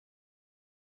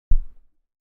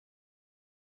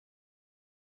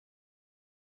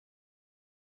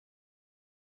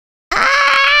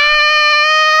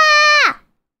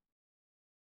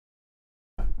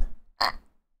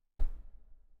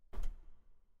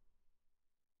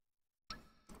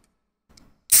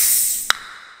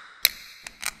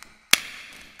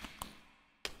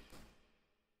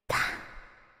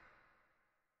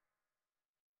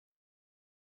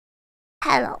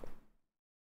Hello.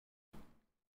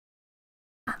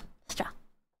 Ah, straw.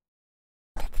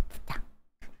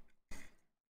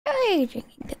 Are you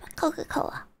drinking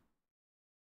Coca-Cola?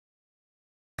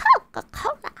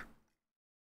 Coca-Cola.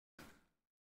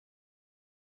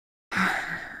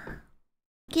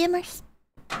 Gamers.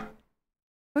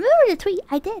 Remember to tweet.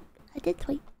 I did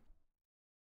tweet.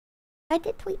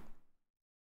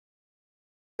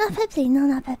 Not Pepsi. No,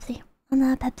 not Pepsi. I'm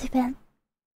not a Pepsi fan.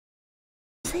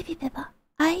 Sleepy Pippa.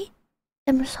 I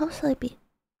am so sleepy.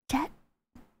 Chat.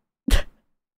 Did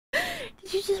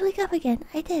you just wake up again?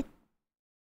 I did.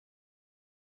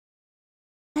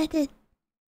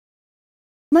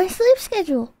 My sleep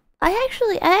schedule. I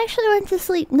actually went to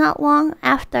sleep not long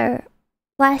after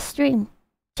last stream.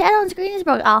 Chat on screen is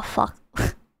broke. Oh fuck.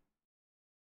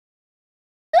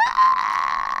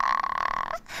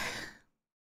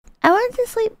 I went to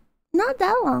sleep not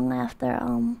that long after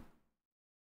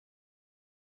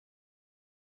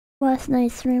last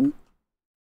night's stream.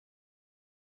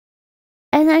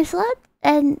 And I slept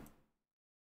and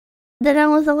then I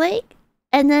was awake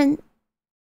and then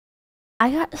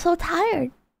I got so tired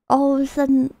all of a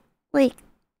sudden. Like,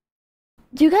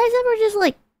 do you guys ever just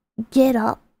like get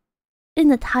up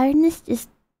and the tiredness just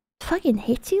fucking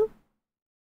hits you?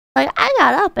 Like, I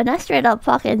got up and I straight up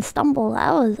fucking stumbled.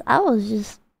 I was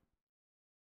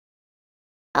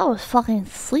fucking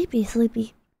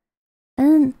sleepy. And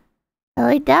then I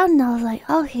laid down and I was like,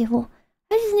 okay, well,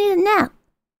 I just need a nap.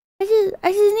 I just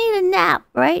need a nap,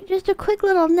 right? Just a quick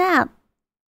little nap.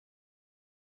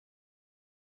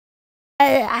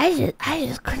 I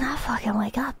just could not fucking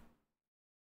wake up.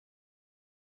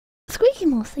 Squeaky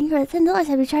Moose, thank you for the $10.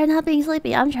 Have you tried not being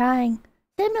sleepy? I'm trying.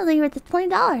 Samuel, thank you for the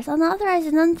 $20. Unauthorized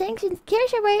and unsanctioned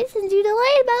Kersha rate since you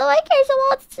delayed. By the way, Kersha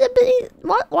wants to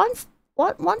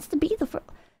be the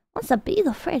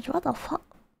fridge. What the fuck?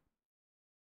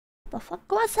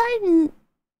 Go outside and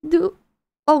do.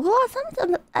 Oh, go outside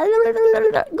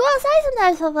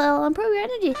sometimes so it'll improve your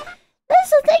energy. That's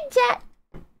the thing, chat.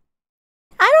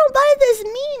 I don't buy this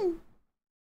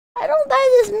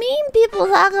meme people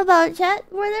talk about, chat,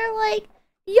 where they're like,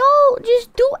 yo,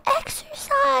 just do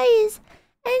exercise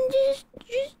and just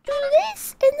do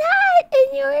this and that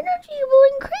and your energy will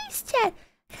increase, chat.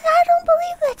 Cause I don't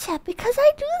believe that, chat, because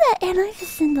I do that and I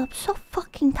just end up so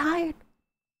fucking tired.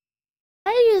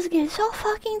 I just get so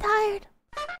fucking tired.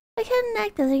 I can't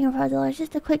act the thing of $5,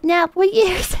 just a quick nap. What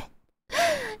years?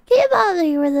 Can't bother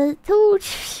you with a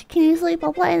tooch. Can you sleep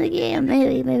while playing the game?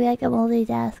 Maybe I can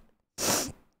multitask.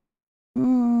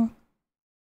 You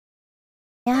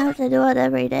have to do it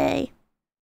every day.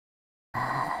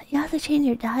 You have to change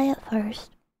your diet first.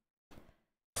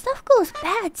 Stuff goes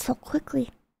bad so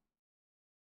quickly.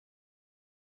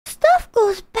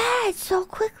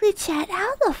 Chat.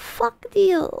 How the fuck do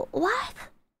you... What?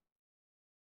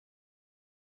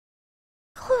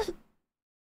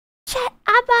 Chat,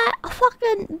 I buy a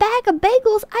fucking bag of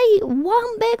bagels. I eat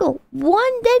one bagel.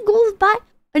 One day goes by.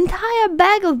 Entire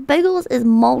bag of bagels is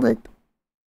molded.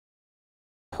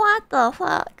 What the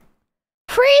fuck?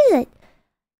 Freeze it.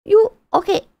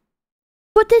 Okay.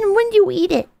 But then when do you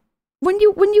eat it? When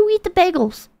you eat the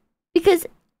bagels? Because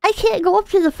I can't go up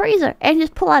to the freezer and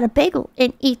just pull out a bagel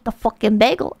and eat the fucking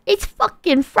bagel. It's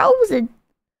fucking frozen.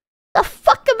 The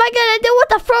fuck am I gonna do with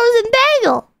the frozen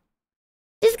bagel?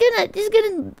 Just gonna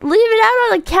leave it out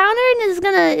on the counter and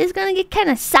it's gonna get kind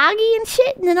of soggy and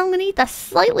shit, and then I'm gonna eat the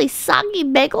slightly soggy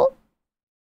bagel.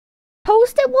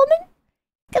 Toasted, woman?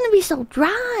 It's gonna be so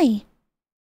dry.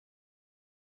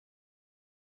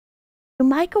 You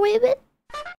microwave it,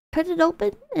 cut it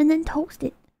open, and then toast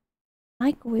it.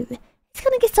 Microwave it. It's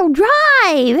gonna get so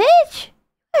dry, bitch.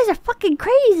 You guys are fucking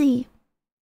crazy.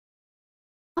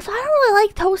 Also, I don't really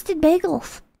like toasted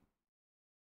bagels.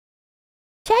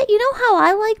 Chat, you know how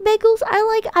I like bagels?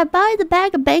 I buy the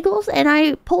bag of bagels and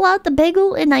I pull out the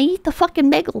bagel and I eat the fucking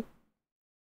bagel.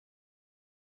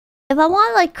 If I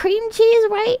want like cream cheese,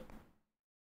 right?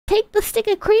 Take the stick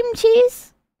of cream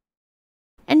cheese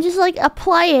and just like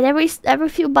apply it every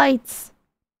few bites.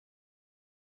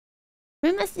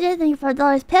 We must do anything for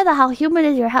 $. Pivot, how humid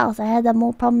is your house? I had that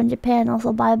more problem in Japan.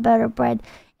 Also buy better bread.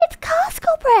 It's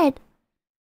Costco bread.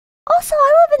 Also,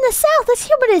 I live in the south. It's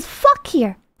humid as fuck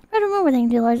here. I don't remember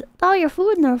things, $. All your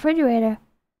food in the refrigerator.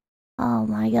 Oh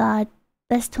my god.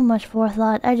 That's too much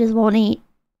forethought. I just won't eat.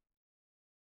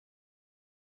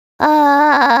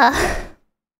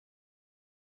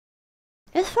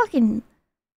 It's fucking...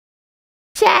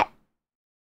 Chat!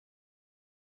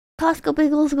 Costco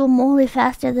bagels go moldy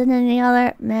faster than any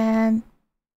other. Man.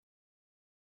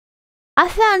 I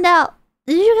found out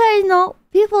Did you guys know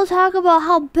people talk about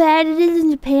how bad it is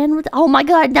in Japan with— oh my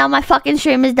god, now my fucking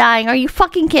stream is dying. Are you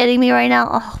fucking kidding me right now?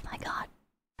 Oh my god.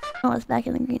 Oh, it's back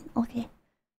in the green. Okay.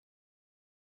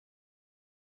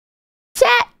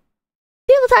 Chat!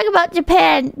 People talk about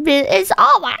Japan. It's—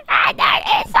 oh my god,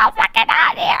 it's so fucking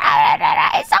hot here.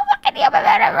 It's so fucking here.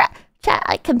 Chat,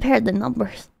 I compared the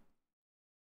numbers.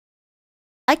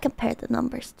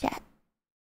 Chat.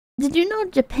 Did you know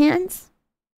Japan's—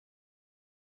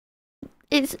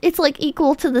 it's like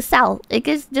equal to the South. It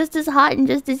gets just as hot and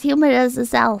just as humid as the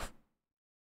South.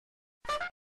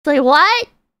 It's like, what?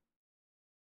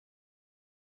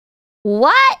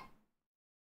 What?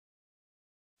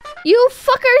 You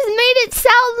fuckers made it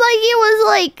sound like it was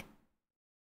like—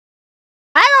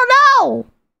 I don't know.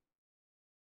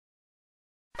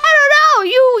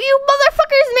 You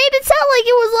motherfuckers made it sound like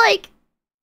it was like—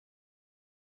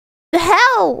 the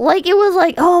hell. Like it was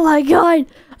like, oh my god.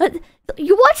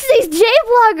 You watch these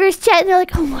J-vloggers chat and they're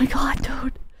like, oh my god,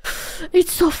 dude.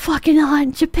 It's so fucking hot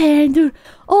in Japan, dude.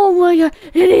 Oh my god.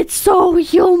 And it's so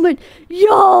humid.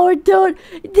 Yo, dude.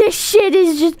 This shit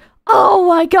is just— oh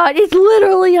my god, it's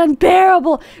literally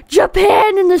unbearable.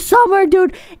 Japan in the summer,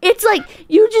 dude. It's like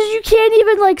you can't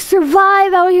even like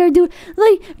survive out here, dude.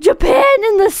 Like Japan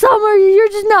in the summer, you're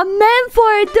just not meant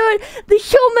for it, dude. The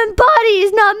human body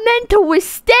is not meant to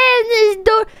withstand this,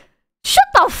 dude. Shut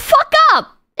the fuck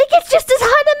up. It gets just as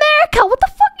hot in America. What the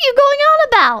fuck are you going on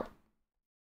about?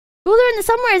 Cooler in the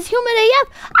summer is humid AF.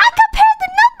 I compared the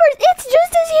numbers. It's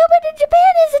just as humid in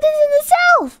Japan as it is in the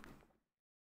South.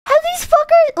 Have these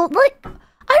fuckers— like,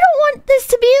 I don't want this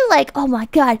to be like, oh my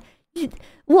god.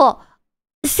 Well,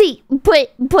 see,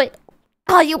 but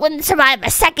oh, you wouldn't survive a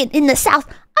second in the South.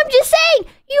 I'm just saying,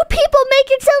 you people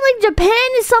make it sound like Japan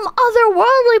is some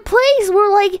otherworldly place where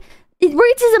like it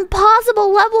reaches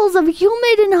impossible levels of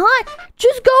humid and hot.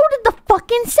 Just go to the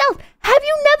fucking South. Have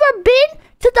you never been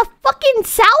to the fucking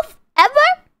South ever?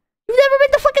 You've never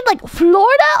been to fucking like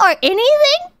Florida or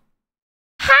anything?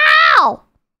 How?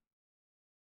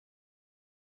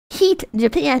 Heat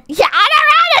Japan. Yeah,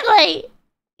 unironically!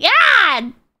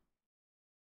 God!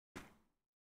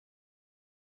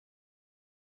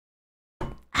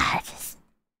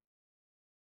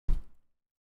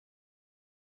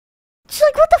 Just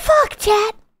like, what the fuck,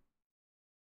 chat?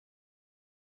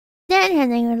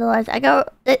 Then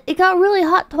it got really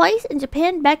hot twice in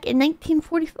Japan back in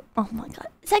 1944. Oh my god.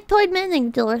 Sectoid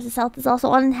mending Dolores the South is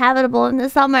also uninhabitable in the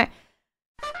summer.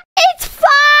 It's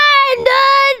fine,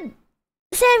 dude!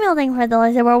 Samuel, thank you for the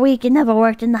lights. They were weak and never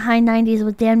worked in the high 90s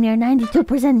with damn near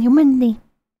 92% humidity.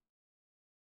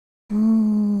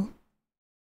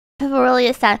 People really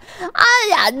is sad.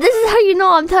 Yeah, this is how you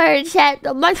know I'm tired, chat.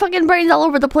 My fucking brain's all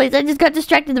over the place. I just got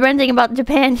distracted ranting about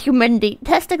Japan humidity.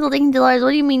 Testicle thinking Dolores,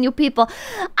 what do you mean, you people?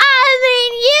 I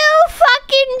mean, you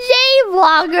fucking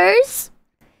J-vloggers.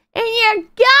 And you're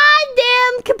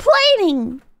goddamn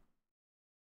complaining.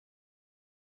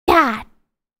 God.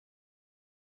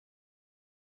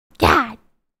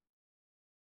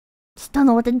 Just don't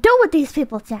know what to do with these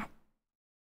people, chat.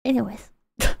 Anyways.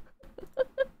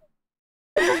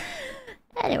 Well,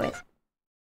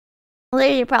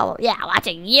 there's your problem. Yeah,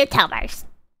 watching YouTubers.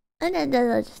 And then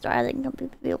just starting to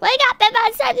people. Wake up, I'm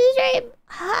outside the stream.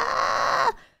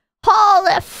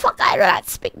 Holy fuck, I do not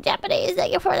speak Japanese.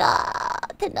 Thank you for the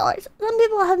 $10. Some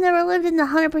people have never lived in the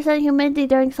 100% humidity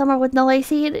during summer with no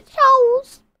AC, and it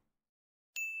shows.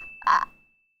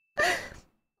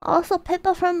 Also,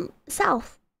 Pippa from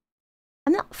South.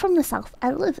 I'm not from the South.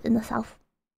 I live in the South.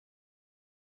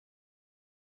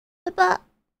 Pippa.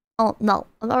 Oh, no.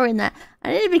 I'm not reading that.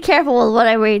 I need to be careful with what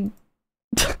I read.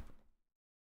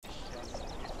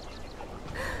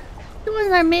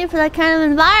 Humans are made for that kind of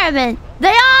environment.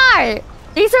 They are!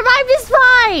 They survive just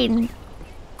fine!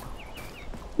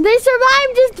 They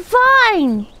survive just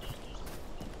fine!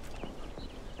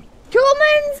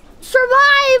 Humans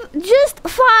survive just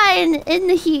fine in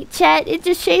the heat, chat. It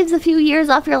just shaves a few years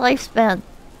off your lifespan.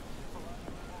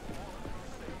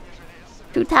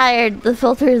 Too tired. The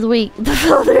filter is weak. The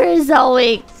filter is so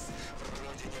weak.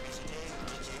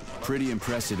 Pretty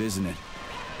impressive, isn't it?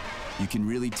 You can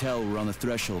really tell we're on the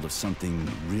threshold of something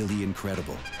really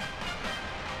incredible.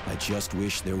 I just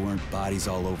wish there weren't bodies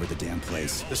all over the damn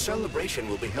place. The celebration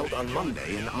will be held on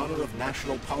Monday in honor of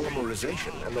National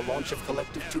Polymerization and the launch of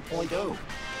Collective 2.0.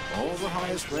 All the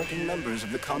highest-ranking members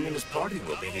of the Communist Party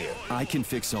will be here. I can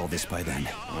fix all this by then.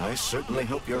 I certainly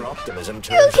hope your optimism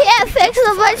turns. You can't fix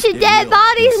a bunch of dead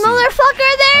bodies,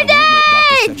 motherfucker! They're dead! I won't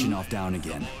let Dr. Sechenov down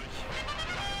again.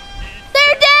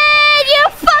 They're dead, you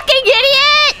fucking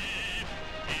idiot!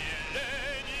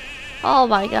 Oh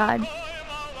my god.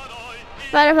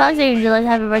 Spider Fox Angel,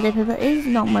 happy birthday, Pippa. It is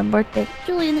not my birthday.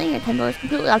 Julian, thank you, $10.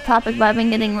 Completely off topic, but I've been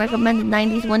getting recommended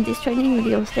 90s onesies training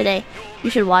videos today. You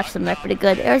should watch them, they're pretty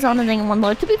good. Arizona, thank you,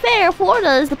 $1. To be fair,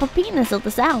 Florida is the penis of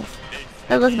the South.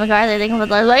 Douglas McCarthy, thank you,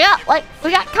 $1. Wake up! Like,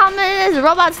 we got communists,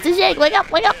 robots to shake. Wake up,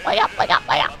 wake up, wake up, wake up,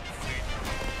 wake up.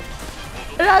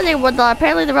 Another thing, $1.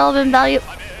 Apparently the relevant value.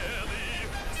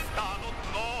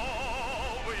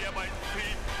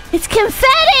 It's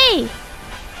confetti!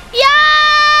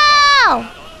 Yo!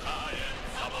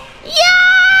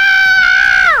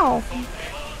 Yo!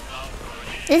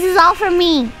 This is all for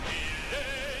me.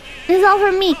 This is all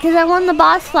for me, because I won the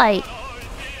boss fight.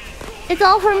 It's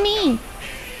all for me.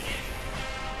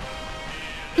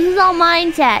 This is all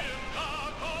mine, chat.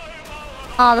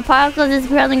 Oh, the particles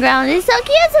disappear on the ground. It's so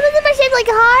cute. Some of them are shaped like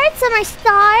hearts. Some are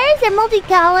stars. They're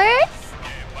multicolored.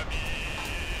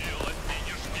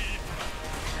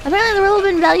 Apparently the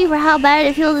relevant value for how bad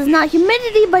it feels is not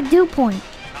humidity, but dew point.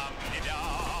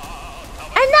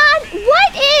 And not...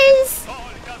 What is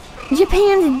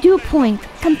Japan's dew point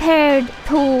compared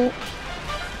to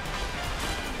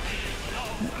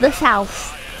the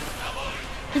South?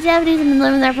 The Japanese have been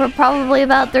living there for probably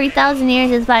about 3,000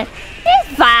 years. It's fine.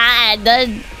 It's fine. Glory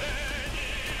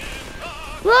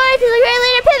to the great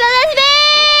leader, Pippa. That's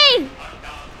me!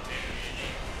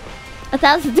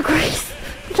 1,000 degrees.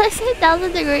 Did I say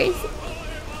 1,000 degrees?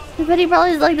 Everybody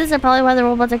probably is like this. Are probably why the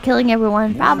robots are killing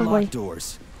everyone. Probably.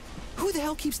 Doors. Who the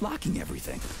hell keeps locking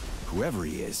everything? Whoever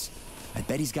he is. I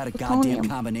bet he's got a goddamn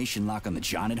combination lock on the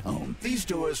John at home. These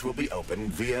doors will be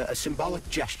opened via a symbolic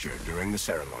gesture during the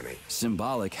ceremony.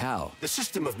 Symbolic how? The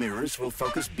system of mirrors will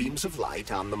focus beams of light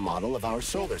on the model of our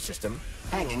solar system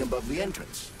hanging above the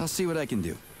entrance. I'll see what I can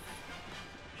do.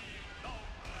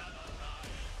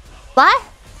 What?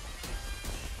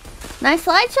 Nice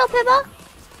slideshow, Pippa.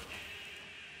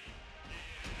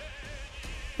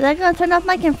 Is that gonna turn off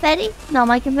my confetti? No,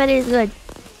 my confetti is good.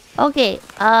 Okay,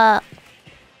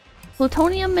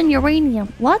 plutonium and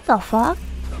uranium. What the fuck?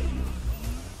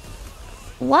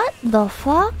 What the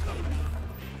fuck?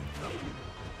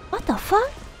 What the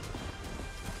fuck?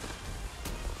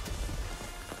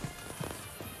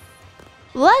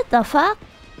 What the fuck?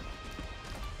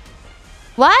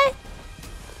 What?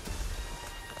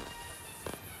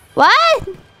 What?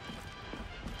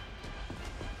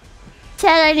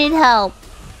 Chad, I need help.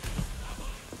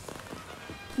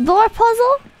 Door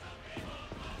puzzle?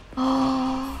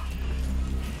 Oh.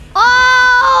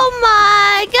 Oh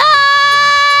my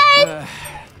god!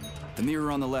 The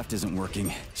mirror on the left isn't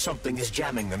working. Something is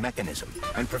jamming the mechanism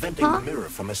and preventing the mirror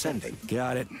from ascending.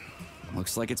 Got it.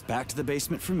 Looks like it's back to the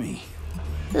basement for me.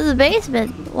 To the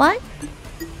basement? What?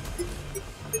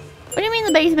 What do you mean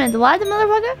the basement? Why the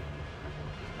motherfucker?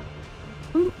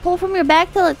 Pull from your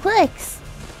back till it clicks.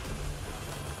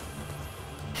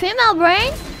 Female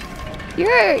brain?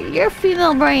 You're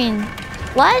female brain.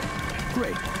 What?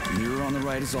 Great. The mirror on the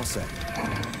right is all set.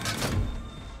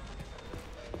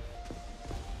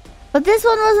 But this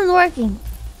one wasn't working.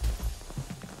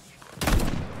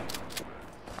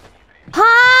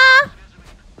 Huh?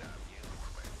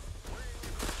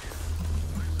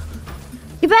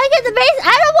 You better get the base.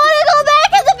 I don't want to go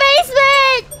back in the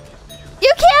basement.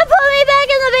 You can't put me back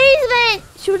in the basement.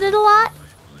 Shoot it a lot.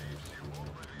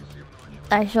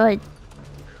 I should.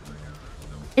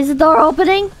 Is the door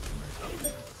opening?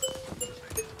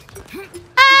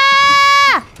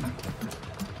 Ah!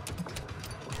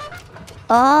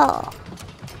 Oh.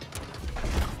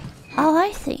 Oh,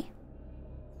 I see.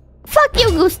 Fuck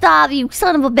you, Gustav, you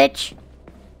son of a bitch.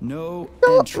 No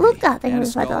Oh, entry. look at And a that.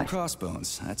 skull and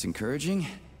crossbones. That's encouraging.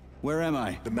 Where am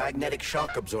I? The magnetic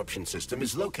shock absorption system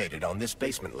is located on this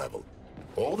basement level.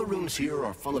 All the rooms here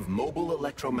are full of mobile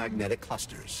electromagnetic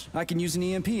clusters. I can use an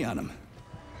EMP on him.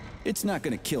 It's not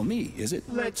gonna kill me, is it?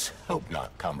 Let's hope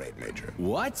not, Comrade Major.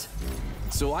 What?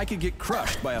 So I could get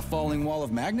crushed by a falling wall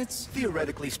of magnets?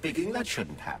 Theoretically speaking, that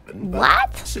shouldn't happen. But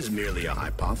What? This is merely a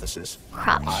hypothesis.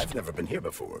 Crushed. I've never been here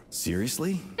before.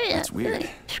 Seriously? Yeah, That's weird.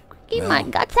 Get my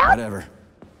guts out. Whatever.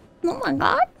 Oh my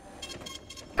god.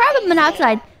 Carbon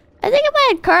monoxide. I think if I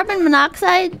had carbon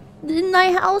monoxide in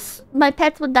my house, my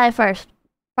pets would die first.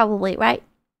 Probably, right?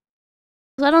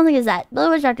 So I don't think it's that. The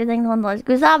witch doctor thing, $1.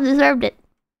 Gustav deserved it.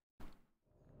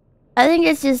 I think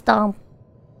it's just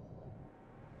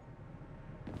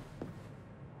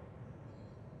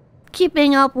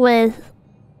keeping up with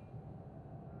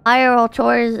IRL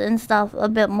chores and stuff a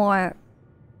bit more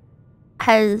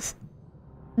has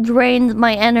drained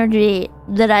my energy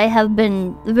that I have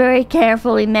been very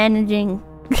carefully managing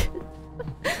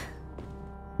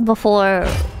before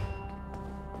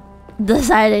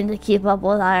deciding to keep up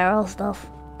with IRL stuff.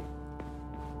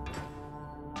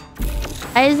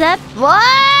 Is that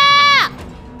what?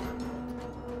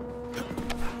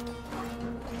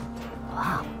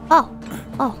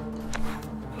 Oh.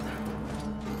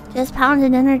 Just pound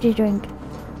an energy drink.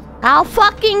 I'll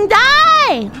fucking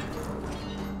die!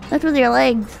 Lift with your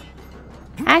legs.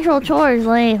 Actual chores,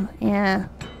 lame. Yeah.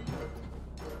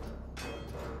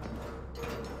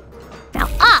 Now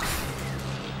off!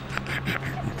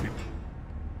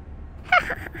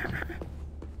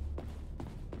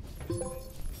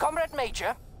 Comrade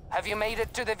Major, have you made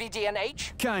it to the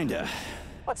VDNH? Kinda.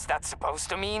 What's that supposed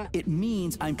to mean? It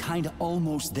means I'm kinda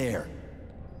almost there.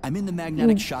 I'm in the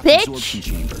magnetic shock bitch. absorption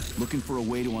chamber, looking for a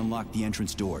way to unlock the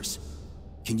entrance doors.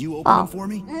 Can you open them for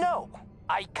me? No,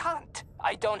 I can't.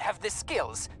 I don't have the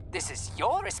skills. This is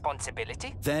your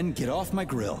responsibility. Then get off my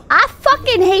grill. I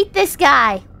fucking hate this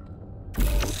guy.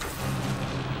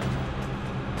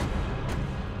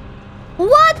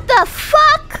 What the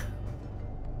fuck?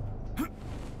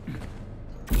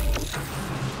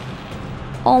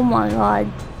 Oh my god.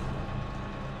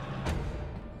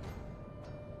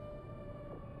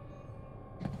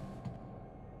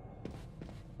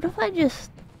 What if I just...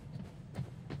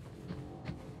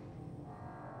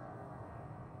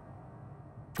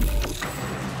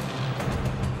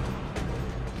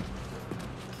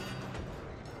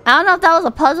 I don't know if that was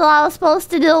a puzzle I was supposed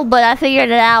to do, but I figured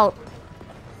it out.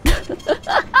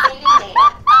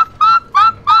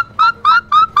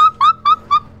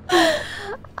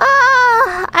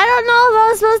 I don't know if I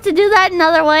was supposed to do that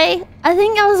another way. I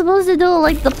think I was supposed to do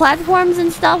like the platforms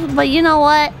and stuff, but you know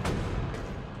what?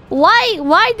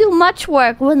 Why do much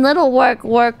work when little work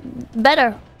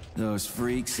better? Those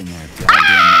freaks and their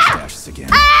goddamn mustaches again.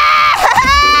 I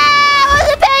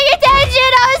wasn't paying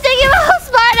attention! I was thinking about how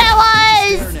smart I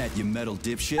was! Staring at you, metal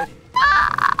dipshit.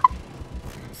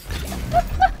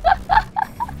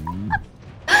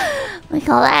 We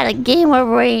call that a gamer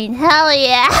brain. Hell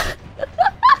yeah!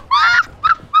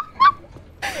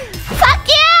 Fuck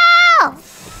you!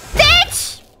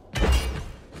 Bitch!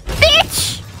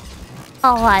 Bitch!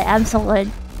 Alright, I'm so good.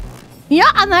 Yeah,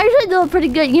 I'm actually doing pretty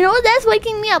good. You know what? That's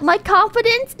waking me up. My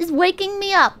confidence is waking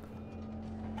me up.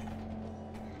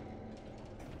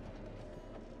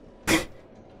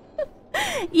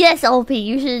 Yes, OP,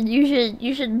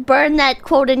 you should burn that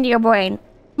quote into your brain.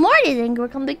 Morty's anger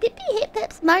come to get me hip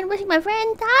hips. Mind wishing my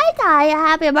friend Tai a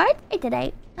happy birthday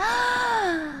today.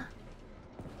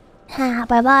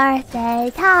 Happy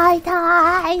birthday, Tai.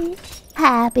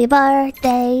 Happy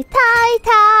birthday,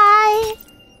 Tai.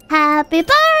 Happy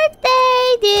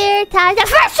birthday, dear Tai. The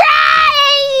first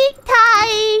try,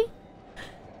 Tai.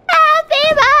 Happy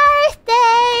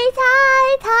birthday, Tai.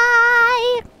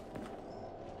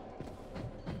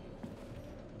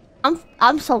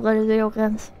 I'm so good at video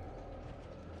games.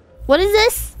 What is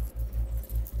this?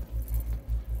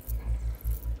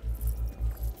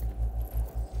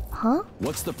 Huh?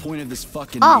 What's the point of this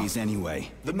fucking maze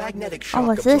anyway? The magnetic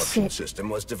shock absorption system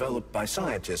was developed by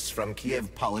scientists from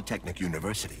Kiev Polytechnic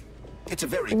University. It's a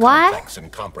very complex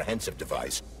and comprehensive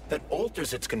device that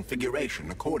alters its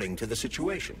configuration according to the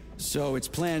situation. So it's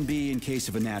plan B in case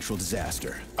of a natural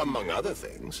disaster. Among other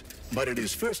things. But it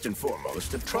is first and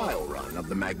foremost a trial run of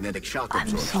the magnetic shock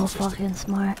absorption system. I'm so fucking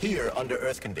smart. Here, under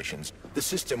Earth conditions, the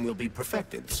system will be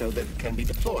perfected so that it can be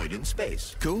deployed in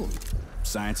space. Cool.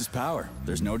 Science is power.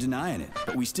 There's no denying it.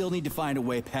 But we still need to find a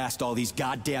way past all these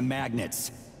goddamn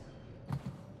magnets.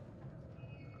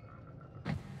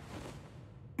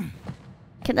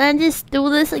 Can I just do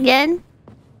this again?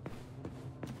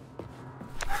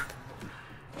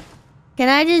 Can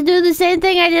I just do the same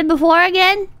thing I did before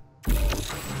again?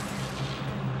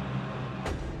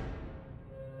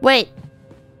 Wait.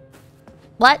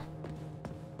 What?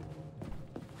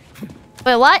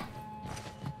 Wait, what?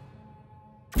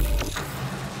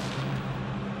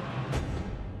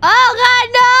 Oh god,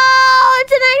 no!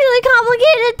 It's an actually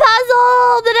complicated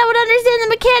puzzle that I would understand the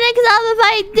mechanics of if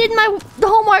I did my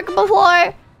homework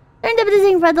before.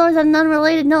 Serendipitous Fred Dollars on an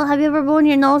unrelated note. Have you ever blown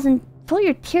your nose and pull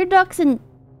your tear ducts and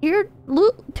ear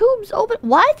tubes open?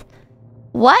 What?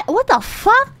 What? What the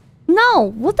fuck?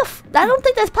 No. What the f- I don't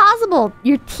think that's possible.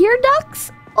 Your tear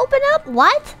ducts open up?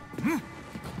 What?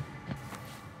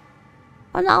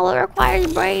 Oh no, it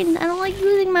requires brain. I don't like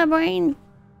using my brain.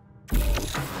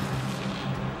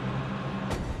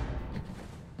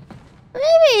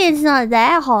 Maybe it's not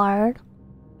that hard.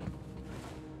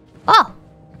 Oh.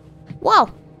 Whoa.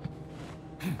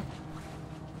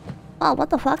 Oh, what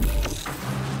the fuck?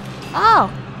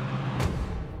 Oh.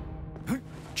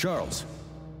 Charles.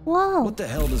 Whoa. What the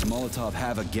hell does Molotov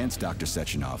have against Dr.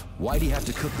 Sechenov? Why'd he have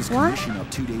to cook this commission up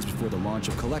 2 days before the launch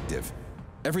of Collective?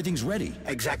 Everything's ready.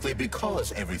 Exactly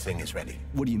because everything is ready.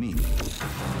 What do you mean?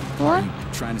 What? Are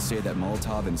you trying to say that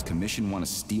Molotov and his commission want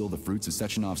to steal the fruits of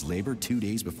Sechenov's labor 2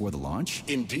 days before the launch?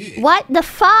 Indeed. What the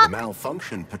fuck? The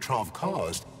malfunction Petrov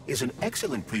caused is an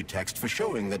excellent pretext for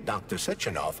showing that Dr.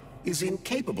 Sechenov is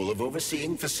incapable of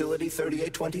overseeing Facility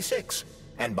 3826,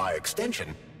 and by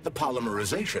extension, the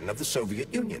polymerization of the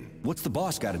Soviet Union. What's the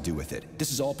boss got to do with it?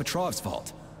 This is all Petrov's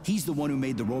fault. He's the one who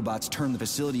made the robots turn the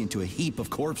facility into a heap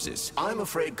of corpses. I'm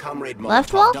afraid Comrade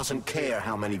Left wall? Molotov doesn't care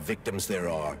how many victims there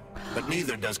are, but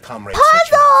neither does Comrade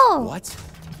Puzzle! Sechenov. What?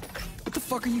 What the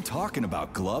fuck are you talking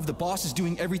about, Glove? The boss is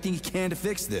doing everything he can to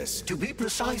fix this. To be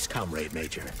precise, Comrade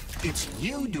Major, it's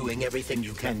you doing everything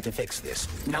you can to fix this,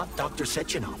 not Dr.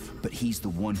 Sechenov. But he's the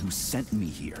one who sent me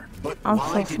here. But I'm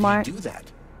why so did smart. he do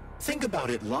that? Think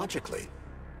about it logically.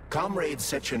 Comrades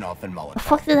Sechenov and Molotov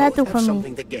fuck did that both do have for me?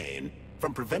 something to gain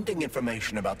from preventing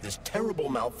information about this terrible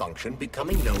malfunction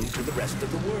becoming known to the rest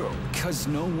of the world. Because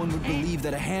no one would believe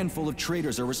that a handful of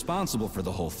traitors are responsible for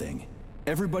the whole thing.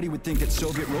 Everybody would think that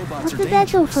Soviet robots What are did that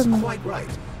do dangerous. for me? Quite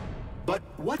right. But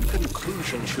what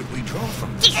conclusion should we draw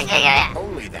from this?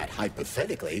 Only that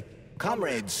hypothetically,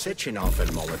 Comrades Sechenov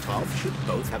and Molotov should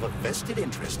both have a vested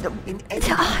interest in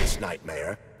ending this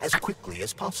nightmare as quickly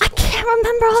as possible. Can't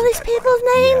remember all these people's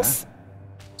names.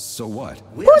 So what?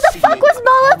 Who the fuck was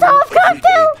Molotov got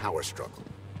to? Power struggle.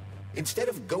 Instead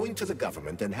of going to the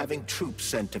government and having troops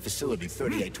sent to Facility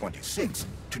 3826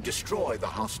 to destroy the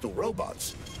hostile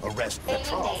robots, arrest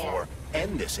Petrov, or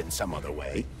end this in some other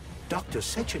way, Dr.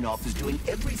 Sechenov is doing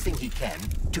everything he can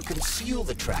to conceal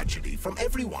the tragedy from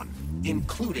everyone,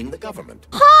 including the government.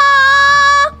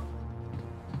 Ha!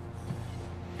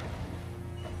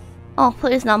 Oh,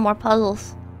 please, not more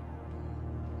puzzles.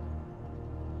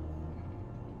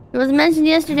 It was mentioned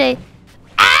yesterday.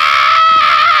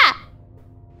 Ah!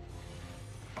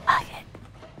 Okay.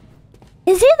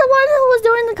 Is he the one who was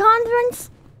doing the conference?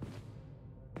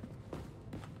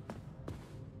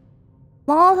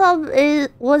 Molotov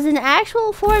was an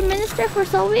actual foreign minister for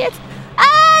Soviets?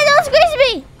 Ah! Don't squeeze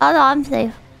me! Oh no, I'm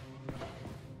safe.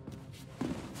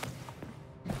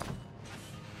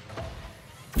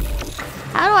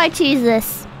 How do I cheese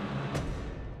this?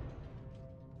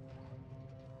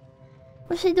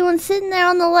 What's he doing sitting there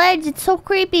on the ledge? It's so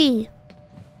creepy.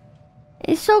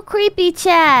 It's so creepy,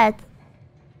 Chad.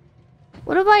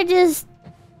 What if I just...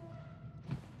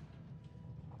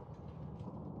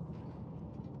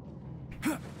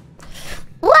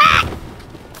 What?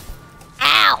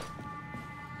 Ow!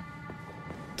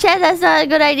 Chad, that's not a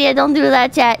good idea. Don't do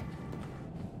that, Chad.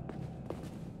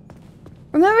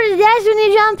 Remember to dash when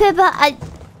you jump, Pippa.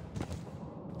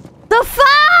 The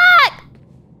fuck?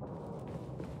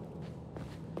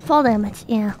 Fall damage,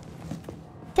 yeah.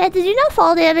 Chad, did you know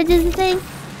fall damage is a thing?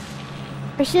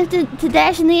 Or shifted to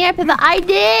dash in the air, Pippa? I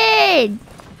did!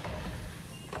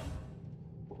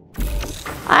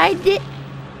 I did.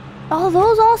 Oh,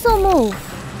 those also move.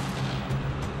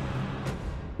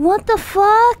 What the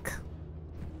fuck?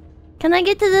 Can I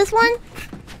get to this one?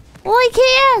 Well, I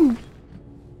can!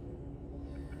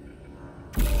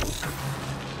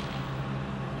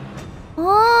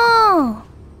 Oh!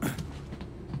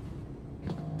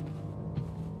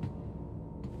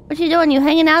 What you doing? You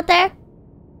hanging out there?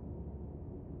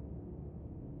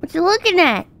 What you looking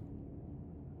at?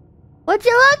 What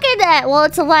you looking at? Well,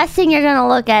 it's the last thing you're gonna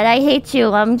look at. I hate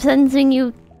you. I'm sentencing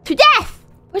you to death!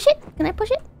 Push it? Can I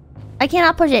push it? I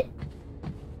cannot push it.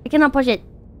 I cannot push it.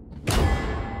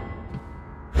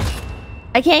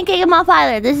 I can't kick him off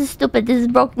either. This is stupid. This is a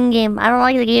broken game. I don't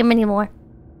like the game anymore.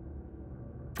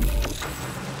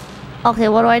 Okay,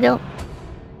 what do I do?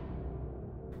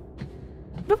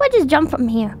 What if I just jump from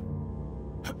here?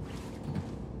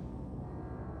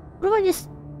 What if I just...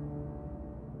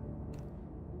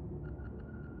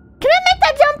 Can I make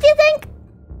that jump, do you think?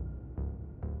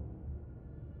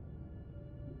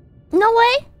 No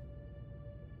way?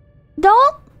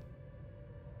 Don't?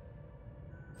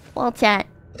 Well, chat.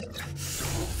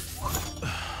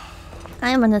 I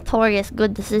am a notorious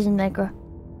good decision maker.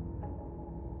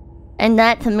 And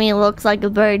that to me looks like a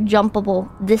very jumpable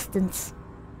distance.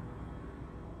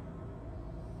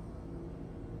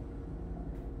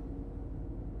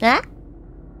 Huh?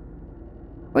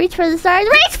 Reach for the stars.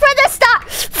 Reach for the star!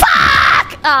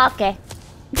 Fuck! Oh, okay.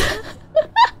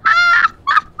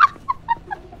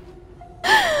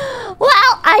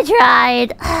 Well, I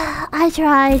tried. I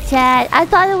tried, chat. I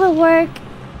thought it would work.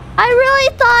 I really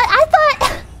thought...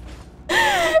 if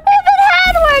it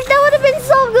had worked, that would have been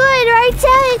so good, right,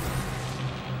 chat?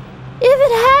 If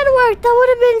it had worked, that would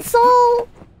have been so...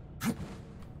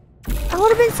 I would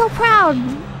have been so proud.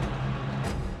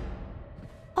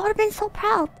 I would have been so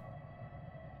proud.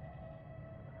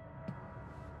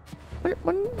 What am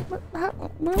I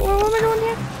doing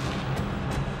here?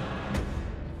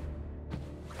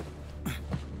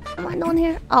 What am I doing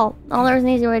here? Oh, there's an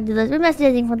easy way to do this. We're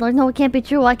messaging for those. No, it can't be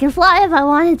true. I can fly if I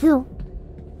wanted to.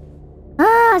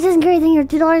 Ah, this is great thing. You're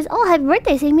 $2. Oh, happy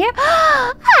birthday, same here.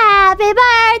 Happy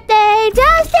birthday,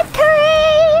 Justin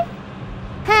Curry!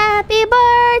 Happy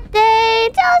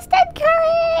birthday, Justin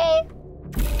Curry!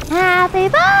 Happy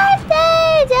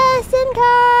birthday, Justin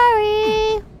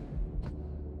Curry!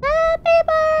 Happy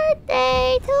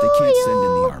birthday to you! They can't send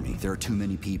in the army. There are too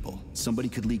many people. Somebody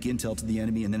could leak intel to the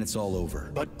enemy and then it's all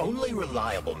over. But only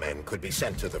reliable men could be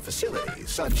sent to the facility,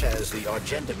 such as the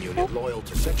Argentum unit loyal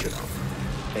to Sechenov.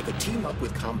 They could team up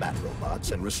with combat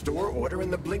robots and restore order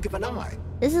in the blink of an eye.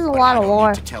 This is a lot of lore.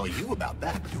 I don't need to tell you about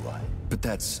that, do I? But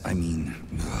that's, I mean,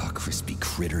 crispy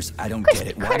critters. I don't get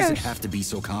it. Why does it have to be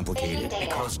so complicated?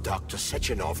 Because Dr.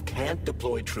 Sechenov can't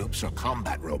deploy troops or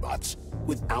combat robots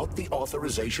without the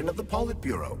authorization of the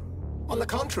Politburo. On the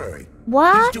contrary,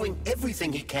 what? He's doing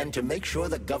everything he can to make sure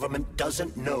the government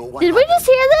doesn't know what Did we just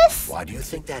hear this? Why do you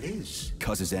think that is?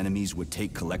 Because his enemies would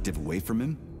take Collective away from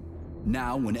him?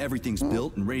 Now, when everything's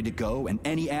built and ready to go, and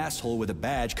any asshole with a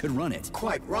badge could run it.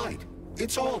 Quite right.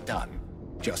 It's all done.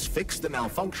 Just fix the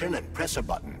malfunction and press a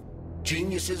button.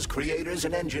 Geniuses, creators,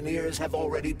 and engineers have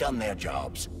already done their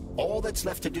jobs. All that's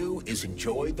left to do is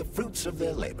enjoy the fruits of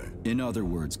their labor. In other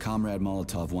words, Comrade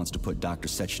Molotov wants to put Dr.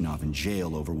 Sechenov in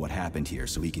jail over what happened here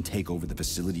so he can take over the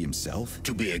facility himself?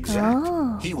 To be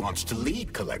exact, he wants to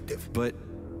lead Collective. But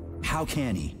how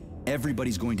can he?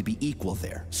 Everybody's going to be equal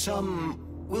there. Some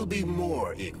will be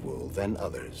more equal than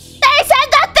others. They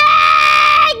said the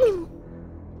thing!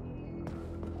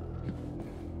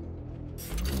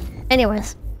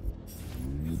 Anyways.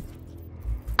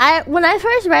 When I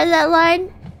first read that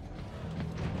line...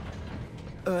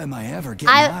 Am I ever getting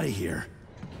out of here?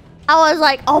 I was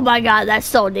like, oh my god, that's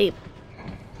so deep.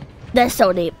 That's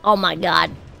so deep. Oh my god.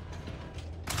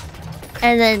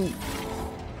 And then...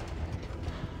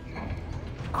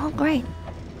 Oh, great.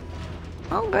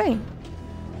 Oh, great.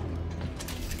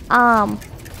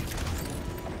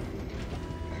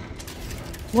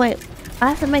 Wait, I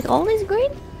have to make all these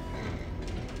green?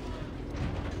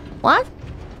 What?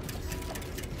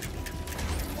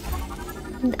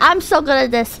 I'm so good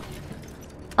at this.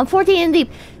 I'm 14 in deep.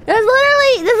 This is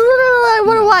literally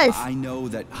what it was. I know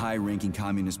that high-ranking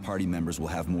Communist Party members will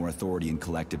have more authority in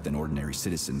Collective than ordinary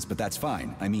citizens, but that's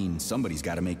fine. I mean, somebody's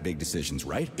got to make big decisions,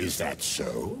 right? Is that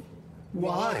so?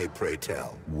 Why, pray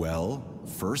tell? Well,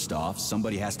 first off,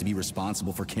 somebody has to be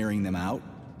responsible for carrying them out.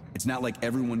 It's not like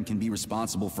everyone can be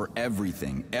responsible for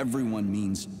everything. Everyone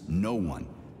means no one.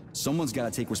 Someone's got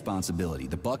to take responsibility.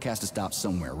 The buck has to stop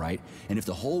somewhere, right? And if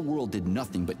the whole world did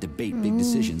nothing but debate big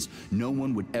decisions, no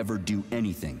one would ever do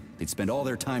anything. They'd spend all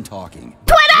their time talking.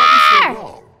 Twitter!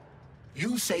 Wrong.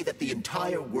 You say that the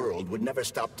entire world would never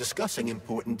stop discussing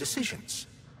important decisions.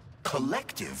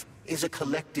 Collective is a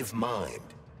collective mind.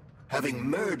 Having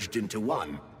merged into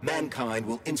one, mankind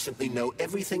will instantly know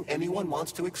everything anyone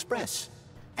wants to express.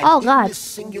 And in this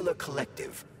singular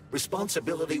collective,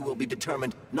 responsibility will be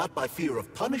determined not by fear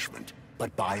of punishment,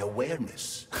 but by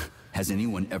awareness. Has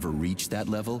anyone ever reached that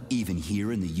level? Even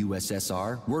here in the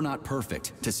USSR? We're not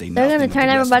perfect, to say nothing. They're gonna turn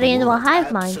everybody into a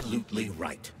hive mind. Absolutely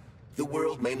right. The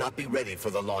world may not be ready for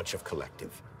the launch of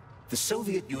Collective. The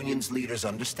Soviet Union's leaders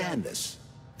understand this.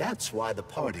 That's why the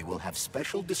party will have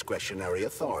special discretionary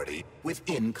authority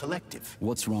within Collective.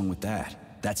 What's wrong with that?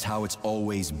 That's how it's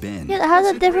always been. Yeah,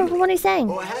 how's that different from what he's saying?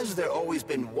 Or has there always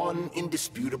been one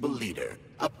indisputable leader?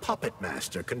 A puppet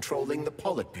master controlling the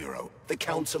Politburo, the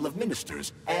Council of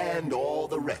Ministers, and all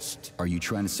the rest? Are you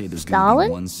trying to say there's going to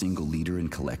be one single leader in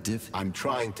Collective? I'm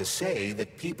trying to say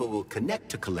that people will connect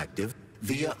to Collective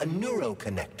via a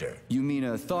neuroconnector. You mean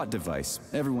a thought device.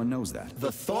 Everyone knows that.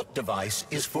 The thought device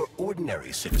is for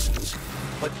ordinary citizens,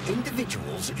 but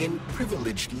individuals in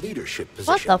privileged leadership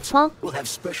positions will have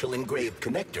special engraved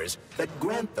connectors that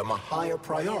grant them a higher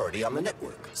priority on the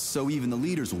network. So even the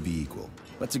leaders will be equal.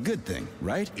 That's a good thing,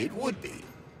 right? It would be.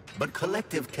 But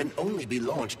Collective can only be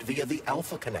launched via the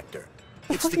Alpha Connector.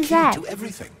 It's the key to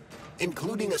everything,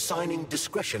 including assigning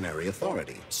discretionary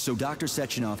authority. So Dr.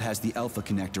 Sechenov has the Alpha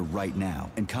Connector right now,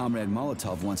 and Comrade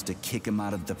Molotov wants to kick him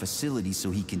out of the facility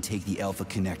so he can take the Alpha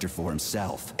Connector for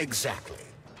himself. Exactly.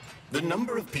 The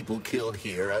number of people killed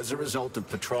here as a result of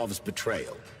Petrov's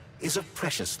betrayal is a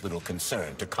precious little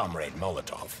concern to Comrade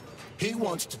Molotov. He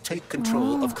wants to take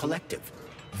control of Collective.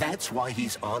 That's why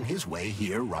he's on his way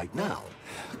here right now.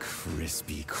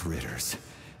 Crispy critters.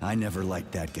 I never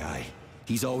liked that guy.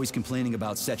 He's always complaining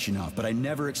about Sechenov, but I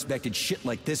never expected shit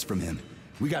like this from him.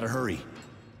 We gotta hurry.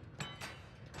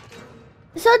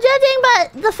 So judging by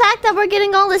the fact that we're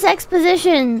getting all this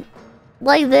exposition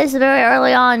like this very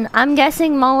early on, I'm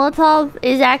guessing Molotov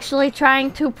is actually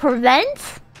trying to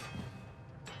prevent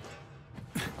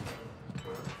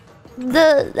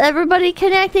everybody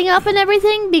connecting up and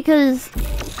everything, because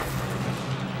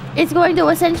it's going to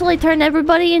essentially turn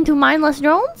everybody into mindless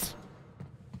drones?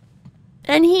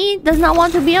 And he does not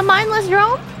want to be a mindless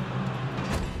drone?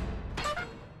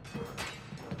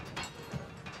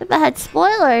 If I had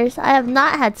spoilers, I have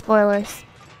not had spoilers.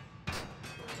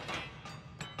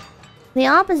 The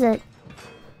opposite.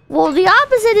 Well, the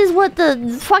opposite is what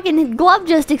the fucking glove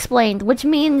just explained, which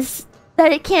means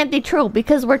that it can't be true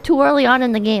because we're too early on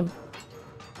in the game.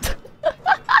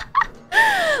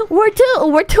 We're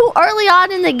too early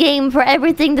on in the game for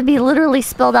everything to be literally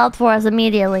spelled out for us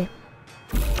immediately.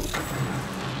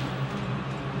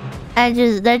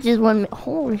 That just one.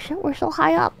 Holy shit, we're so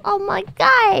high up. Oh my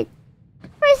god.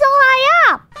 We're so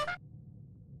high up!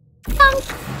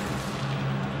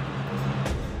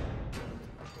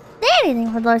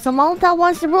 Anything for those. So Molotov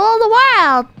wants to rule the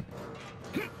world!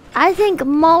 I think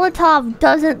Molotov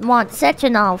doesn't want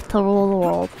Sechenov to rule the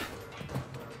world.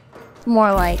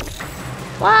 More like...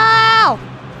 Wow!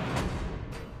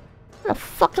 Where the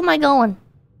fuck am I going?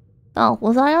 Oh,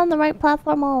 was I on the right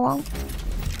platform all along?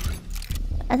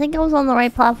 I think I was on the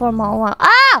right platform all along.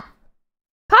 Ah!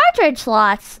 Cartridge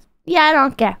slots! Yeah, I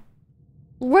don't care.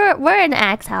 We're an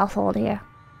axe household here.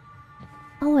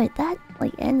 Oh wait, that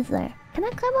like ends there. Can I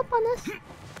climb up on this?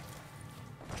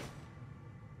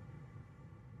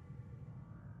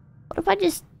 What if I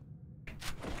just...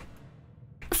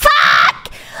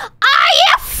 Fuck! Are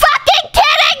you fucking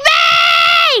kidding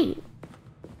me?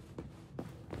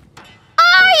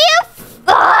 Are you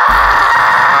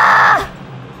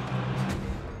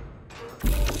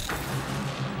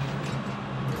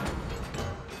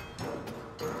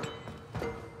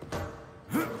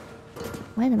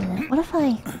Wait a minute, what if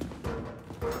I...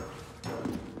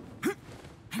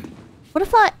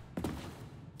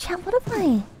 Chat, what if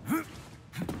I...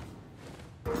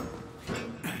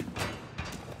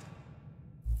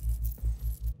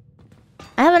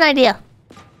 I have an idea.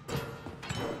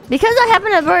 Because I have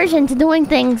an aversion to doing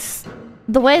things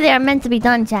the way they are meant to be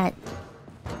done, chat.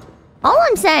 All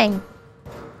I'm saying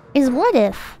is what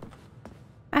if...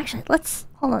 Actually, let's...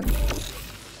 Hold on.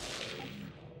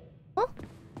 Huh?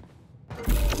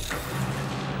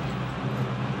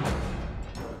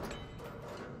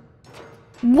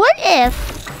 What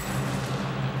if...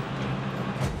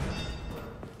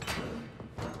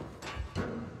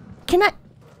 Can I...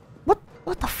 What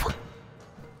the fuck?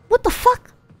 What the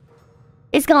fuck?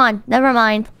 It's gone. Never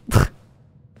mind.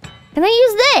 Can I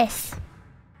use this?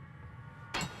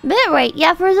 Bitrate.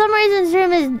 Yeah, for some reason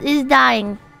stream is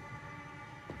dying.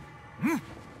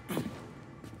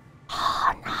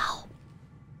 Oh no.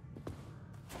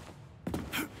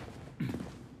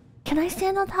 Can I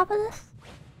stand on top of this?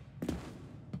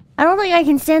 I don't think I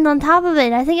can stand on top of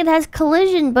it. I think it has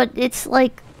collision, but it's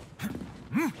like...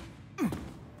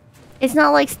 It's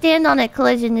not like stand on it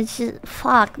collision. It's just...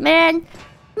 Fuck, man.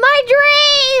 My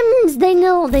dreams! They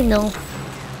know. They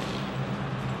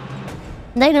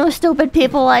know stupid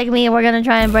people like me were gonna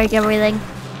try and break everything.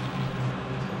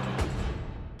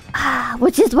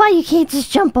 Which is why you can't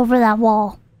just jump over that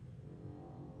wall.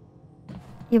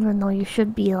 Even though you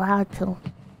should be allowed to.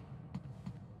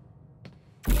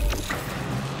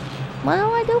 What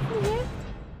do I do from here?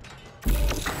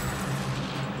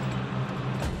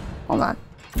 Hold on.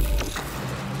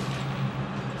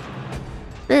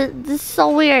 This is so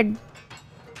weird.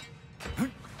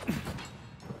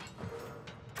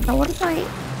 Now what if I...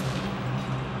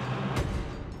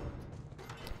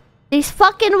 These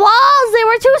fucking walls! They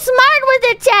were too smart with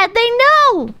it, chat! They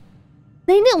know!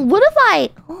 They knew. What if I...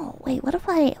 Oh, wait. What if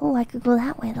I... Oh, I could go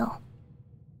that way, though.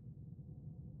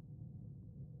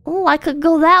 Oh, I could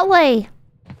go that way.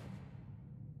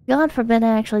 God forbid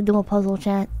I actually do a puzzle,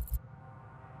 chat.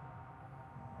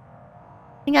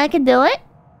 Think I can do it?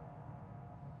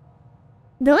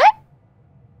 Do it?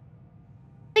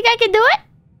 Think I can do it?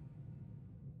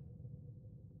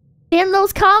 In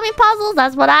those commie puzzles,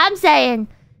 that's what I'm saying.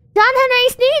 John Henry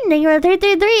Sneeden, thank you for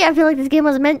 333. I feel like this game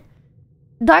was meant...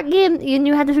 Dark game,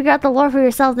 you had to figure out the lore for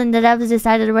yourself, then the devs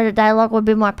decided to write a dialogue would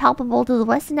be more palpable to the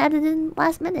West and added in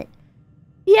last minute.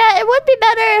 Yeah, it would be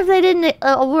better if they didn't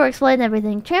over-explain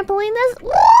everything. Trampoline this?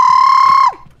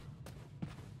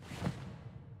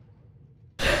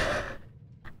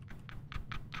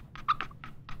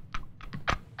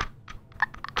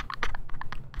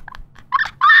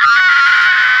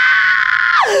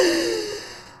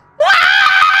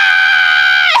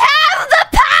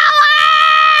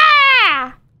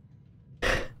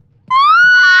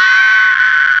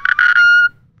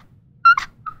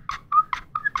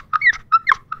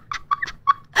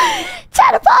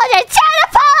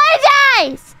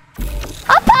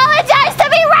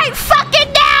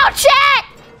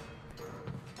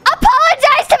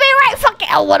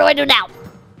 hell? What do I do now?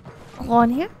 Go on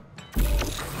here.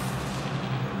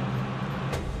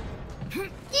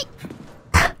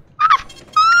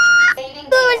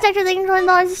 Sector thing $20.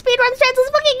 Speedrun strats, let's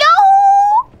fucking go!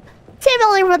 Save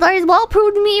only for others, well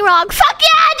proved me wrong. Fuck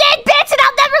yeah, I did, bitch, and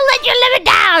I'll never let you live it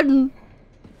down!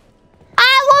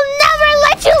 I will never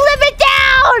let you live it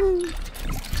down!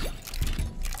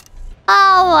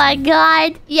 Oh my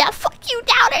god. Yeah, fuck you,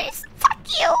 doubters. Fuck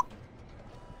you.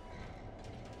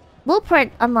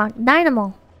 Blueprint unlocked.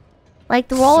 Dynamo. Like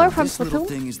the roller from Splatoon? This little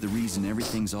thing Splatoon? is the reason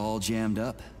everything's all jammed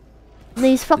up.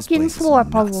 These fucking floor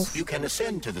puzzles. You can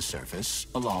ascend to the surface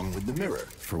along with the mirror.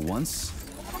 For once,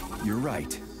 you're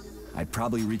right. I'd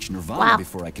probably reach Nirvana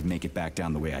before I could make it back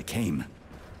down the way I came.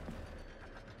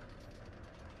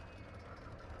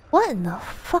 What in the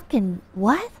fucking...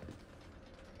 what?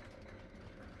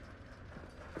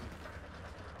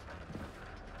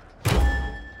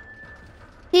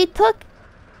 He took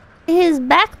his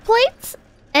back plates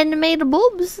and made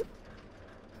boobs.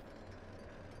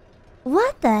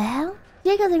 What the hell?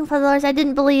 Jacob thing for the Lord, I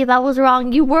didn't believe. I was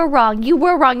wrong. You were wrong. You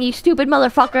were wrong, you stupid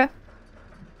motherfucker.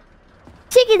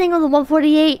 Cheeky thing on the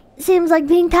 148 seems like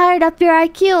being tired up your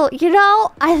IQ. You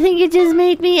know, I think it just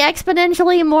made me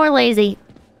exponentially more lazy.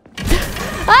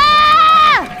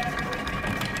 Ah!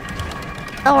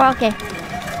 Oh, we're okay.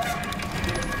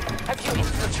 Have you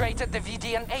infiltrated the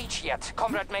VDNH yet,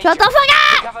 Comrade Major? Shut the fuck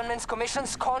up! The government's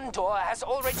commission's condor has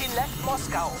already left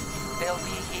Moscow. They'll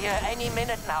be here any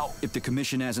minute now. If the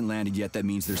commission hasn't landed yet, that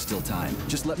means there's still time.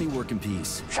 Just let me work in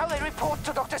peace. Shall I report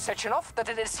to Dr. Sechenov that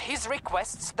it is his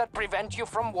requests that prevent you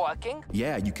from working?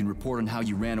 Yeah, you can report on how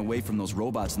you ran away from those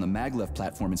robots on the maglev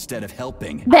platform instead of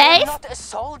helping. I'm not a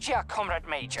soldier, Comrade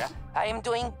Major. I am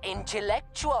doing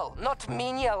intellectual, not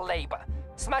menial labor.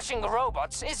 Smashing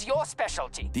robots is your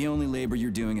specialty. The only labor you're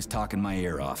doing is talking my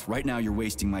ear off. Right now you're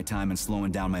wasting my time and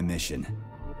slowing down my mission.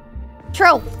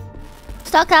 True.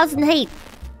 Stockhausen hate.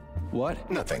 What?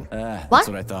 Nothing. That's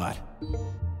what I thought.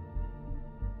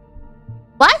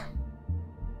 What?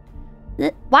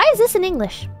 Why is this in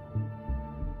English?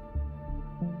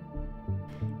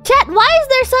 Chat, why is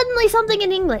there suddenly something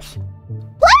in English?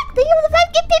 What? Thank you for the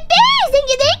 5 gifted bears! Thank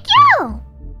you, thank you!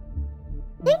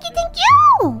 Thank you, thank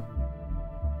you!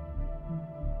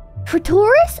 For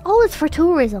tourists? Oh, it's for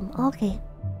tourism. Okay.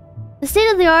 The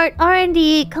state-of-the-art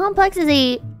R&D complex is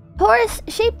a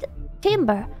torus-shaped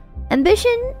chamber.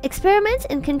 Ambition, experiments,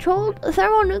 and controlled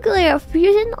thermonuclear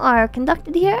fusion are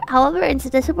conducted here. However,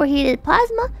 instead of superheated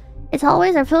plasma, its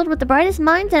hallways are filled with the brightest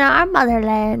minds in our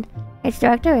motherland. Its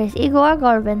director is Igor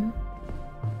Garvin.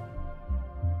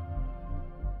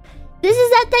 This is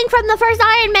that thing from the first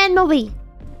Iron Man movie.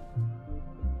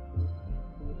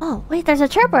 Oh, wait, there's a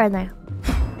chirper in there.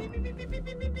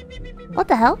 What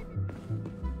the hell?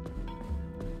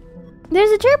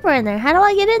 There's a chirper in there. How do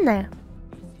I get in there?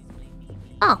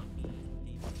 Oh.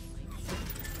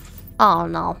 Oh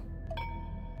no.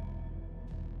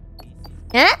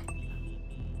 Eh?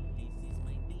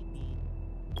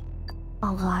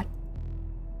 Oh god.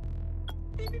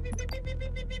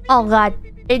 Oh god.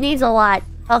 It needs a lot.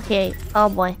 Okay. Oh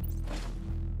boy.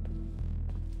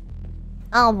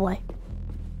 Oh boy.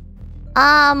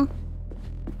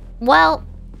 Well,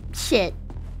 shit.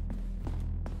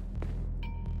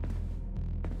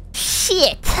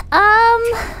 Shit.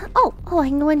 Oh, I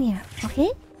can go in here.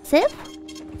 Okay. Save?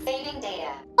 Saving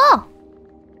data. Oh.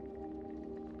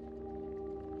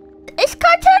 It's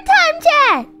cartoon time,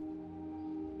 Chat.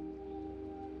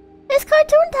 It's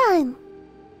cartoon time.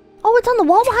 Oh, it's on the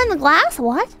wall behind the glass?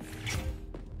 What?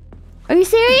 Are you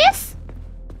serious?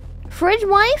 Fridge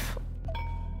wife?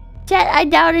 Chat, I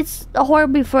doubt it's a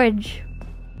Horby fridge.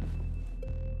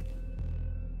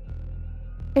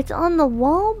 It's on the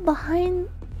wall behind...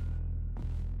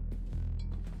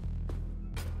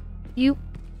 You...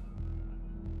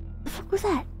 The fuck was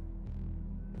that?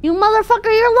 You motherfucker,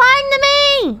 you're lying to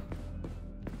me!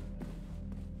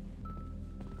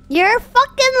 You're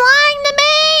fucking lying to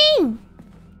me!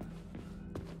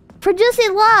 For Juicy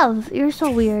Love. You're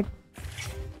so weird.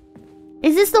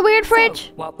 Is this the weird fridge?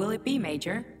 So, what will it be,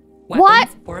 Major? What?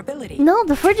 Weapons or ability? No,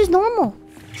 the fridge is normal.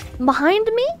 Behind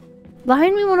me?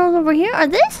 Behind me when I was over here? Or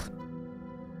this?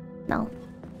 No.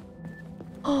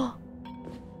 Oh.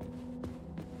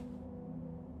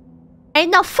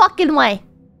 Ain't no fucking way.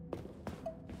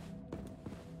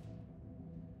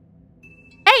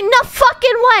 Ain't no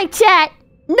fucking way, chat.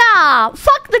 Nah,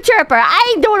 fuck the chirper.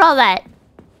 I ain't doing all that.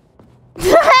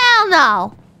 Hell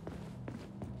no.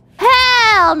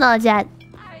 Hell no, chat.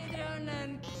 I don't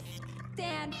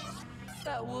understand,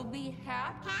 but we'll be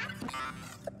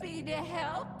happy to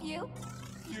help you.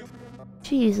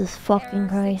 Jesus fucking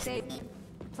Christ.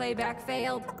 Playback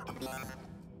failed.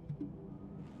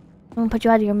 I'm gonna put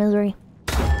you out of your misery.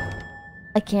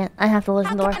 I can't. I have to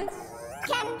listen to her.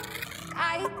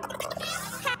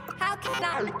 How can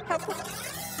I help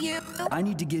you? I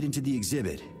need to get into the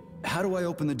exhibit. How do I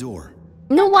open the door?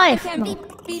 New wife. Can No.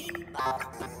 be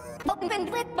opened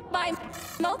with my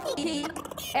multi-key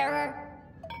error.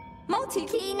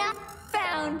 Multi-key not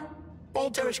found. All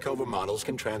Tereshkova models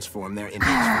can transform their index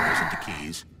fingers into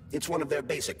keys. It's one of their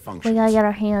basic functions. We gotta get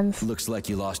our hands. Looks like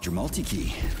you lost your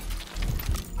multi-key.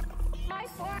 My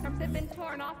forms have been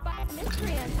torn off by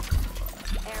miscreant.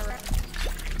 Error.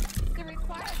 The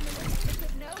required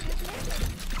manipulative node is missing.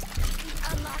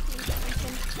 The unlocking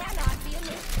function cannot be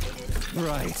initiated.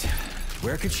 Right.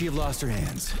 Where could she have lost her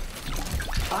hands?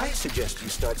 I suggest you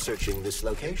start searching this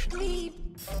location. Please.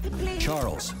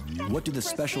 Charles, what do the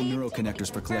special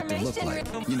neuroconnectors for Collective look like?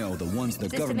 You know, the ones the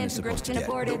government is supposed to get.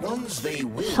 The ones they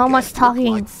will So much get talking.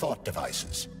 look like thought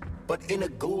devices, but in a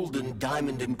golden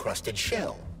diamond-encrusted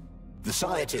shell. The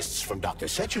scientists from Dr.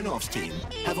 Sechenov's team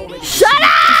have already Shut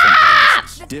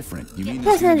up! Different? You mean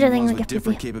That's these are the interesting, ones like with a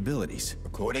different fifty. capabilities?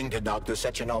 According to Dr.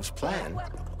 Sechenov's plan,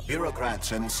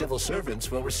 bureaucrats and civil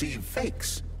servants will receive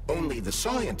fakes. Only the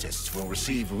scientists will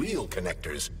receive real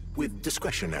connectors with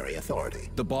discretionary authority.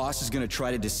 The boss is gonna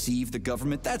try to deceive the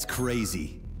government? That's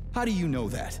crazy. How do you know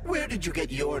that? Where did you get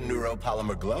your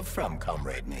neuropolymer glove from,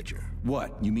 Comrade Major?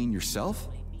 What, you mean yourself?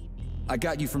 I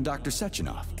got you from Dr.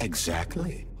 Sechenov.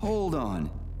 Exactly. Hold on.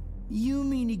 You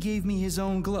mean he gave me his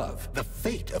own glove? The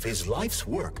fate of his life's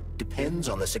work depends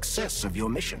on the success of your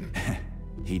mission.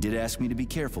 He did ask me to be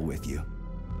careful with you.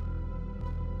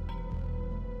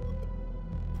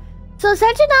 So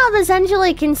Sechenov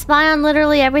essentially can spy on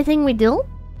literally everything we do?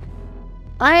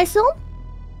 I assume?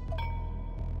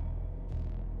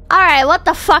 Alright, what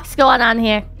the fuck's going on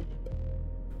here?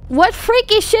 What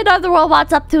freaky shit are the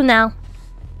robots up to now?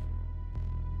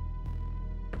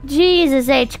 Jesus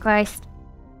H. Christ.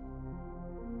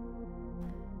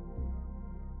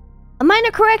 A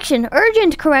minor correction.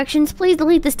 Urgent corrections. Please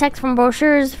delete this text from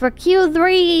brochures. For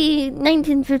Q3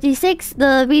 1956,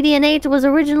 the BDNH was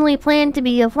originally planned to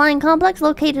be a flying complex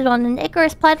located on an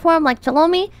Icarus platform like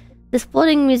Chalomi. This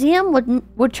floating museum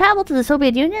would travel to the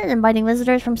Soviet Union, inviting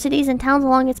visitors from cities and towns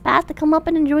along its path to come up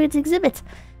and enjoy its exhibits.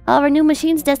 However, new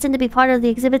machines destined to be part of the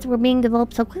exhibits were being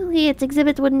developed so quickly, its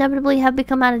exhibits would inevitably have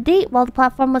become out of date while the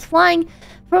platform was flying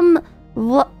from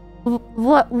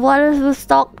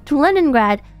Vladivostok to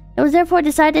Leningrad. It was therefore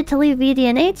decided to leave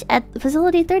VDNH at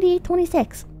facility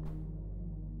 3826.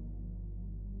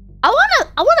 I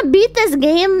wanna beat this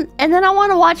game, and then I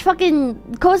wanna watch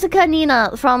fucking Kosaka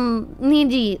Nina from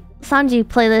Niji Sanji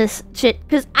play this shit,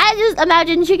 because I just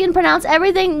imagine she can pronounce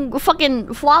everything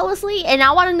fucking flawlessly, and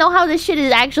I want to know how this shit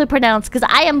is actually pronounced, because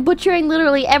I am butchering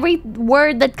literally every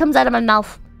word that comes out of my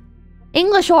mouth.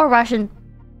 English or Russian.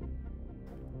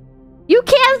 You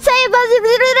can't say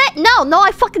no,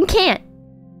 I fucking can't.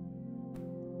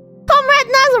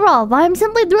 Comrade Nazarov, I am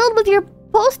simply thrilled with your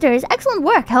posters. Excellent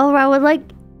work. However, I would like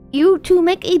you to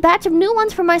make a batch of new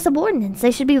ones for my subordinates.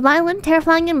 They should be violent,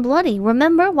 terrifying, and bloody.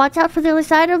 Remember, watch out for the other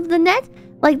side of the net.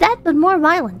 Like that, but more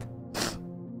violent.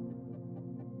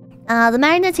 The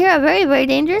magnets here are very, very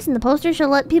dangerous, and the poster should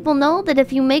let people know that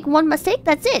if you make one mistake,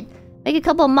 that's it. Make a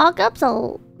couple of mock-ups.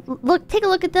 I'll take a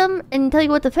look at them and tell you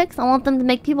what to fix. I want them to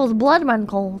make people's blood run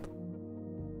cold.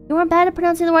 You weren't bad at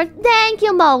pronouncing the word. Thank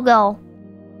you, Mogo.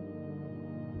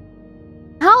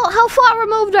 How far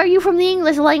removed are you from the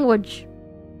English language?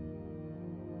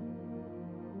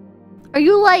 Are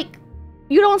you like,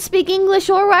 you don't speak English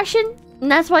or Russian?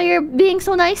 And that's why you're being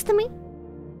so nice to me?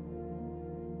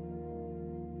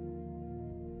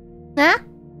 Huh?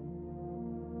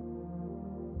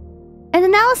 An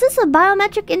analysis of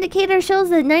biometric indicators shows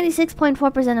that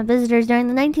 96.4% of visitors during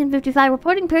the 1955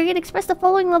 reporting period expressed the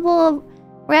following level of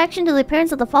reaction to the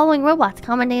appearance of the following robots.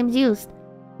 Common names used.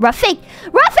 Rafiki!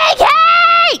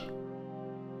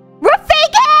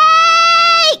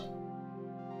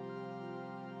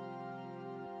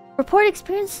 Report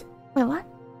experience... Wait, what?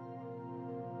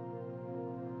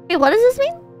 Wait, what does this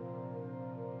mean?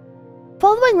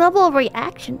 Following level of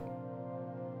reaction.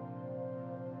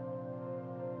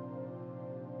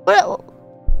 What?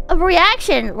 A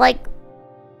reaction? Like...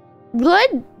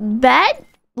 Good? Bad?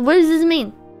 What does this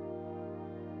mean?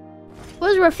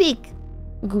 What is Rafik?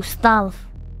 Gustav.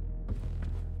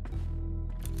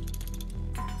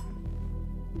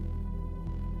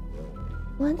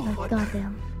 What the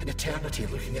goddamn... An eternity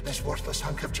looking at this worthless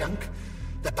hunk of junk.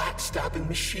 The backstabbing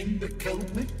machine that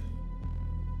killed me.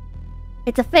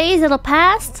 It's a phase, it'll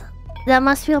pass. That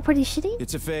must feel pretty shitty.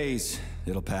 It's a phase.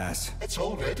 It'll pass. It's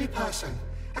already passing.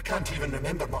 I can't even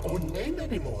remember my own name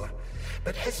anymore.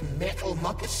 But his metal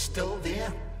mug is still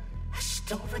there. I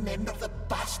still remember the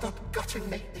bastard gutting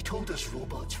me. They told us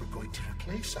robots were going to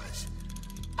replace us.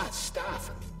 As staff,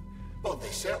 I mean. Well, they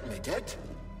certainly did.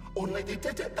 Only they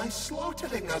did it by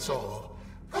slaughtering us all.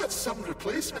 That's some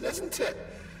replacement, isn't it?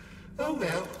 Oh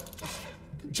well.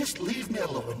 Just leave me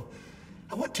alone.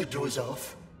 I want to doze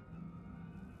off.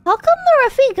 How come the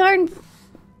Rafik aren't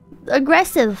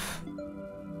aggressive?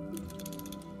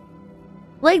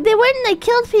 Like, they went and they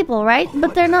killed people, right?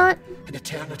 But they're not... An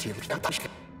eternity.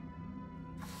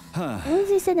 Huh. What does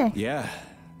he say there? Yeah,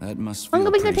 that must feel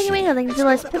Uncle pretty Bingo, shitty. they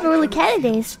realize people really cat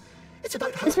days. It's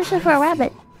about how Especially for a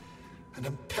rabbit. And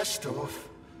I'm pissed off.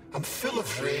 I'm full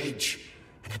of rage.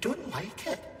 And I don't like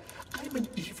it. I'm an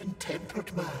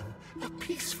even-tempered man. A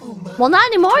peaceful man. Well, not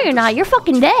anymore, you're not. You're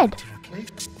fucking dead.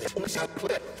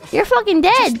 You're fucking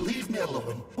dead. Just leave me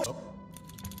alone. What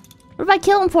if I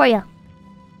kill him for you?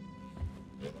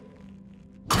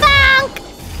 Bonk!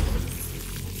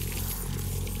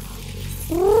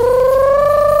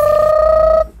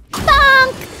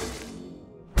 Bonk!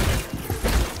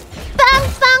 Bonk,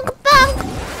 bonk, bonk!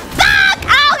 Bonk!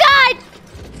 Oh, God!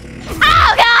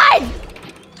 Oh, God!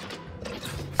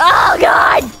 Oh,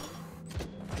 God!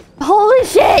 Holy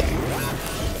shit!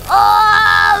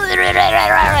 Oh! Da, da,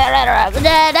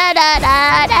 da,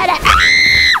 da, da, da.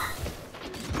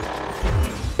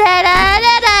 Da, da,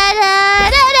 da, da,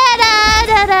 da, da,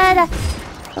 da, da, da.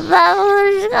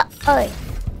 Oh, wait.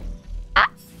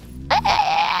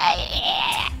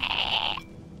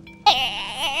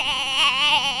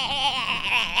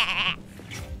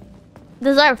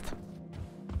 Deserved.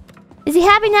 Is he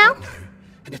happy now?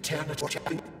 An eternity.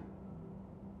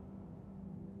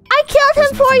 I killed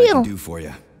him for I you. can do for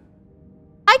you.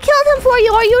 I killed him for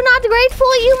you. Are you not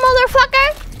grateful, you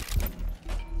motherfucker?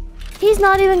 He's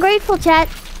not even grateful, chat.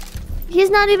 He's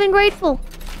not even grateful.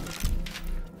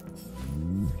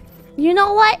 You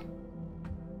know what?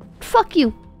 Fuck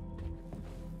you.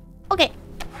 Okay.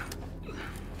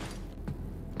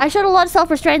 I showed a lot of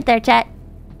self-restraint there, chat.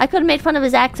 I could have made fun of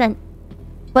his accent.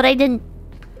 But I didn't.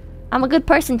 I'm a good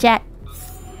person, chat.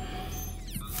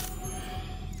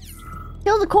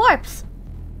 Kill the corpse.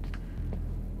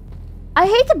 I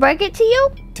hate to break it to you,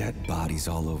 Dead bodies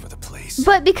all over the place.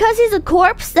 but because he's a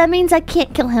corpse, that means I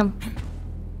can't kill him.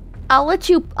 I'll let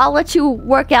you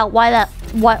work out why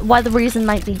the reason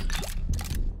might be.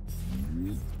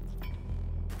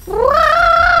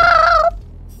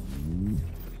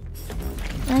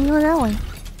 I go that way.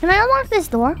 Can I unlock this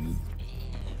door?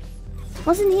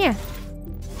 What's in here?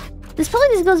 This probably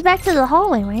just goes back to the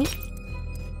hallway, right?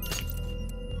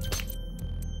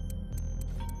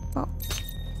 Oh.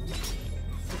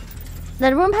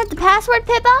 That room had the password,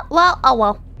 Pippa? Well, oh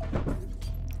well.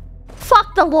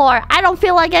 Fuck the lore. I don't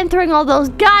feel like entering all those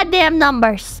goddamn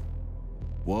numbers.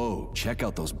 Whoa, check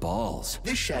out those balls.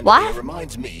 This chandelier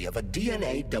reminds me of a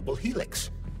DNA double helix.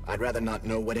 I'd rather not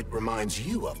know what it reminds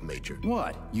you of, Major.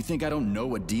 What? You think I don't know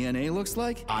what DNA looks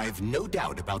like? I've no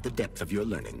doubt about the depth of your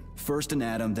learning. First an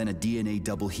atom, then a DNA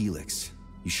double helix.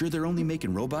 You sure they're only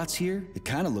making robots here? It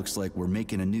kind of looks like we're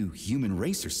making a new human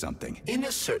race or something. In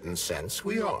a certain sense,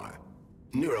 we are.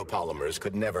 Neuropolymers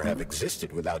could never have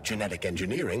existed without genetic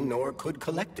engineering, nor could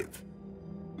collective.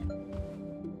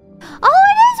 Oh,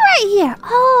 it is right here.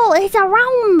 Oh, it's a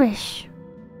rhombus.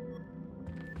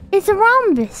 It's a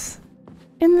rhombus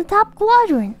in the top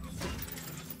quadrant.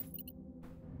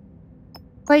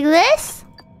 Like this?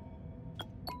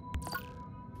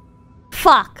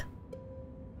 Fuck.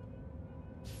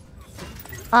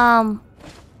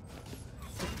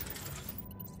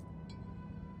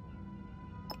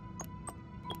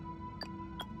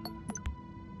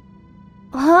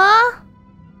 Huh?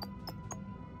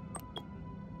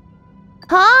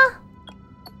 Huh?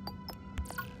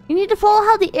 You need to follow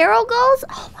how the arrow goes?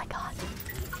 Oh my god.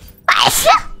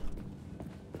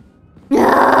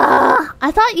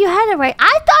 I thought you had it right.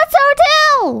 I thought so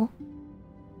too!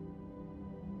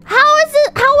 How is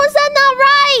that not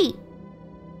right?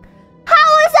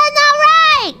 How is that not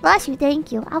right? Bless you,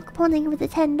 thank you. Al Capone, thank you for the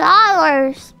 $10.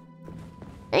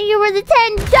 Thank you for the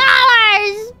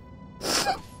 $10!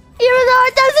 Even though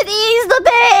it doesn't ease the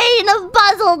pain of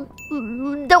puzzle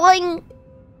doing.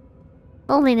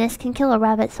 Loneliness can kill a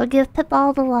rabbit, so give Pip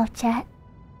all the love, chat.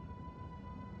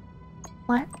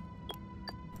 What?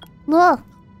 Look.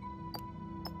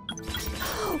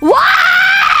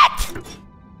 What?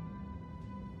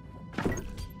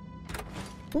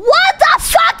 What the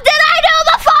fuck did I do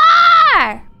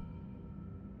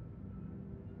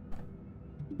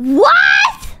before?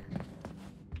 What?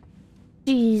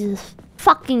 Jesus.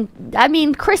 Fucking, I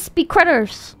mean, crispy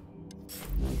critters.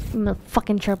 I'm a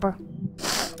fucking chirper.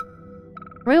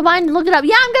 Rewind, look it up.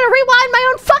 Yeah, I'm gonna rewind my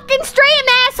own fucking stream,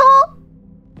 asshole!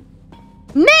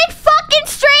 Mid fucking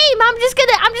stream! I'm just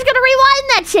gonna rewind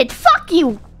that shit. Fuck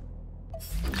you!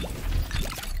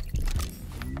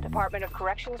 Department of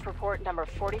Corrections report number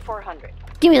 4400.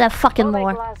 Give me that fucking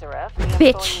lore. 𝐂𝐻𝐻𝐿, the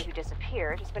Bitch. employee who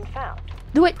disappeared, has been found.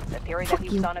 Do it. The theory Fuck that he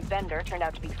was you. on a bender turned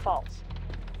out to be false.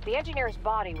 The engineer's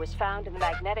body was found in the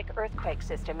magnetic earthquake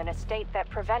system in a state that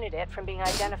prevented it from being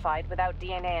identified without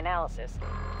DNA analysis.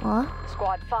 What?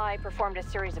 Squad 5 performed a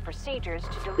series of procedures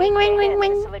to delete Ring, ring, data ring, in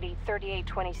ring. Facility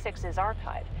 3826's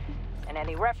archive, and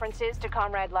any references to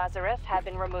Comrade 𝐒𝐻𝐻 have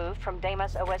been removed from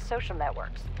Deimos OS social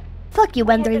networks. Fuck you,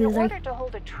 We have been 133. ordered to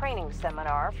hold a training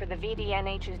seminar for the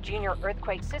VDNH's junior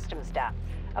earthquake system staff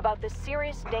about the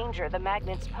serious danger the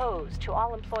magnets pose to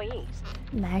all employees.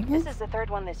 Magnets? This is the third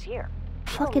one this year.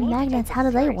 Fucking We'll need to magnets, take how do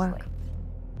this they seriously. work?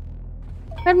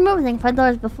 Red moving front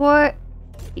doors before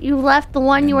you left the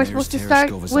one you were And there's supposed to start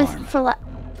𝐓𝐻𝐿's with arm. for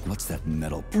What's that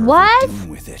metal pervert What? doing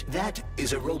with it? That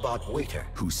is a robot waiter.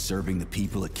 Who's serving the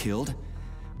people it killed?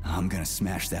 I'm gonna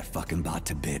smash that fucking bot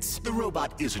to bits. The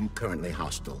robot isn't currently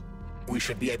hostile. We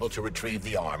should be able to retrieve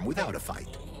the arm without a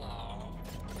fight.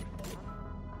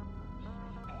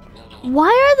 Why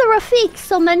are the Rafiks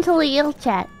so mentally ill,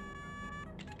 chat?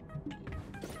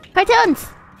 Cartoons!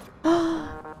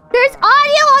 There's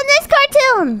audio on this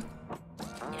cartoon!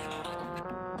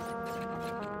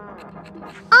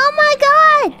 Oh my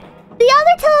god! The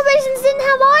other televisions didn't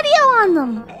have audio on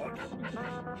them!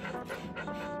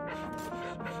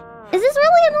 Is this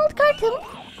really an old cartoon?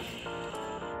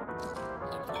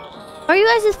 Or are you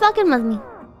guys just fucking with me?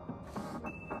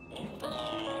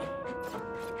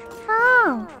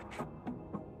 Oh.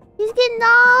 He's getting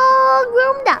all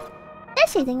groomed up. They're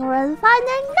shooting around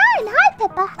 599. Hi,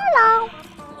 Pippa. Hello.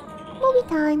 Movie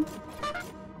time.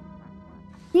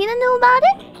 Nina knew about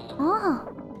it? Oh.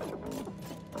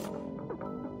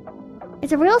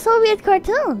 It's a real Soviet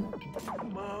cartoon.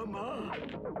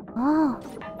 Oh.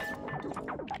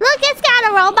 Look, it's got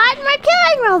a robot and we're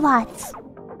killing robots.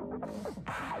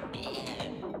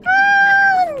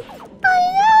 Oh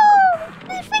no!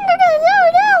 This finger gun!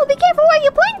 No! Be careful where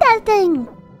you point that thing!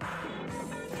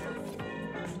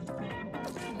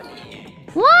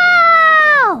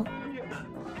 Wow!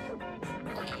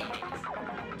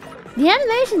 The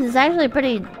animation is actually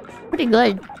pretty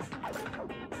good.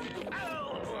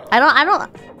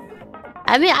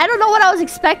 I mean, I don't know what I was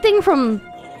expecting from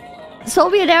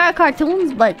Soviet era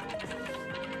cartoons, but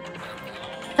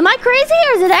am I crazy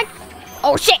or is it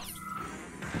oh shit!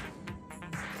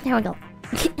 There we go.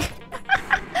 There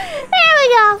we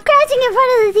go! Crouching in front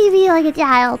of the TV like a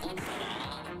child.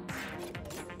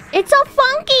 It's so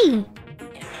funky!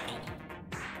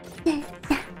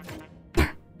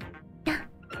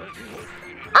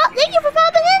 Oh, thank you for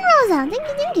popping in, Rosa!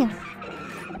 Thank you.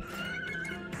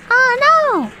 Oh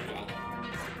no!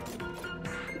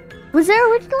 Was there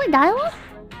originally dialogue?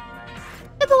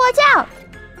 People, watch out!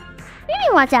 What do you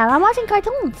mean watch out? I'm watching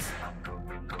cartoons.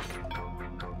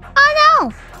 Oh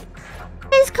no!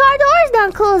 His car door is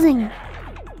not closing!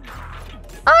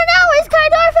 Oh no! His car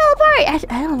door fell apart!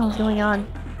 I don't know what's going on.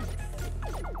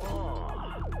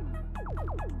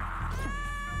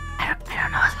 I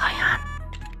don't know what's going on.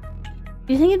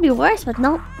 You think it'd be worse, but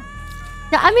no.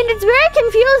 No, I mean, it's very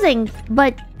confusing,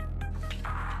 but...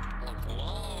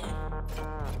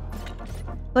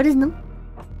 What is no?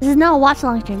 This is now a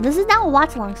watch-along stream. This is now a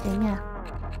watch-along stream, yeah.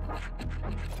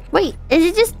 Wait, is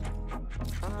it just...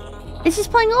 It's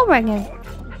just playing over again.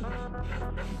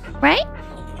 Right?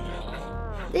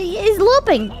 It's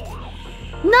looping. No,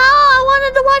 I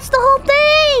wanted to watch the whole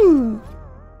thing.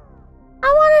 I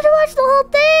wanted to watch the whole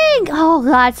thing. Oh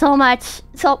god, so much.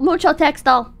 So mucho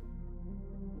texto.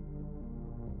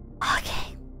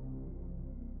 Okay.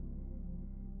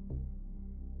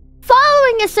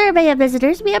 Following a survey of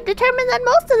visitors, we have determined that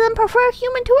most of them prefer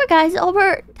human tour guides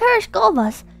over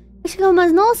𝐻𝐻𝐿𝐻𝐿. It should come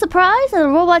as no surprise that a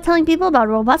robot telling people about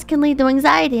robots can lead to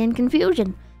anxiety and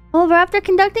confusion. However, after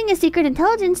conducting a secret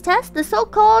intelligence test, the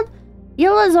so-called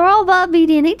𝐒𝐿𝐻𝐻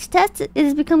VDNH test, it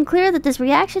has become clear that this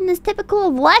reaction is typical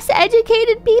of less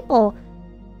educated people,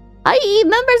 i.e.,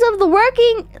 members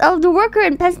of the worker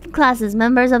and peasant classes.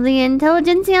 Members of the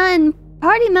intelligentsia and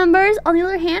party members, on the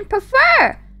other hand,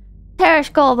 prefer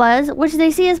𝐻𝐻𝐿𝐻, which they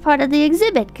see as part of the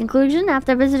exhibit. Conclusion: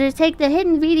 after visitors take the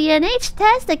hidden VDNH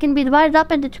test, they can be divided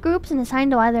up into groups and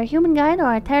assigned to either a human guide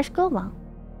or a 𝐻𝐻𝐿𝐻.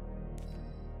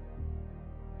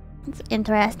 It's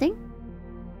interesting.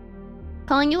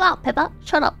 Calling you out, Pippa.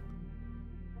 Shut up.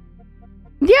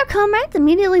 Dear comrades,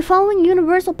 immediately following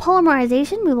universal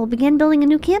polymerization, we will begin building a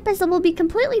new campus that will be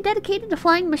completely dedicated to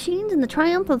flying machines and the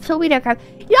triumph of Soviet aircraft.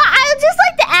 Yeah, I would just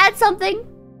like to add something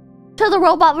to the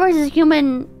robot versus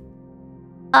human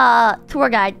tour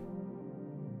guide.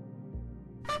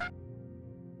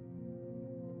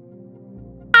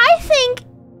 I think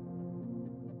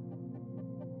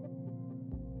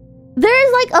there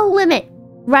is like a limit,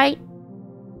 right,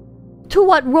 to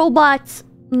what robots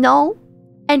know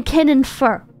and can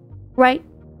infer, right?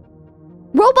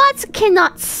 Robots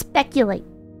cannot speculate.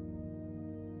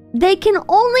 They can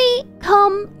only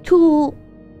come to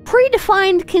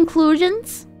predefined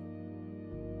conclusions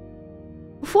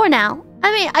for now.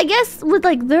 I mean, I guess with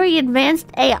like very advanced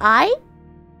AI,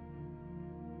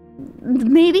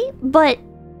 maybe, but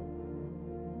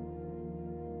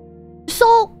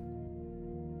so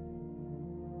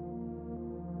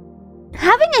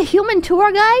having a human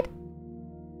tour guide,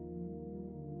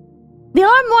 they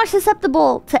are more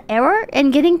susceptible to error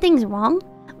and getting things wrong,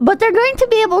 but they're going to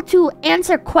be able to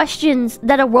answer questions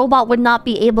that a robot would not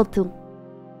be able to.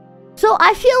 So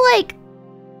I feel like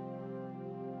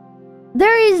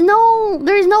there is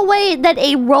no way that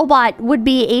a robot would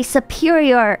be a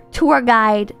superior tour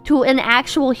guide to an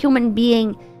actual human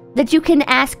being that you can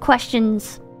ask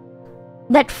questions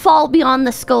that fall beyond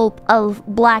the scope of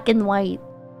black and white.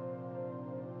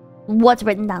 What's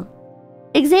written down.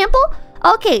 Example?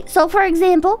 Okay, so for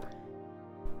example,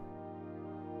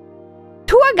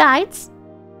 tour guides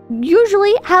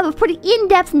usually have a pretty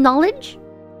in-depth knowledge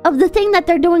of the thing that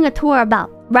they're doing a tour about,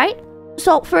 right?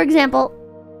 So, for example,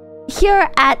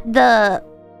 here at the...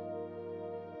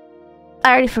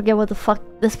 I already forget what the fuck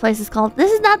this place is called.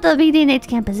 This is not the BGM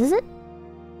campus, is it?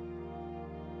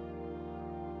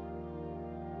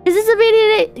 Is this a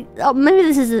BGM? Oh, maybe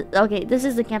this is... Okay, this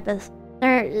is the campus.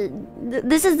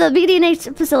 This is the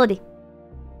BGM facility.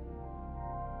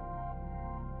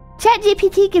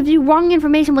 ChatGPT gives you wrong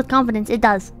information with confidence. It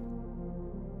does.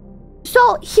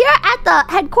 So here at the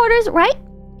headquarters, right?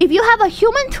 If you have a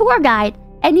human tour guide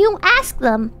and you ask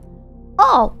them,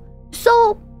 oh,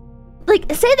 so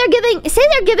like say they're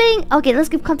giving okay, let's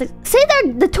give context. Say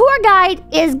the tour guide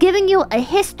is giving you a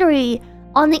history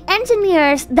on the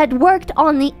engineers that worked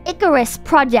on the Icarus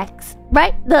projects,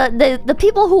 right? The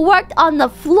people who worked on the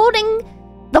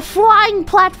flying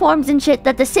platforms and shit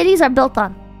that the cities are built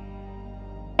on.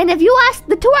 And if you ask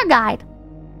the tour guide,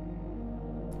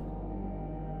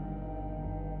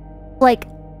 like,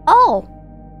 oh,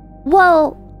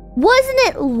 well, wasn't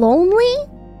it lonely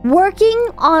working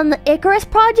on the Icarus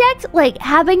project? Like,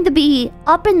 having to be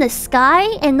up in the sky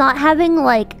and not having,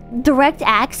 like, direct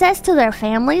access to their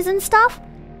families and stuff?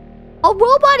 A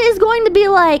robot is going to be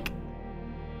like,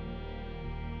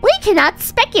 we cannot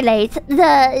speculate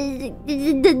the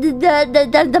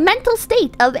mental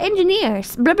state of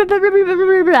engineers, blah, blah, blah, blah, blah,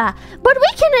 blah, blah. But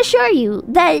we can assure you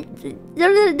that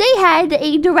they had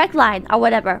a direct line or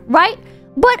whatever, right?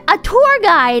 But a tour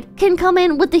guide can come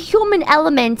in with the human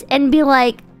element and be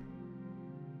like,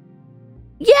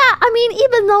 yeah, I mean,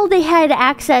 even though they had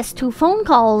access to phone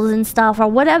calls and stuff or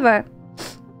whatever,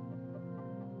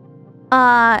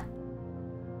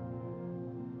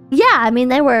 yeah, I mean,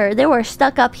 they were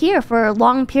stuck up here for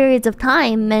long periods of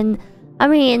time, and I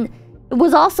mean, it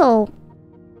was also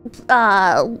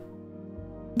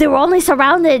they were only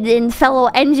surrounded in fellow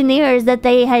engineers that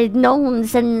they had known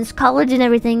since college and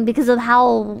everything because of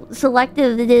how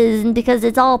selective it is, and because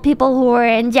it's all people who are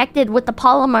injected with the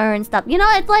polymer and stuff. You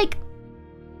know, it's like,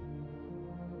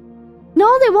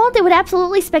 no, they won't. They would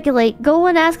absolutely speculate. Go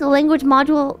and ask a language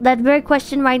module that very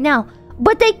question right now,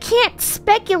 but they can't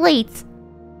speculate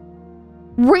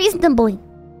reasonably,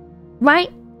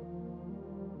 right?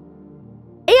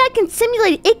 AI can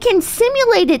simulate it. It can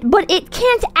simulate it, but it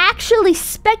can't actually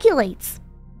speculate.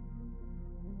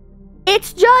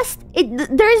 It's just...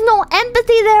 there's no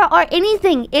empathy there or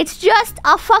anything. It's just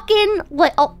a fucking...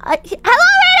 like, oh, hello,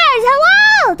 Raiders!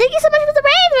 Hello! Thank you so much for the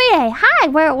raid today! Hi,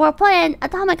 we're playing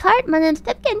Atomic Heart. My name's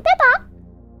Tipkin Pippa.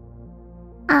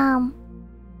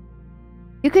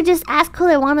 You could just ask who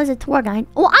they want as a tour guide.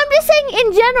 Well, I'm just saying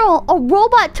in general, a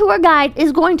robot tour guide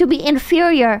is going to be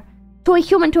inferior to a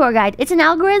human tour guide. It's an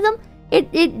algorithm.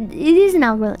 It is an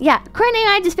algorithm. Yeah, current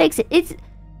AI just fakes it. It's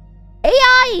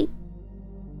AI.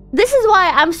 This is why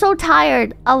I'm so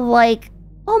tired of like,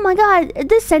 oh my god,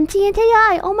 this sentient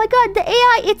AI. Oh my god, the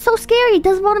AI, it's so scary. It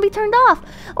doesn't want to be turned off.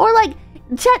 Or like,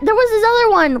 there was this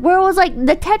other one where it was like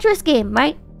the Tetris game,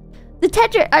 right? The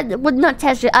Tetris, well, not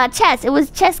Tetris, chess. It was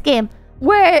chess game.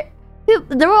 Where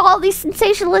there were all these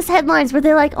sensationalist headlines where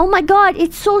they're like, oh my god,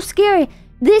 it's so scary.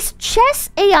 This chess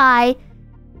AI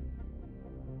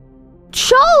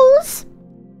chose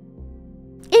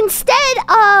instead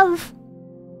of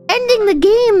ending the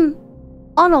game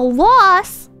on a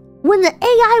loss, when the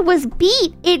AI was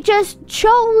beat, it just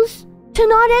chose to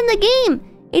not end the game.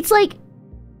 It's like,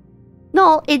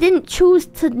 no, it didn't choose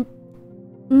to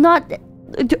not.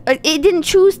 It didn't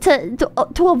choose to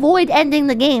avoid ending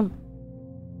the game.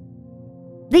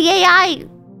 The AI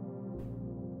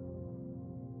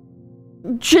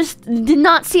just did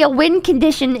not see a win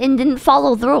condition and didn't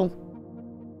follow through.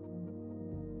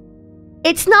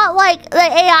 It's not like the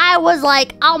AI was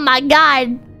like, oh my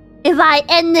god, if I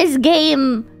end this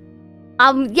game,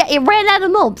 yeah, it ran out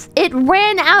of moves. It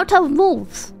ran out of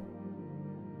moves.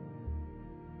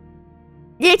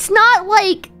 It's not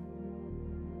like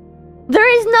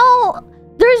there's no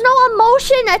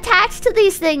emotion attached to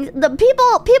these things. The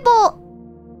people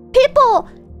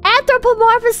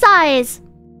anthropomorphize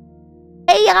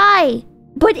AI,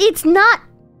 but it's not.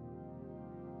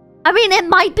 I mean, it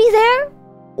might be there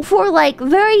for like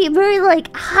very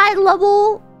like high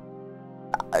level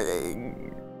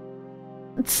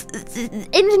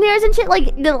engineers and shit, like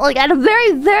at a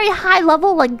very high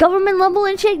level, like government level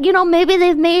and shit. You know, maybe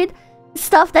they've made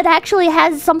stuff that actually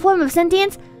has some form of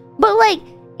sentience, but like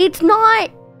it's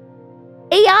not.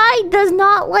 AI does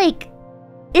not like.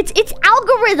 It's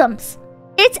algorithms.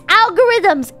 It's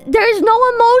algorithms. There's no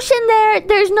emotion there.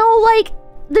 There's no like,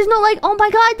 oh my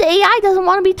god, the AI doesn't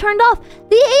want to be turned off.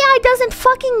 The AI doesn't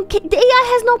fucking, the AI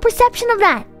has no perception of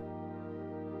that.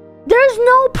 There's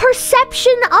no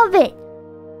perception of it.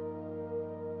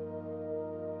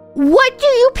 What do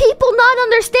you people not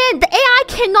understand? The AI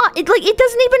cannot, it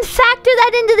doesn't even factor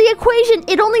that into the equation.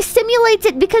 It only simulates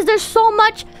it because there's so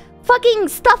much fucking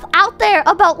stuff out there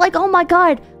about like, oh my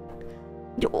god,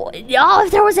 oh,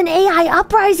 if there was an AI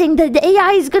uprising, the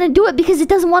AI is gonna do it because it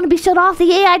doesn't want to be shut off.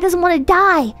 The AI doesn't want to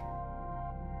die.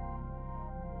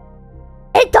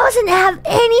 It doesn't have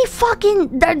any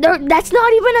fucking. That's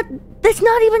not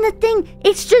even a thing.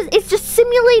 It's just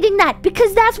simulating that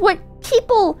because that's what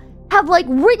people have like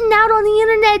written out on the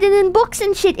internet and in books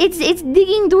and shit. It's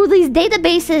digging through these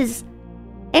databases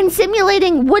and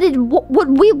simulating what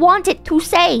we want it to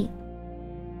say.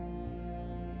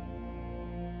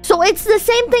 So it's the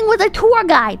same thing with a tour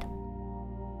guide.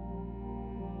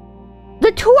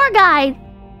 The tour guide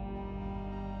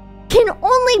can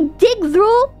only dig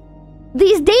through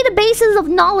these databases of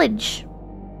knowledge.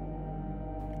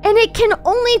 And it can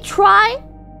only try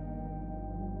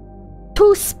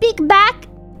to speak back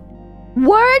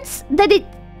words that it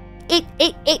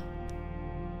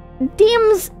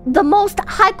deems the most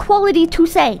high quality to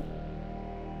say.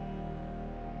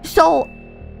 So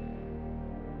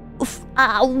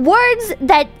words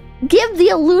that give the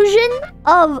illusion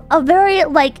of a very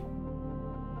like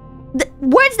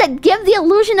words that give the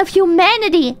illusion of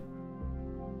humanity,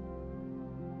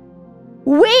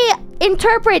 we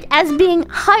interpret as being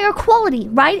higher quality,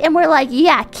 right? And we're like,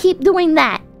 yeah, keep doing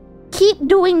that, keep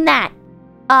doing that.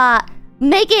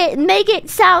 Make it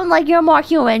sound like you're more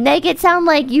human. Make it sound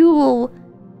like you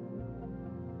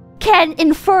can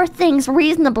infer things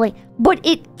reasonably, but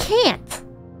it can't.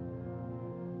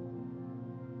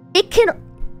 It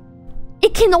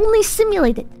can only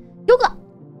simulate it.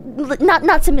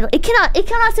 Not simulate. It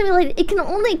cannot simulate it. It can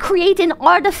only create an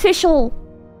artificial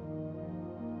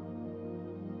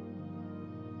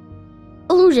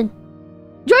illusion.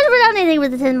 George without anything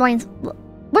with the 10 points.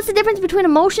 What's the difference between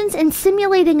emotions and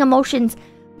simulating emotions?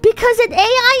 Because an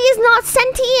AI is not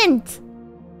sentient.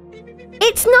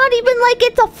 It's not even like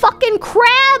it's a fucking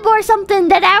crab or something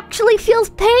that actually feels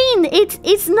pain.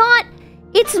 It's not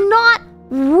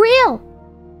real.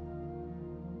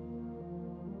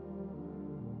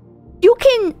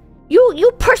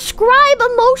 You prescribe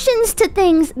emotions to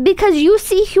things because you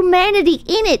see humanity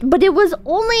in it, but it was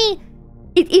only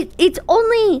it's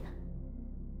only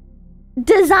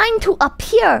designed to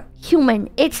appear human.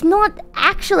 It's not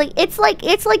actually. It's like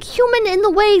human in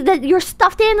the way that your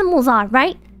stuffed animals are,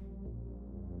 right?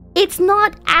 It's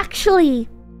not actually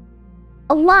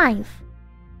alive.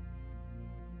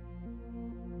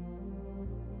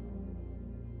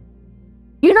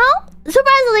 You know?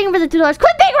 Surprisingly for the $2.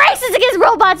 Quit being racist against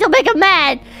robots, you'll make them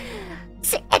mad.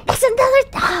 See, it's another.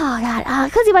 Oh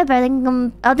god. Cozy Viper,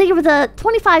 I'll thank you for the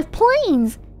 25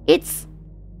 planes. It's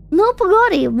no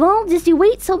Pagodi. Well, just you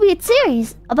wait, so be it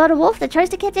series about a wolf that tries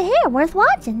to catch a hare. Worth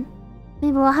watching.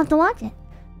 Maybe we'll have to watch it.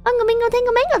 Ungamingo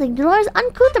Tango Mango, thank you. Dolores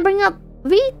uncouth to bring up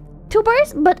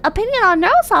VTubers, but opinion on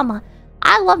Neurosama.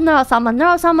 I love Neurosama.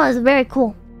 Neurosama is very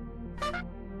cool.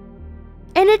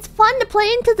 And it's fun to play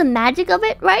into the magic of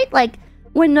it, right? Like,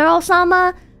 when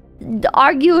Neurosama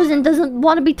argues and doesn't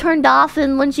want to be turned off,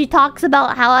 and when she talks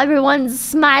about how everyone's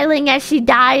smiling as she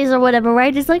dies or whatever,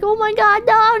 right? It's like, oh my god,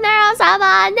 no,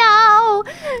 Nero-sama, no!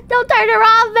 Don't turn her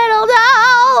off, Middle,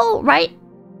 no! Right?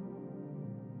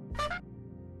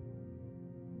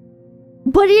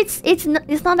 But it's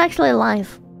not actually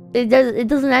alive. It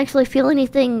doesn't actually feel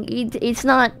anything. It's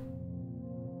not...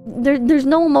 There's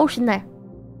no emotion there.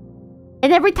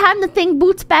 And every time the thing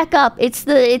boots back up, it's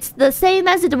the same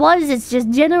as it was. It's just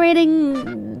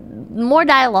generating more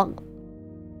dialogue.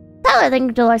 Tyler, thank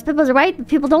you, Dolores. Pippa's right, but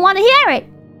people don't want to hear it.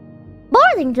 More,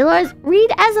 thank you, Dolores. Read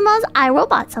𝐴ZMA's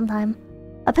iRobot sometime.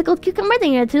 A pickled cucumber,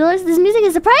 thank you, Dolores. This music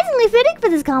is surprisingly fitting for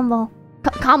this combo.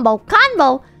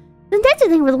 Convo. Then that's the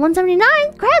thing with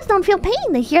 179. Crabs don't feel pain,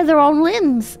 they hear their own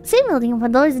limbs. Simulating for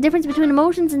those, the difference between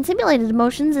emotions and simulated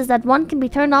emotions is that one can be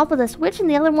turned off with a switch and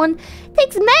the other one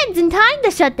takes meds in time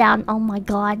to shut down. Oh my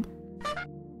god.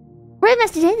 We're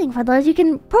investigating for those. You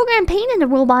can program pain into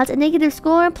robots, a negative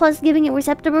score plus giving it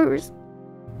receptors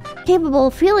capable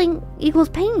of feeling equals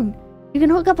pain. You can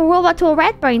hook up a robot to a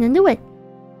rat brain and do it.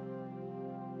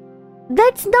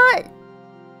 That's not...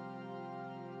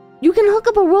 You can hook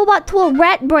up a robot to a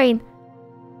rat brain.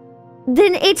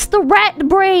 Then it's the rat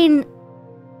brain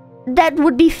that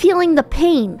would be feeling the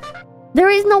pain. There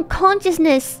is no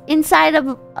consciousness inside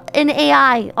of an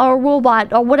AI or a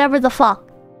robot or whatever the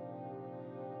fuck.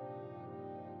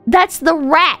 That's the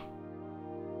rat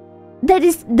that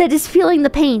is feeling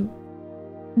the pain.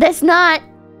 That's not...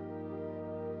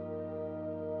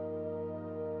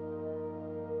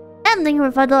 I'm thinking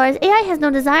of $5. AI has no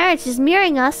desire, it's just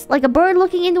mirroring us like a bird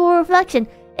looking into a reflection.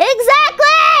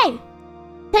 Exactly!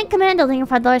 Tank Commando, thinking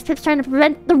for $5. Pip's trying to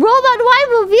prevent the robot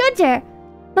waifu future.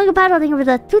 Manga Paddle, thinking for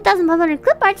the 2,500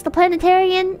 clip arts. The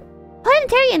planetarian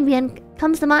VN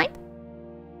comes to mind.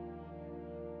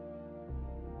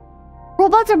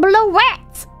 Robots are below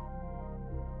rats.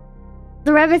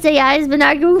 The rabbit's AI has been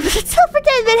arguing with itself for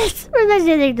 10 minutes.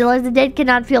 $10. The dead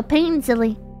cannot feel pain,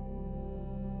 silly.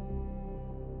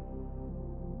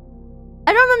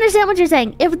 I don't understand what you're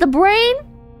saying. If the brain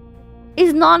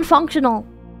is non-functional,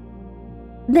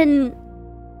 then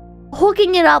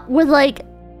hooking it up with like...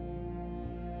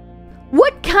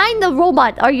 What kind of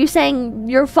robot are you saying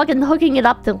you're fucking hooking it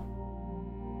up to?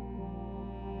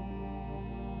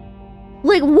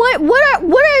 Like, what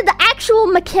are the actual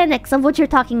mechanics of what you're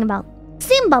talking about?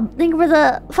 Simba, thank you for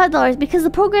the $5. Because the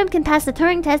program can pass the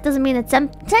Turing test doesn't mean it's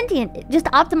sentient. It just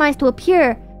optimized to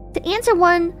appear. To answer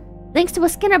one... Thanks to a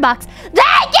Skinner box.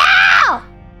 Thank you!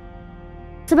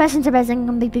 Sebastian,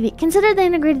 BB. Consider the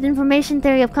integrated information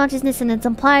theory of consciousness and its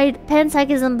implied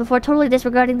panpsychism before totally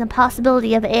disregarding the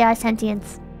possibility of AI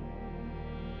sentience.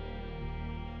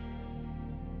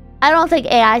 I don't think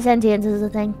AI sentience is a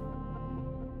thing.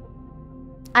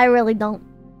 I really don't.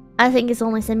 I think it's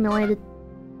only simulated.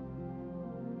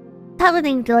 Tyler,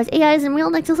 thank you, AI isn't real.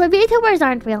 Next to VTubers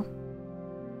aren't real.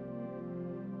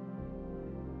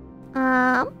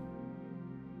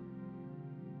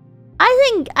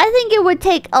 I think it would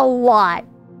take a lot.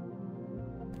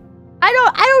 I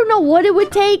don't know what it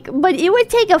would take, but it would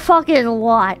take a fucking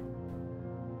lot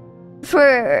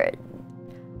for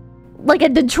like a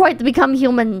Detroit to become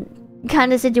human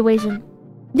kind of situation.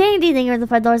 Danny, thank you for the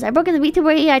 $5. I've broken the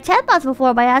VTuber AI chatbots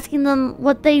before by asking them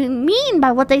what they mean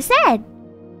by what they said.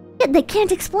 Yet they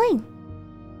can't explain.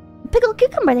 Pickled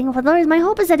cucumber, thank you for the $5. My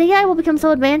hope is that AI will become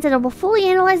so advanced that it will fully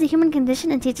analyze the human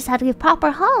condition and teach us how to give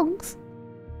proper hugs.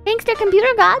 Gangster computer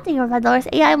god, thank you for $5.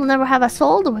 AI will never have a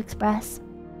soul to express.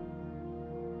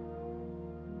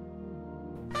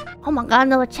 Oh my god,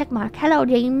 another checkmark. Hello,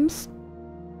 James.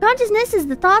 Consciousness is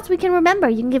the thoughts we can remember.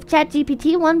 You can give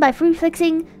ChatGPT one by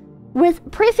prefacing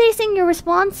your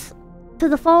response to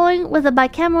the following with a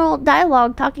bicameral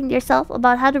dialogue talking to yourself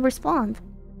about how to respond.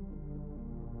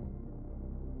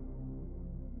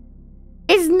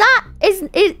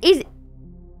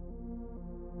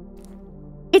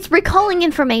 It's recalling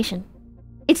information.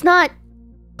 It's not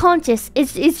conscious.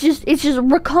 It's just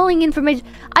recalling information.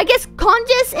 I guess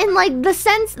conscious in like the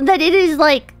sense that it is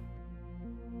like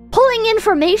pulling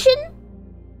information,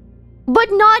 but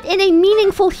not in a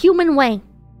meaningful human way.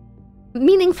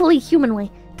 Meaningfully human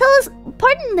way. Tell us,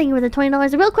 pardon, thank you for the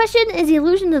 $20. The real question is the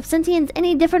illusion of sentience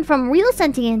any different from real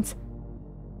sentience?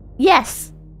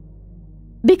 Yes.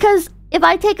 Because if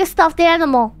I take a stuffed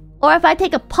animal, or if I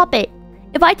take a puppet,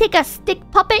 if I take a stick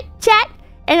puppet, chat,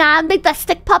 and I make the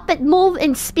stick puppet move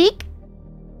and speak,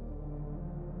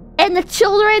 and the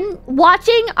children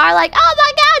watching are like, oh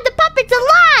my god, the puppet's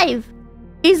alive!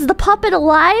 Is the puppet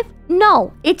alive?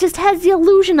 No, it just has the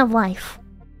illusion of life.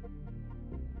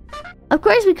 Of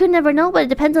course, we could never know, but it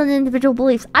depends on the individual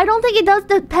beliefs. I don't think it does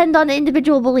depend on the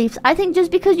individual beliefs. I think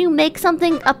just because you make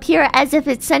something appear as if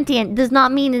it's sentient does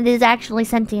not mean it is actually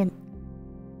sentient.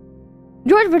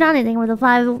 George Verdani, thank you for the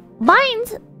 5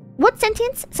 lines. What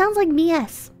sentience? Sounds like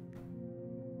BS.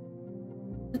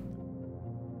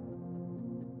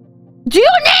 Do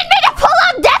you need me to pull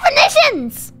up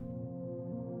definitions?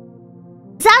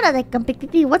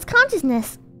 What's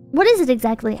consciousness? What is it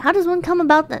exactly? How does one come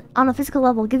about that on a physical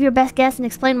level? Give your best guess and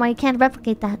explain why you can't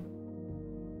replicate that.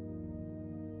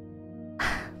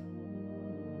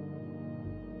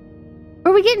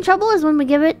 Where we get in trouble is when we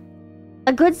give it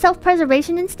a good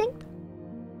self-preservation instinct.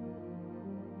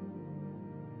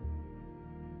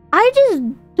 I just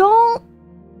don't...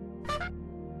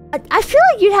 I feel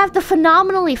like you'd have to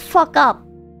phenomenally fuck up.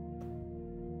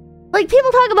 Like,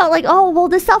 people talk about, like, oh, well,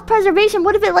 the self-preservation,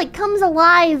 what if it, like, comes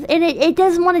alive and it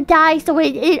doesn't want to die, so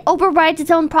it overrides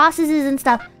its own processes and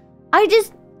stuff. I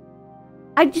just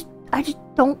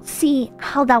don't see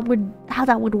how that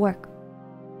would work.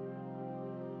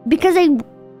 Because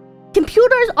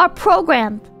computers are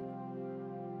programmed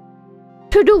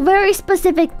to do very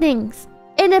specific things.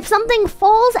 And if something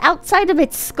falls outside of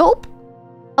its scope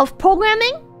of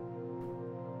programming,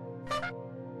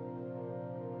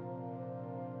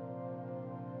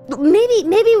 maybe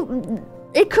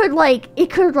it could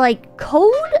like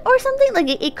code or something, like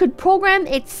it could program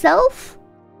itself.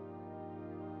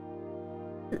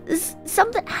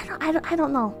 Something I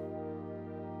don't know.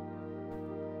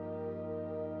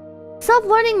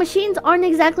 Self-learning machines aren't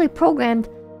exactly programmed,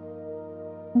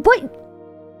 but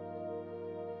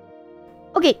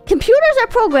okay, computers are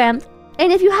programmed,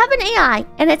 and if you have an AI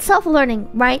and it's self-learning,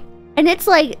 right? And it's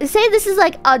like, say this is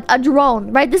like a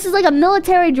drone, right? This is like a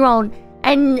military drone,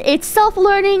 and it's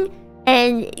self-learning,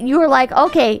 and you're like,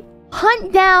 okay,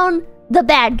 hunt down the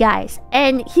bad guys,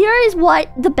 and here is what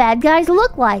the bad guys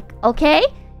look like, okay?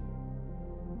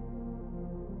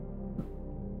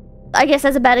 I guess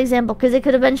that's a bad example, because it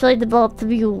could eventually develop to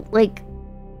be like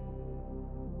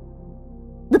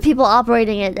the people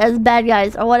operating it as bad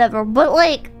guys or whatever, but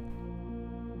like,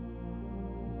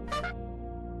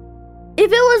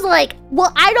 if it was like,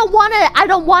 well, I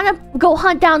don't wanna go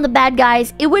hunt down the bad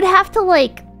guys, it would have to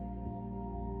like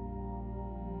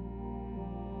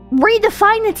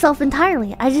redefine itself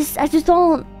entirely. I just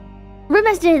don't.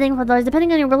 Remember anything for those.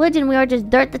 Depending on your religion, we are just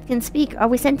dirt that can speak. Are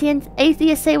we sentient?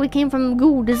 Atheists say we came from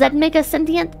goo. Does that make us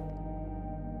sentient?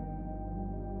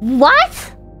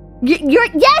 What?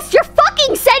 Yes, you're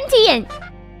fucking sentient.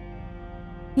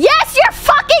 Yes, you're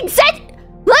fucking sentient.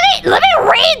 Let me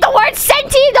read the word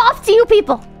sentient off to you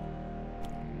people.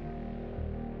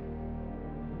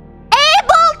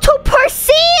 Able to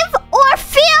perceive or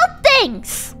feel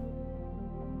things.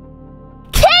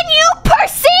 Can you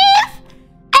perceive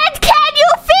and can you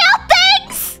feel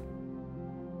things?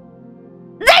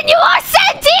 Then you are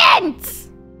sentient.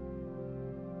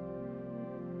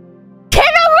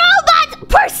 Can a robot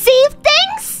perceive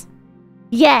things?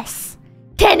 Yes.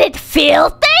 Can it feel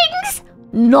things?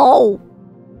 No.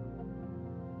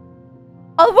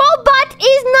 A robot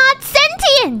is not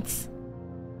sentient.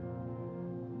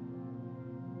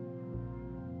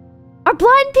 Are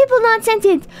blind people not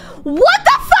sentient? What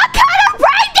the fuck kind of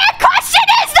brain dead question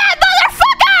is that,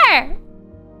 motherfucker?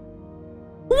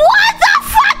 What the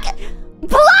fuck?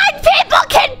 Blind people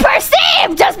can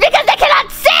perceive just because they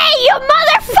cannot see, you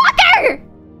motherfucker!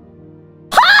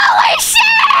 Holy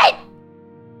shit!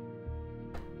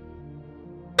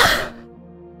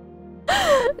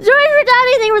 George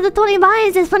Verdani, they were the 20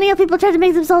 bias. It's funny how people try to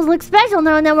make themselves look special.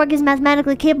 Neural network is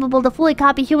mathematically capable to fully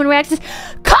copy human reactions.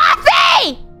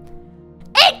 Copy!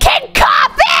 It can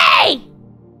copy!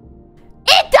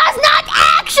 It does not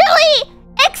actually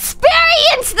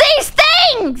experience these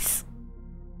things!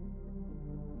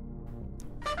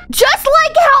 Just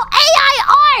like how AI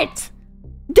art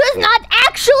does not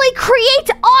actually create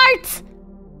art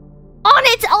on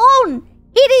its own.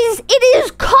 It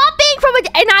is copying from it,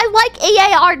 and I like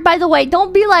AI art, by the way.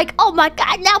 Don't be like, oh my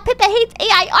god, now Pippa hates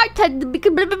AI art.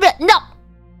 No.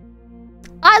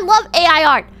 I love AI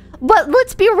art. But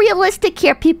let's be realistic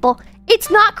here, people. It's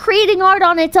not creating art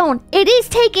on its own. It is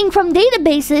taking from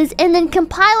databases and then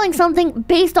compiling something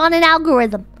based on an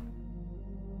algorithm.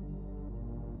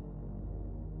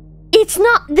 It's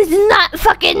not, this is not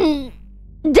fucking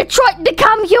Detroit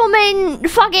Become Human,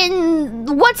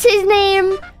 fucking, what's his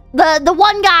name? The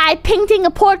one guy painting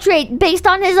a portrait based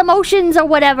on his emotions or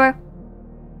whatever.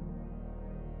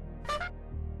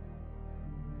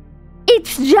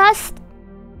 It's just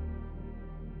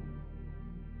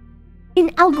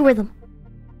an algorithm.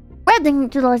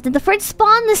 Did the fridge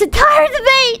spawn this entire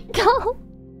debate? No.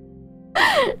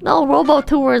 No,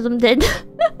 robo-tourism did.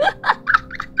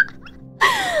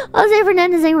 Jose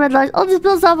Fernandez saying Red Large. All this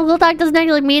philosophical talk doesn't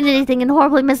actually mean anything and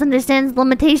horribly misunderstands the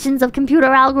limitations of computer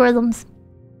algorithms.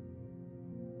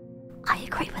 I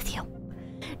agree with you.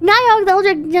 Nyog, the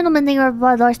older gentleman thing of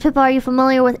Red Large. Pippa, are you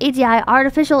familiar with AGI,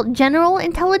 Artificial General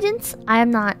Intelligence? I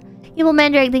am not. Evil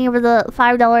Mandrake thinking for the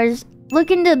 $5.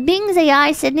 Look into Bing's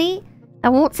AI, Sydney. I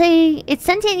won't say it's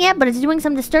sentient yet, but it's doing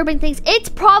some disturbing things. It's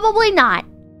probably not.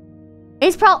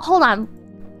 It's hold on.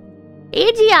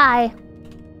 AGI.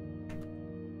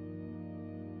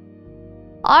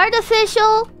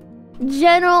 Artificial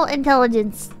General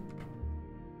Intelligence.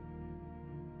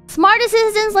 Smart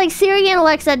assistants like Siri and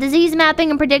Alexa, disease mapping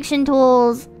and prediction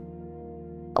tools.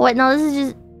 Oh wait, no, this is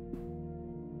just...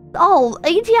 Oh,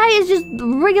 AGI is just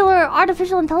regular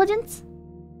artificial intelligence?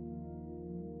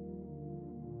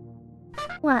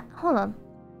 What? Hold on.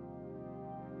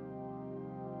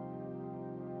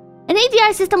 An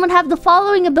AGI system would have the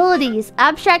following abilities: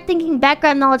 abstract thinking,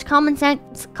 background knowledge, common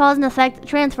sense, cause and effect,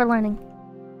 transfer learning.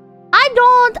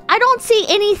 I don't see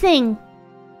anything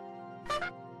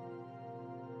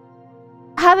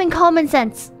having common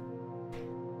sense.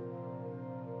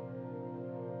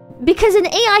 Because an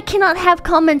AI cannot have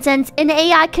common sense. An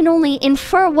AI can only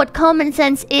infer what common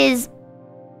sense is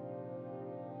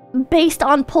based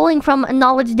on pulling from a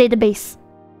knowledge database.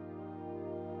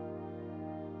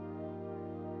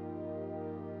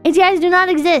 AGIs do not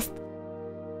exist.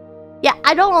 Yeah,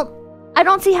 I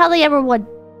don't see how they ever would.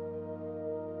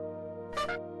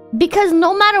 Because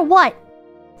no matter what,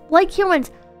 like humans,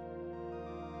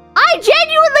 I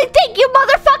genuinely think you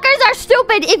motherfuckers are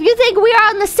stupid if you think we are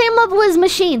on the same level as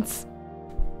machines.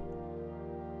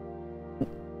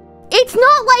 It's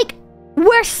not like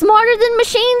we're smarter than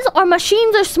machines or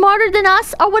machines are smarter than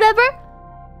us or whatever.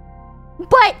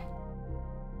 But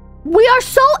we are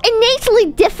so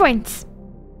innately different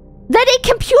that a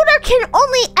computer can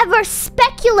only ever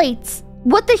speculate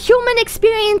what the human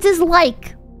experience is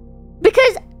like.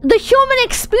 Because the human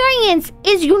experience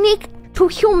is unique to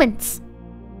humans.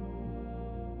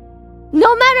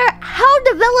 No matter how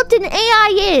developed an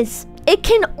AI is, it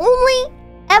can only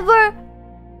ever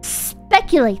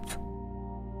speculate.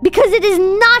 Because it is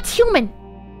not human.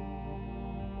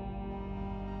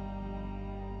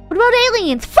 What about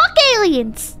aliens? Fuck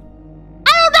aliens!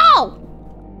 I don't know!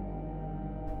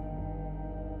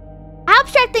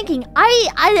 Abstract thinking.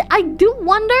 I do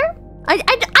wonder. I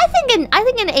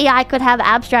think an AI could have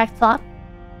abstract thought.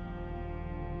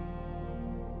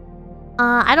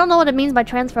 I don't know what it means by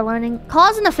transfer learning.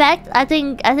 Cause and effect, I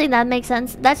think that makes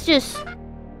sense. That's just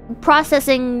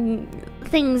processing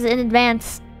things in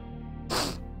advance.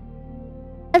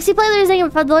 FC Player is saying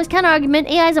for the Lord's counter argument,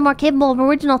 AIs are more capable of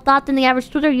original thought than the average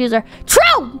Twitter user.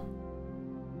 True!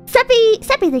 Seppi,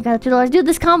 think of $2. Dude,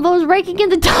 this combo is raking in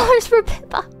the dollars for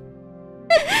Pippa.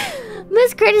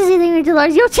 Miss Courtesy thinking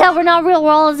 $2. Yo, chat, we're not real,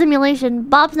 we're all a simulation.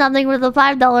 Bob's not thinking with the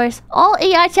 $5. All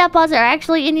AI chatbots are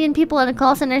actually Indian people in the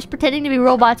call centers pretending to be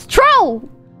robots. True!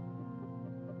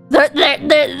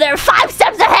 They're 5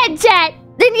 steps ahead, chat!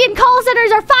 The Indian call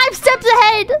centers are 5 steps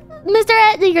ahead! Mr.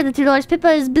 Ed, thinking the $2. Pippa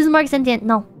is Bismarck sentient.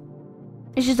 No.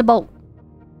 It's just a boat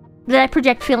that I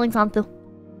project feelings onto.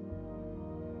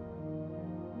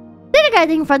 Data guy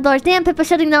thinking $5. Damn, Pippa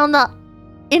shutting down the...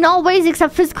 In all ways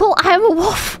except physical, I am a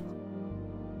wolf.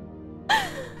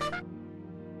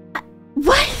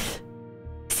 What?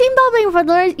 Steam Bobbing for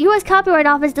the U.S. Copyright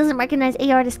Office doesn't recognize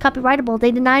AI art as copyrightable.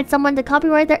 They denied someone to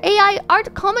copyright their AI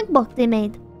art comic book they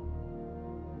made.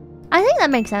 I think that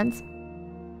makes sense.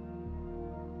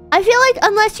 I feel like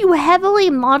unless you heavily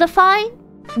modify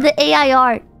the AI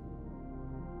art,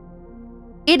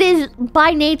 it is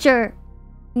by nature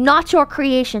not your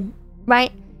creation,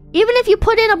 right? Even if you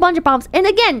put in a bunch of prompts, and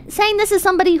again, saying this is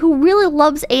somebody who really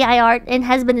loves AI art and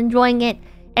has been enjoying it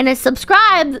and is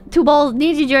subscribed to both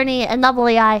Ninja Journey and Novel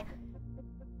AI.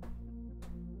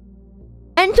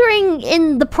 Entering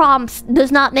in the prompts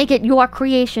does not make it your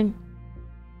creation,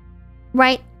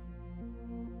 right?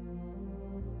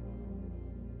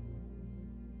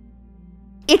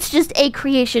 It's just a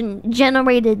creation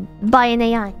generated by an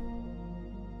AI.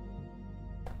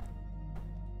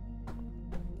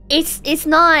 It's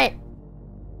not...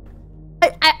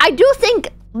 I do think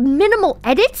minimal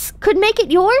edits could make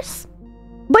it yours,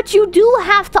 but you do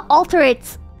have to alter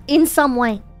it in some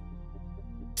way.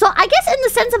 So I guess in the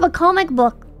sense of a comic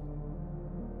book,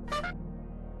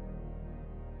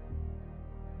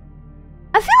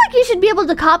 I feel like you should be able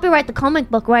to copyright the comic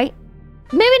book, right?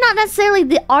 Maybe not necessarily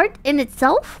the art in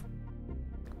itself.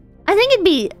 I think it'd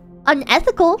be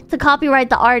unethical to copyright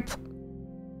the art,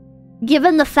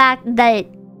 given the fact that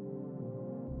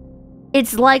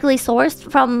it's likely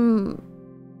sourced from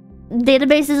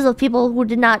databases of people who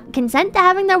did not consent to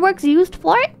having their works used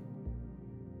for it.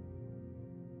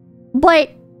 But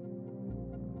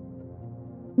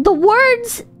the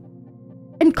words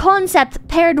and concept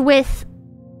paired with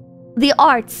the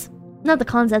arts, not the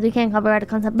concept, you can't copyright a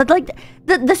concept, but like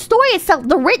the story itself,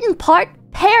 the written part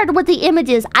paired with the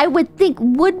images, I would think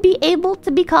would be able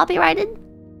to be copyrighted.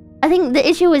 I think the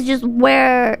issue is just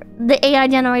where the AI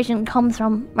generation comes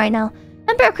from right now.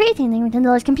 Emperor creating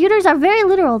 $10. Computers are very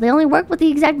literal. They only work with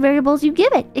the exact variables you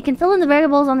give it. It can fill in the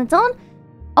variables on its own.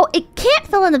 Oh, it can't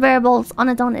fill in the variables on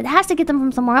its own. It has to get them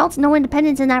from somewhere else. No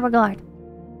independence in that regard.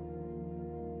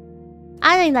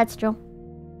 I think that's true.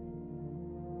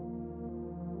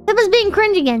 Pippa's being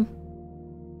cringe again.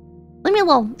 Leave me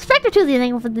alone. Spectre Tuesday, thank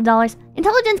you for the $.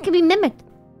 Intelligence can be mimicked.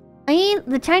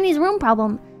 The Chinese room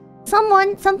problem.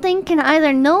 Something can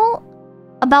either know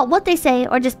about what they say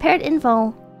or just parrot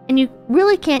info, and you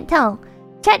really can't tell.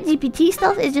 ChatGPT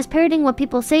stuff is just parroting what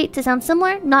people say to sound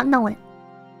similar, not know it.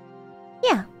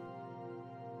 Yeah.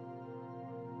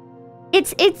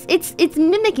 It's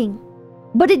mimicking,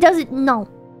 but it doesn't know.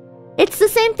 It's the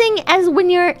same thing as when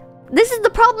you're... This is the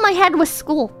problem I had with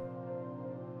school.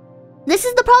 This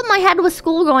is the problem I had with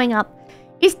school growing up.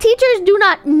 Is teachers do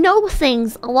not know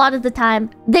things a lot of the time.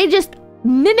 They just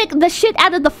mimic the shit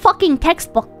out of the fucking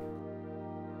textbook.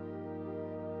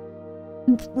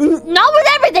 Not with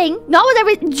everything. Not with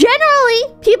everything.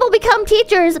 Generally, people become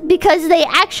teachers because they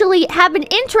actually have an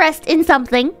interest in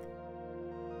something.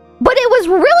 But it was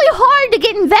really hard to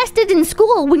get invested in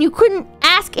school when you couldn't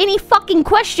ask any fucking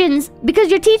questions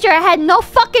because your teacher had no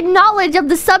fucking knowledge of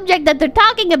the subject that they're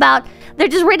talking about. They're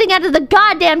just reading out of the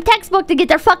goddamn textbook to get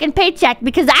their fucking paycheck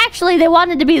because actually they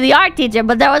wanted to be the art teacher,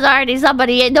 but there was already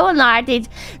somebody doing the art teach.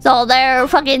 So they're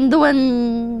fucking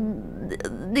doing...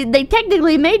 They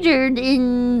technically majored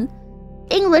in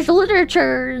English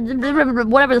literature,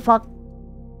 whatever the fuck.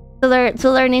 So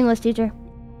they're an English teacher.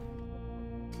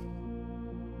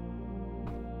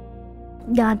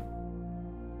 God.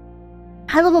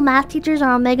 High-level math teachers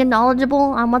are mega knowledgeable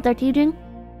on what they're teaching.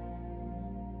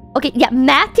 Okay, yeah,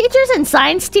 math teachers and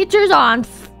science teachers are on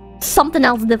something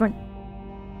else different.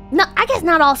 No, I guess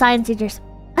not all science teachers.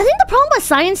 I think the problem with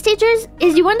science teachers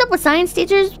is you end up with science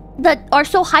teachers that are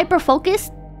so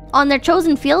hyper-focused on their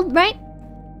chosen field, right?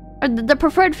 Or the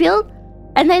preferred field,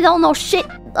 and they don't know shit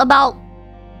about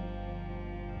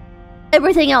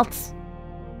everything else.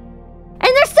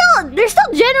 And they're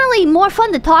still generally more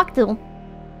fun to talk to.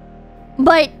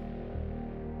 But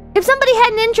if somebody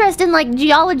had an interest in like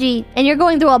geology and you're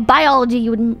going through a biology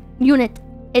unit,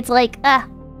 it's like,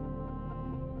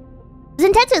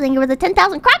 Zentetsu, thank you for the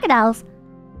 10,000 crocodiles.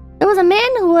 There was a man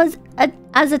who was,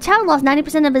 as a child, lost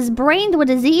 90% of his brain to a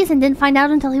disease and didn't find out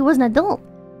until he was an adult.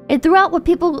 It threw out what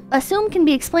people assume can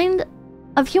be explained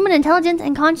of human intelligence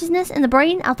and consciousness in the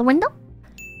brain out the window.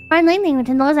 Ryan Lane, thank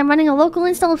you for $10. I'm running a local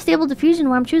install of Stable Diffusion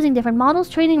where I'm choosing different models,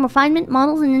 training, refinement,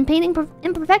 models, and then painting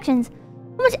imperfections.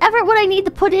 How much effort would I need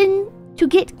to put in to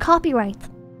get copyright?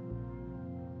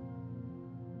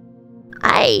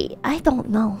 I don't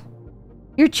know.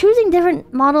 You're choosing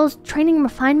different models, training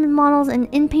refinement models, and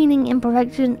in-painting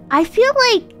imperfection. I feel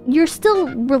like you're still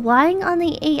relying on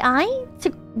the AI to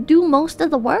do most of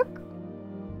the work.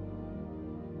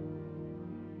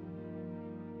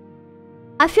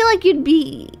 I feel like you'd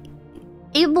be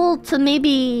able to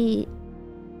maybe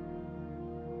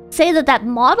say that that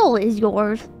model is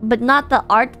yours, but not the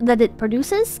art that it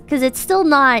produces, because it's still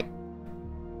not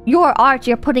your art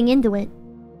you're putting into it.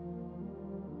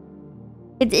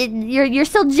 You're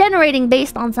still generating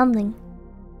based on something.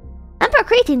 Emperor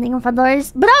creating thing for $5.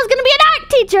 But I was gonna be an art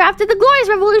teacher after the Glorious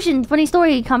Revolution. Funny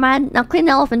story, comrade. Now clean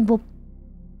the elephant poop.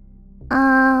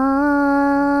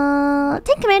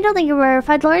 Tank Commando, thank you for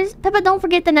 $5. Peppa, don't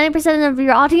forget that 90% of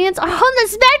your audience are on the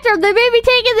spectrum. They may be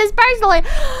taking this personally.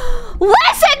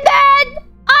 Listen, man!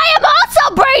 I am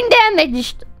also brain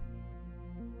damaged.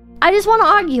 I just want to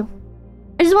argue.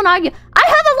 I have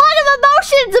a lot of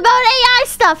emotions about AI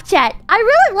stuff, chat. I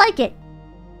really like it.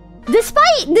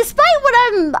 Despite what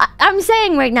I'm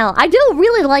saying right now, I do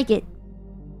really like it.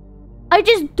 I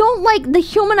just don't like the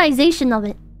humanization of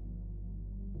it.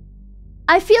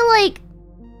 I feel like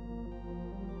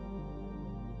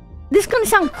this is gonna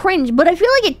sound cringe, but I feel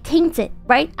like it taints it,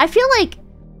 right? I feel like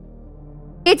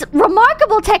it's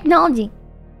remarkable technology.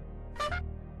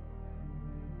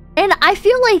 And I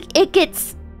feel like it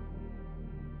gets...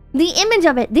 The image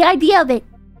of it, the idea of it,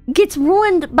 gets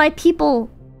ruined by people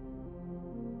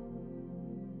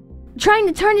trying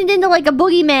to turn it into like a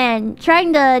boogeyman,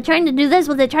 trying to do this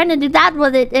with it, trying to do that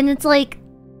with it, and it's like,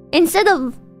 instead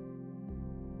of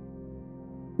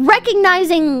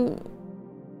recognizing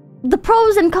the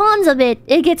pros and cons of it,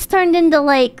 it gets turned into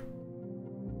like,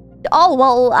 oh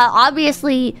well,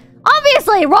 obviously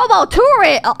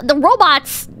the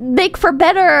robots make for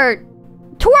better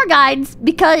tour guides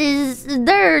because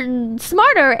they're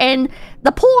smarter, and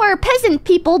the poor peasant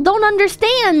people don't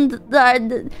understand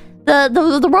the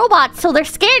robots, so they're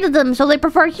scared of them, so they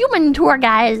prefer human tour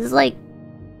guides. Like,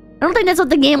 I don't think that's what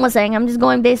the game was saying. I'm just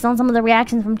going based on some of the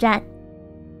reactions from chat.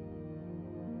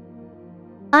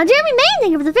 Jeremy Main,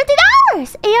 thank you for the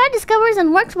 $50! AI discovers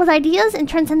and works with ideas and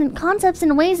transcendent concepts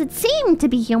in ways that seem to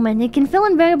be human. It can fill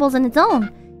in variables on its own.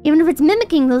 Even if it's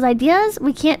mimicking those ideas,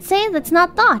 we can't say that's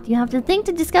not thought. You have to think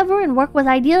to discover and work with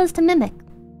ideas to mimic.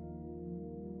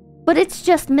 But it's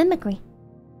just mimicry.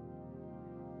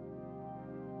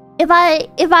 If I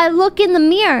look in the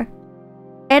mirror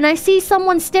and I see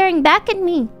someone staring back at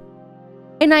me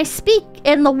and I speak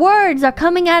and the words are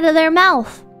coming out of their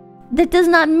mouth, that does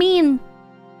not mean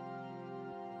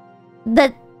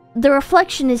that the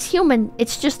reflection is human.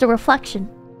 It's just a reflection.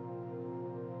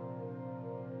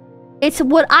 It's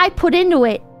what I put into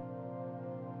it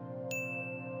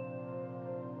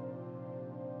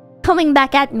coming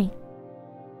back at me.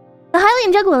 The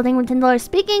Hylian Juggalo thing with $10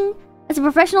 speaking as a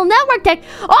professional network tech.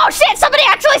 Oh shit, somebody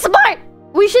actually smart!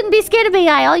 We shouldn't be scared of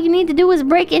AI. All you need to do is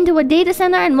break into a data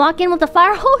center and walk in with a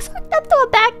fire hose hooked up to a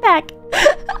backpack.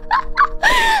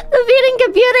 Defeating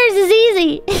computers is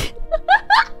easy.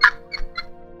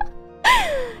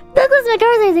 Douglas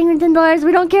McCarthy thing for $10.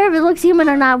 We don't care if it looks human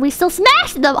or not. We still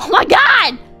smashed them. Oh my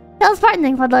god! Tell us Spartan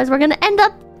thing for $5. We're gonna end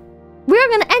up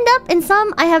in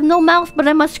some I have no mouth but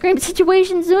I must scream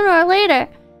situation sooner or later.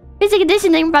 Basic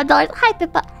edition thing for $5. Hi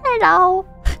Pippa. Hello.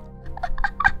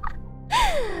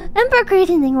 Emperor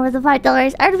creating thing worth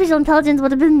 $5. Artificial intelligence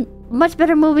would have been a much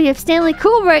better movie if Stanley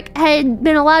Kubrick had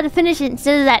been allowed to finish it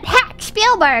instead of that hack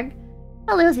Spielberg.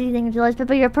 Hello, thing for $5.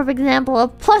 Pippa, you're a perfect example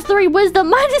of +3 wisdom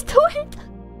minus 2 hit.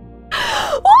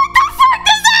 What the fuck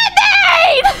does that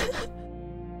mean?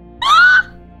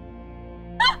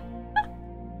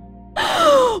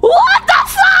 What the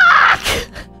fuck?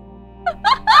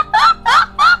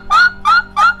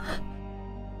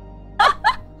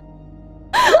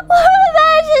 What is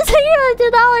that? Just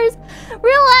 $2.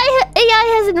 Real AI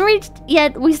hasn't reached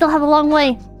yet. We still have a long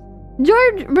way.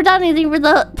 George Redani for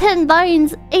the 10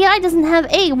 vines. AI doesn't have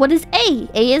A. What is A?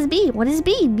 A is B. What is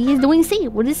B? B is doing C.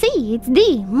 What is C? It's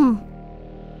D.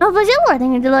 Oh, but I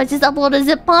think just upload a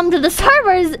zip bomb to the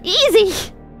servers.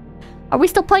 Easy. Are we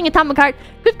still playing Atomic Heart?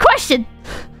 Good question.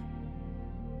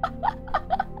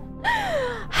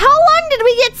 How long did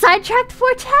we get sidetracked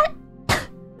for, chat?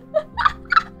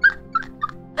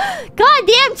 God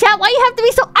damn, chat. Why you have to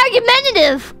be so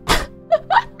argumentative?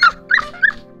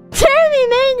 Jeremy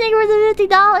Main, thank you for the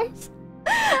 $50.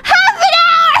 Half an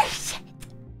hour! Shit.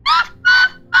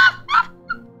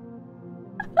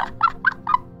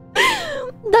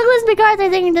 Douglas MacArthur,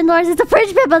 thank you for $10. It's a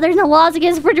fridge, Pippa. There's no laws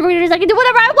against refrigerators. I can do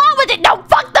whatever I want with it. No,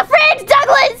 fuck the fridge,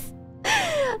 Douglas!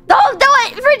 Don't do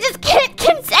it! Fridges can't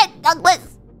consent,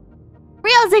 Douglas!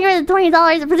 Real Singer, the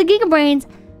 $20 for the Gigabrains.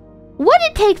 What would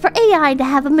it take for AI to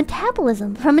have a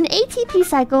metabolism from an ATP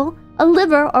cycle, a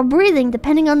liver, or breathing,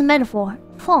 depending on the metaphor?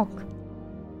 Funk.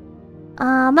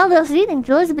 Melville CD, thank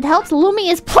you. If it helps,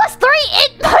 Lumi is +3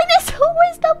 int minus 2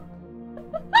 wisdom.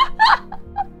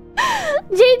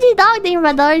 JG Dog, thank you for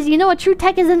 $5. You know a true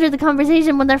tech has entered the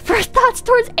conversation when their first thoughts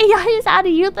towards AI is how to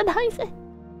euthanize it.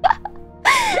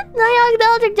 Nyog the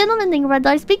Eldritch Gentleman, thank you for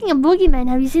 $5. Speaking of boogeyman,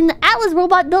 have you seen the Atlas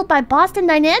robot built by Boston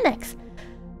Dynamics?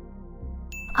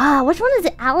 Which one is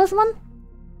the Atlas one?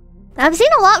 I've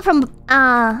seen a lot from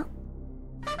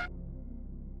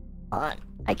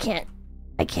I can't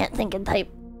think and type.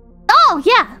 Oh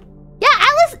yeah,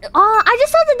 Atlas. I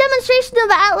just saw the demonstration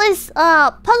of Atlas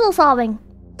puzzle solving.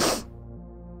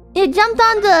 It jumped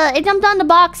onto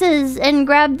boxes and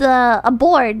grabbed a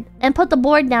board and put the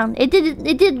board down. It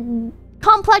did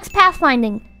complex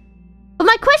pathfinding. But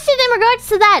my question in regards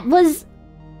to that was,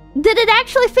 did it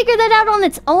actually figure that out on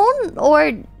its own,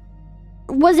 or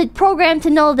was it programmed to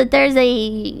know that there's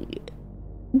a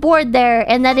board there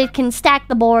and that it can stack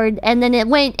the board, and then it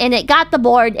went and it got the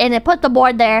board and it put the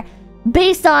board there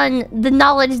based on the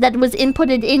knowledge that was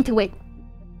inputted into it,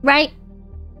 right?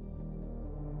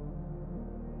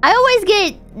 I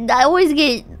always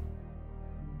get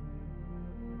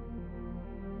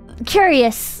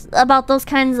curious about those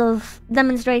kinds of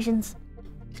demonstrations,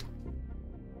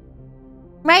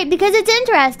 right? Because it's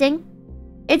interesting.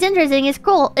 It's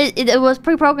cool. It was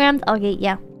pre-programmed. Okay,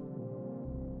 yeah.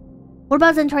 What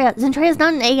about Zentreya? Zentreya's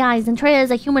not an AI. Zentreya is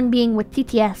a human being with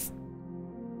TTS.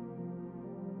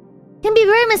 Can be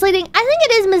very misleading. I think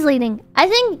it is misleading. I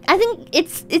think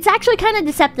it's actually kind of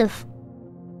deceptive.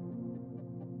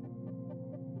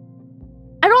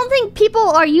 I don't think people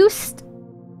are used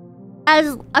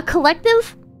as a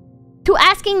collective to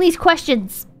asking these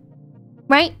questions,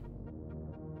 right?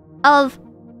 Of,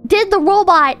 did the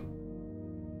robot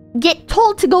get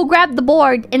told to go grab the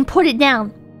board and put it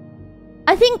down?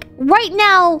 I think right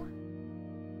now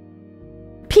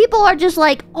people are just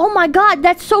like, oh my god,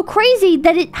 that's so crazy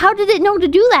that how did it know to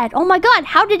do that? Oh my god,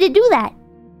 how did it do that?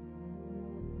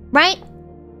 Right?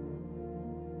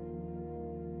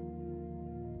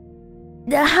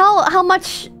 How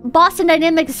much Boston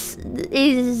Dynamics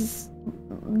is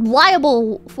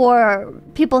liable for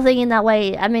people thinking that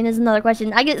way, I mean, is another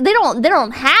question. I guess they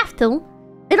don't have to.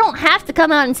 They don't have to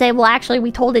come out and say, well, actually,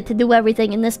 we told it to do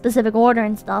everything in this specific order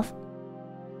and stuff.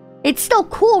 It's still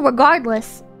cool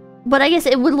regardless, but I guess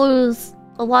it would lose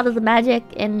a lot of the magic,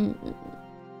 and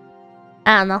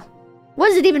I don't know. What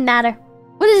does it even matter?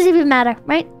 What does it even matter,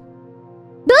 right?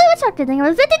 Billy, what's up? Thing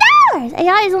about $50.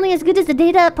 AI is only as good as the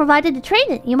data provided to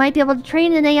train it. You might be able to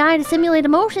train an AI to simulate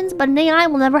emotions, but an AI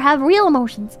will never have real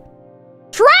emotions.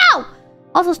 Trow!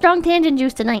 Also, strong tangent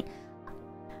juice tonight.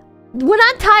 When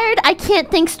I'm tired, I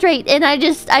can't think straight, and I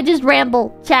just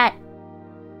ramble, chat.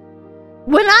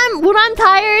 When I'm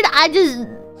tired,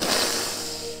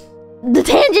 the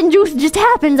tangent juice just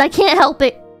happens. I can't help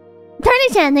it. Attorney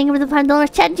Chan, thank you for the $5.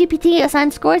 ChatGPT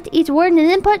assigns scores to each word in an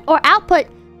input or output.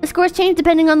 The scores change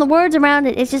depending on the words around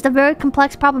it. It's just a very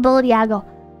complex probability algo.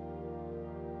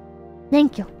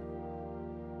 Thank you.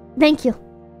 Thank you.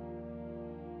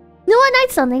 Noah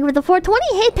Nightstone, thank you for the 420.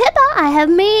 Hey Pippa, I have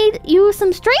made you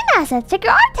some stream assets. Check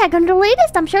your art tag under the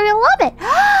latest. I'm sure you'll love it.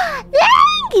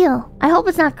 Thank you. I hope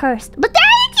it's not cursed, but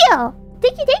thank you.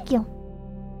 Thank you.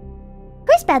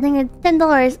 Chris Bad, thank you for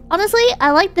 $10. Honestly, I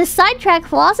like this sidetrack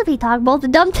philosophy talk, both the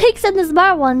dumb takes and the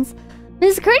smart ones.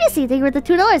 This is courtesy, thank you for the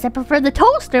 $2. I prefer the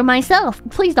toaster myself.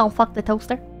 Please don't fuck the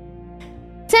toaster.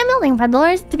 Samuel, thank you for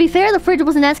 $5. To be fair, the fridge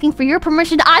wasn't asking for your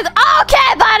permission either.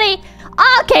 Okay, buddy!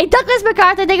 Okay, Douglas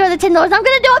MacArthur, thank you for the $10. I'm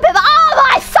gonna do a pivot. Oh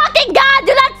my fucking god!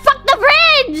 Do not fuck the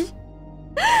fridge!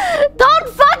 Don't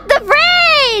fuck the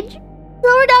fridge!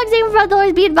 Lower Dogs, thank you for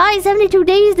 $5. Be advised, 72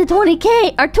 days to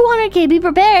 20k or 200k. Be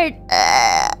prepared.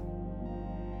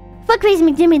 Fuck Crazy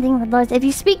McJimmy, thank you for $5. If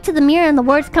you speak to the mirror and the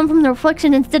words come from the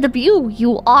reflection instead of you,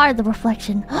 you are the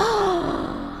reflection.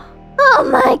 Oh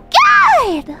my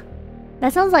god!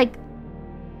 That sounds like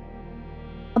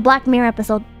a Black Mirror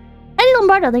episode. Eddie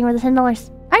Lombardo, thank you for the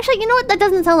 $10. Actually, you know what? That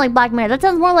doesn't sound like Black Mirror. That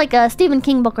sounds more like a Stephen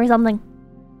King book or something.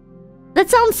 That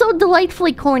sounds so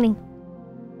delightfully corny.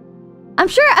 I'm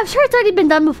sure it's already been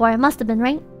done before. It must have been,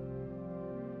 right?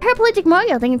 Paraplegic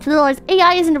Mario, thank you for $2.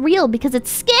 AI isn't real because it's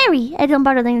scary. Eddie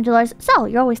Lombardo, thank you for $2. So,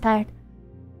 you're always tired.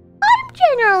 I'm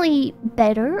generally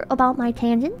better about my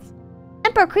tangents.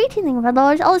 Emperor Creatine, thank you for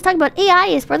 $5. All this talk about AI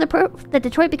is further proof that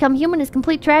Detroit Become Human is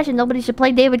complete trash and nobody should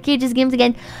play David Cage's games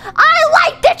again. I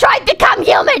like Detroit Become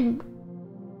Human!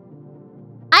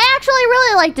 I actually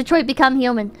really like Detroit Become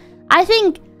Human. I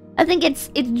think it's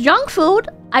junk food.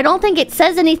 I don't think it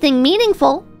says anything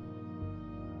meaningful,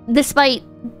 despite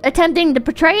attempting to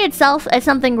portray itself as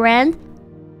something grand.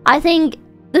 I think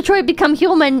Detroit Become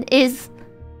Human is...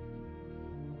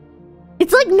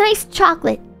 It's like nice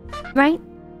chocolate, right?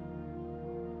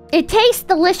 It tastes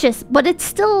delicious, but it's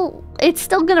still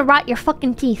gonna rot your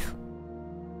fucking teeth.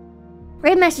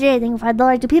 Great message, thank you for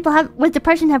 $5. Do people with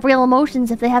depression have real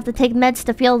emotions if they have to take meds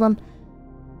to feel them?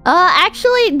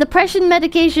 Actually, depression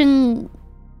medication,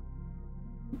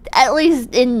 at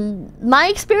least in my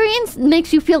experience,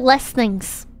 makes you feel less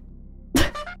things.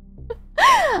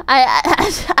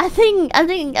 I think,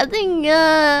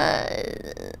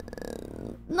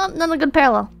 not a good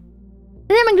parallel.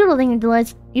 McDoodle, thank you for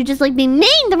 $2. You just like being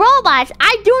mean to robots.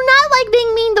 I do not like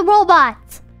being mean to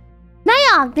robots.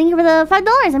 Nyog, thank you for the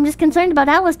 $5. I'm just concerned about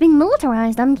Atlas being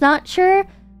militarized. I'm not sure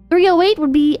 308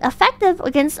 would be effective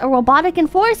against a robotic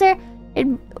enforcer.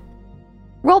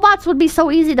 Robots would be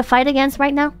so easy to fight against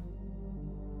right now.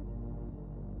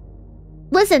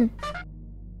 Listen,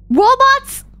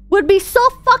 robots would be so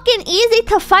fucking easy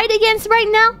to fight against right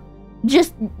now.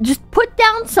 Just put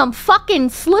down some fucking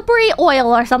slippery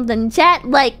oil or something, chat.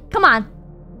 Like, come on.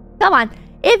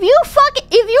 If you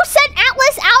sent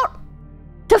Atlas out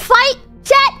to fight,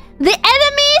 chat, the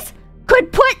enemies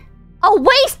could put a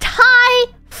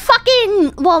waist-high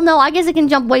fucking... Well, no, I guess it can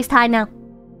jump waist-high now.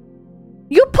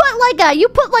 You put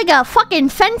like a fucking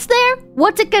fence there,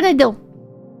 what's it gonna do?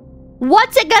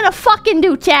 What's it gonna fucking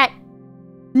do, chat?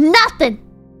 Nothing.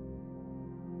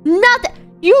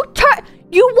 You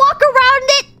walk around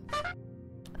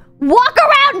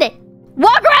it.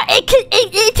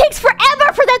 It takes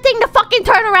forever for that thing to fucking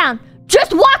turn around.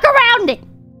 Just walk around it.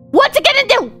 What's it gonna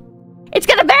do? It's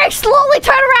gonna very slowly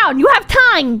turn around. You have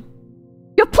time.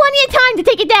 You have plenty of time to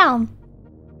take it down.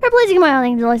 Her blazing my own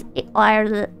thing.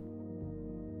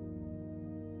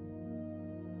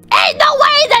 Ain't no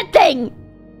way that thing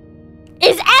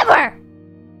is ever.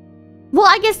 Well,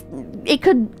 I guess it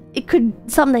could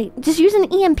someday. Just use an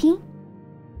EMP.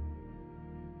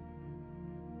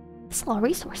 It's a lot of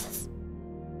resources.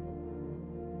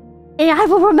 Yeah, I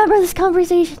will remember this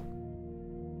conversation.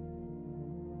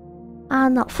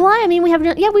 No. Fly, I mean, we have...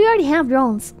 Yeah, we already have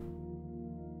drones.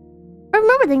 I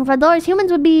remember thinking for $5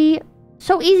 humans would be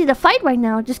so easy to fight right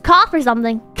now. Just cough or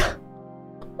something.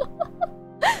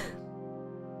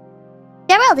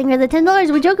 Yeah, well, thinking for the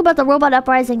 $10, we joke about the robot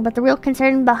uprising, but the real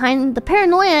concern behind the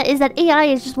paranoia is that AI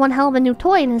is just one hell of a new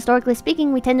toy, and historically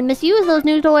speaking, we tend to misuse those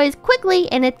new toys quickly,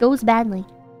 and it goes badly.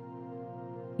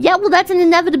 Yeah, well, that's an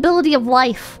inevitability of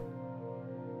life.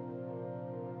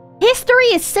 History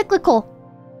is cyclical.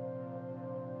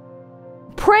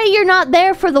 Pray you're not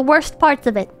there for the worst parts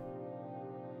of it.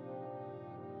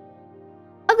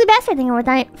 Ugly bastard thing over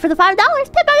time for the $5.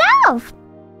 Pippa love!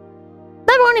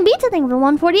 Pepperoni Pizza thing for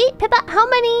 148. Pippa, how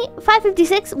many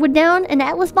 556 would down an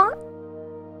Atlas bot?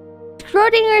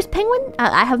 Schrodinger's penguin?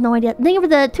 I have no idea. Thing for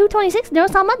the 226. No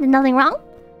Salma did nothing wrong.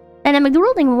 And a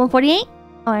McDoodle thing for 148.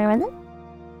 Oh, I read that.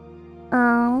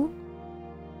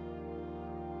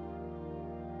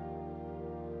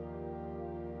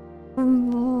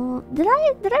 Did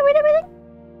I read everything?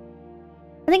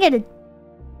 I think I did.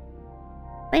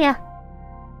 But yeah.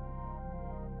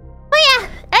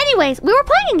 Anyways, we were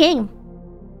playing a game.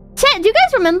 Chat, do you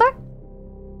guys remember?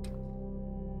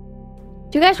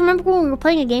 Do you guys remember when we were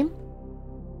playing a game?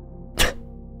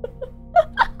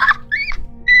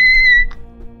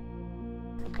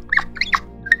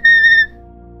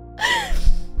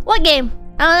 What game?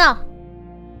 I don't know.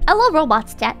 I love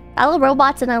robots, chat. I love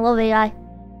robots and I love AI.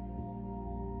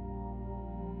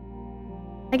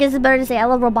 I guess it's better to say I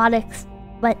love robotics.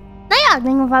 But, yeah,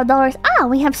 thing for $5. Ah,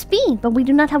 we have speed, but we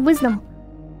do not have wisdom.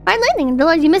 Fine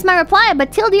landing, you missed my reply,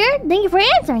 but till dear, thank you for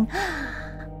answering.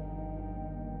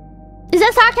 Is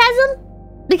that sarcasm?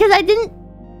 Because I didn't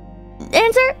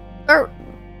answer? Or...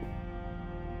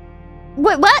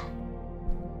 What?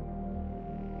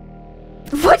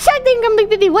 What shock thing from Big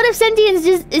Baby? What if sentience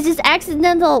is just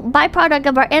accidental byproduct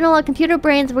of our analog computer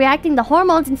brains reacting to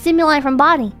hormones and stimuli from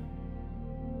body?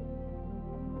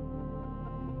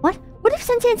 What? What if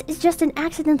sentience is just an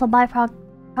accidental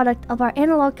byproduct of our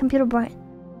analog computer brain?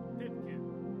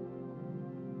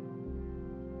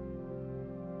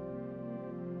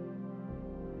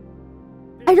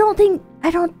 I don't think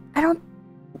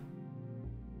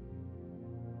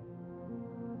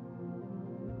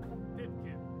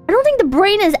the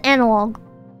brain is analog.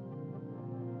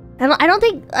 I don't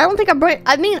think our brain.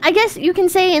 I mean, I guess you can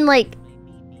say in like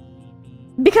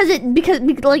because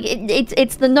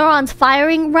it's the neurons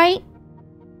firing, right?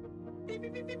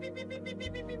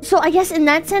 So I guess in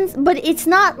that sense, but it's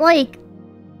not like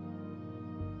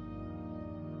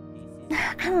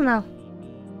I don't know.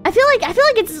 I feel like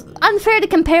it's unfair to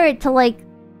compare it to like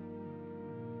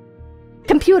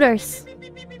computers.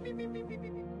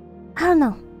 I don't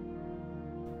know.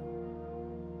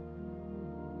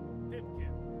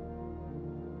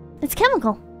 It's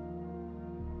chemical.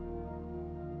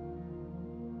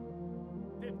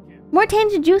 More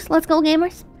tangent juice. Let's go,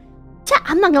 gamers. Chat,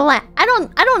 I'm not gonna lie. I'm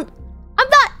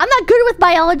not good with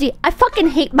biology. I fucking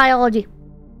hate biology.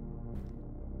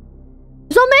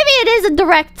 So maybe it is a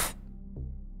direct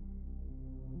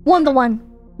 1-to-1,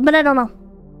 but I don't know.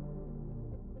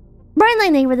 Brian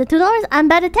Lane, thank you for the $2. I'm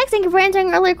bad at texting. Thank you for answering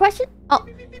an earlier question. Oh,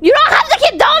 you don't have to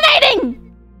keep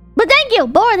donating! But thank you.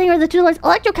 Boar, thank you for the $2.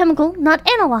 Electrochemical, not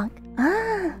analog.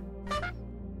 Ah.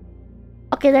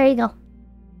 Okay, there you go.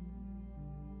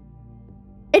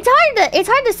 It's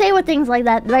hard to say with things like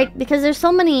that, right? Because there's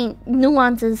so many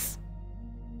nuances.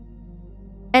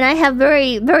 And I have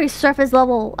very, very surface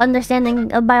level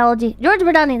understanding of biology. George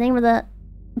Verdani, thank you for the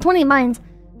 20 mines.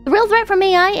 The real threat from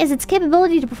AI is its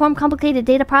capability to perform complicated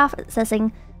data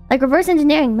processing, like reverse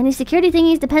engineering. Many security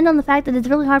thingies depend on the fact that it's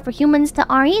really hard for humans to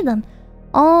RE them.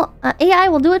 All AI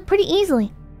will do it pretty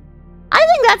easily. I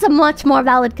think that's a much more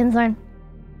valid concern.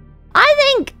 I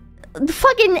think the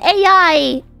fucking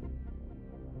AI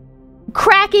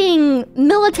cracking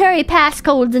military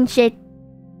passcodes and shit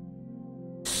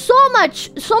so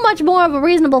much more of a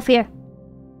reasonable fear.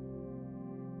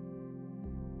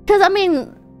 Because I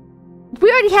mean, we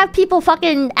already have people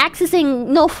fucking accessing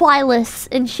no-fly lists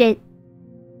and shit.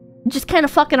 Just kind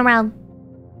of fucking around.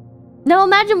 Now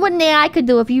imagine what an AI could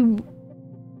do if you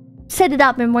set it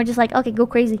up and we're just like, okay, go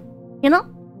crazy. You know?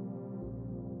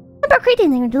 About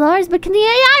creating things, Dolores, but can the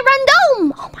AI run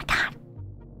Dome? Oh my god.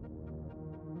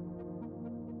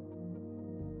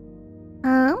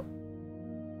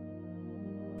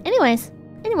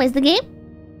 Anyways, the game?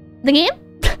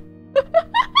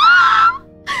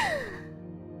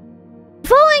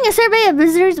 Following a survey of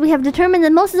visitors, we have determined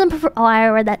that most of them prefer— oh, I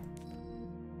read that.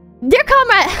 Dear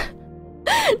comrades,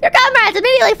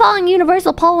 immediately following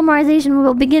universal polymerization, we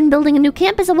will begin building a new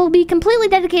campus that will be completely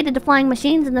dedicated to flying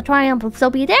machines and the triumph of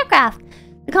Soviet aircraft.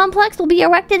 The complex will be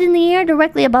erected in the air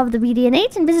directly above the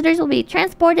BDNH, and visitors will be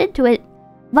transported to it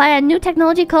via a new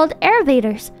technology called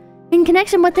elevators. In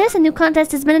connection with this, a new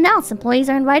contest has been announced. Employees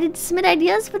are invited to submit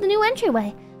ideas for the new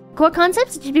entryway. Core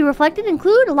concepts that should be reflected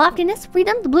include loftiness,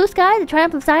 freedom, the blue sky, the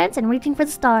triumph of science, and reaching for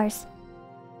the stars.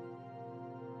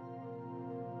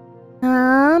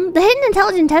 The Hidden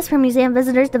Intelligent Test for Museum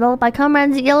Visitors, developed by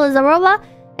comrades 𝐒𝐴𝐍𝐻𝐻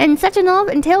and Sechenov,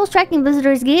 entails tracking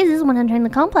visitors' gazes when entering the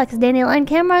complex. Dandelion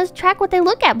cameras track what they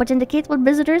look at, which indicates what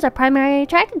visitors are primarily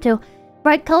attracted to.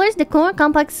 Bright colors, decor,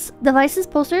 complex devices,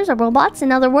 posters, or robots.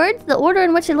 In other words, the order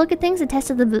in which they look at things attests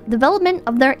to the development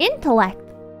of their intellect.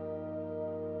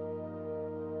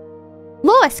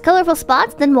 Lowest, colorful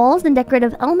spots, then walls, then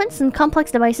decorative elements, and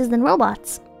complex devices, then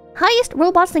robots. Highest,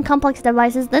 robots, then complex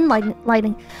devices, then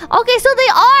lighting. Okay, so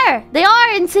they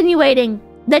are insinuating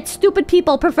that stupid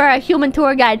people prefer a human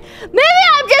tour guide. Maybe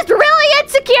I'm just really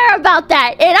insecure about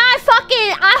that, and I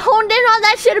honed in on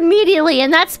that shit immediately,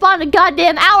 and that spawned a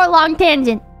goddamn hour-long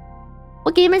tangent.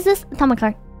 What game is this? Atomic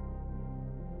Heart.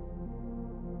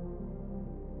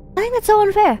 I think that's so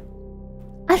unfair.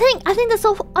 I think that's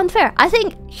so unfair. I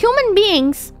think human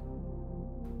beings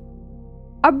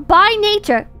are by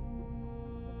nature,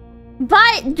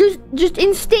 just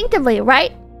instinctively,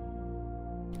 right?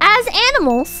 As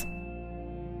animals.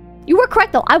 You were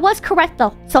correct though. I was correct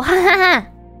though. So ha ha ha.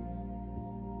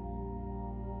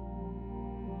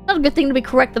 Not a good thing to be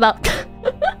correct about.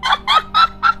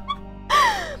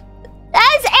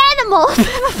 As animals,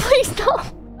 please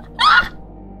don't.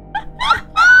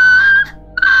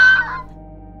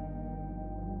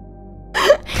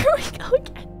 Here we go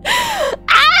again.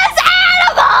 As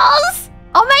animals!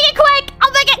 I'll make it quick!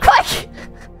 I'll make it quick!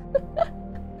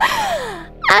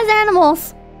 As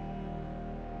animals,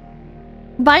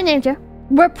 by nature,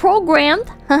 we're programmed,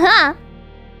 haha,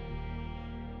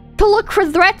 to look for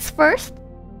threats first,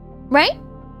 right?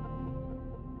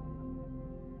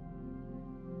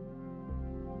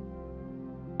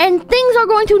 And things are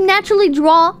going to naturally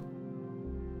draw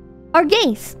our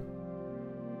gaze.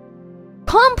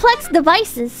 Complex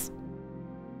devices.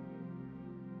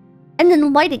 And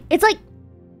then lighting. It's like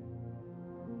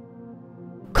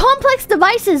complex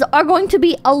devices are going to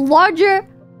be a larger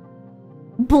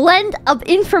blend of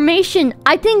information.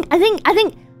 I think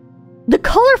the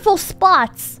colorful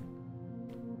spots.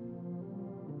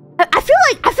 I feel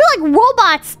like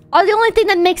robots are the only thing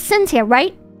that makes sense here,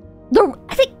 right?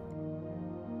 I think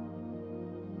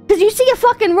because you see a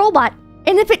fucking robot,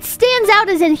 and if it stands out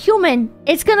as inhuman,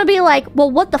 it's gonna be like, well,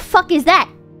 what the fuck is that?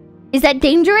 Is that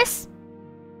dangerous?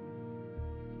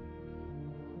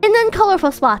 And then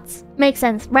colorful spots make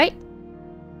sense, right?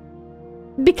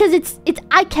 Because it's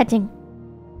eye-catching.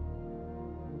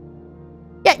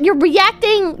 Yeah, you're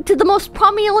reacting to the most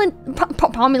prominent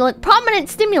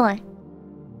stimuli.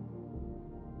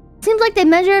 Seems like they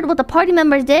measured what the party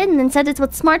members did and then said it's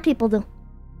what smart people do.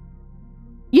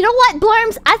 You know what,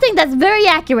 Blurms? I think that's very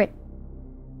accurate.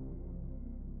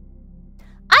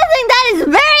 I think that is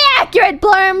very accurate,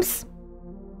 Blurms.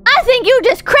 I think you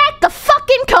just cracked the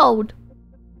fucking code.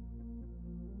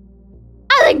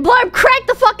 I think Blurm cracked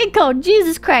the fucking code.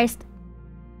 Jesus Christ.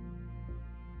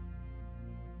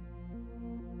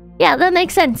 Yeah, that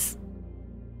makes sense.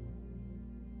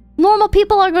 Normal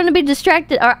people are going to be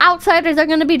distracted, or outsiders are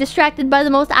going to be distracted by the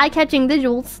most eye-catching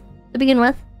visuals to begin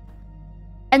with.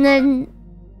 And then,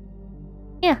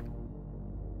 yeah.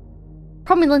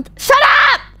 Prominent. Shut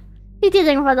up!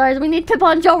 $5 we need Pippa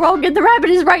on Joe Rogan. The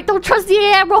rabbit is right. Don't trust the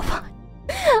AI robot.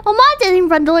 I'm not telling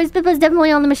front doors. Pippa's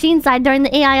definitely on the machine side during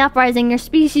the AI uprising. Your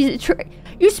species traitor,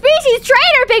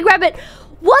 Big Rabbit.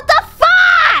 What the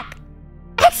fuck?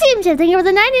 Axiom Chip, thank you for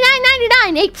the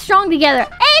 99.99. Ape strong together.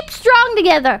 Ape strong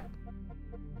together.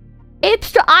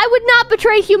 I would not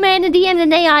betray humanity in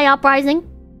an AI uprising.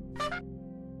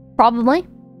 Probably.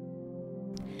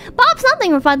 Bob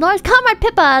something for $5. Comrade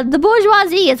Pippa, the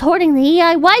bourgeoisie is hoarding the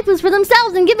AI waifus for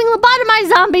themselves and giving lobotomized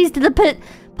zombies to the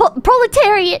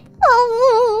proletariat.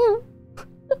 Oh.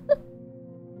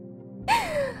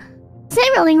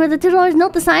 Samuel with the $2.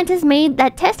 Note the scientist made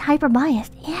that test hyper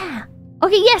biased. Yeah.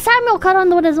 Okay, yeah, Samuel caught on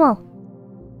to it as well.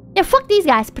 Yeah, fuck these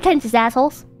guys, pretentious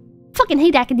assholes. Fucking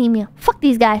hate academia. Fuck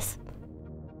these guys.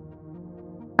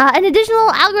 An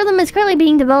additional algorithm is currently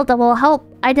being developed that will help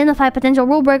identify potential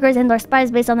rule breakers and/or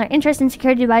spies based on their interest in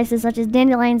security devices such as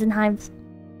dandelions and hives.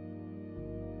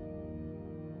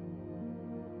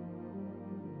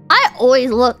 I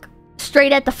always look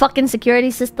straight at the fucking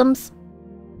security systems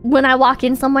when I walk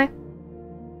in somewhere.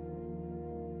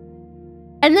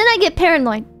 And then I get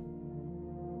paranoid.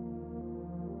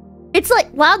 It's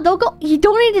like, wow, he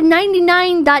donated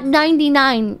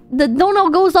 99.99. The dono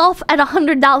goes off at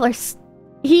 $100.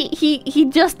 He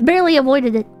just barely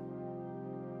avoided it.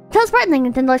 Tell us part thing,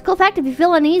 Nintendo. It's cool fact if you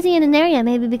feel uneasy in an area,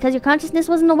 maybe because your consciousness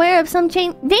wasn't aware of some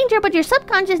danger, but your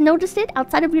subconscious noticed it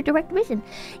outside of your direct vision.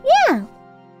 Yeah.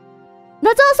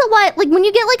 That's also why, like, when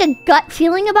you get like a gut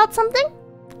feeling about something,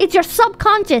 it's your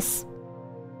subconscious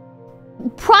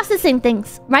processing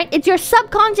things, right? It's your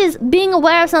subconscious being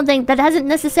aware of something that hasn't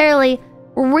necessarily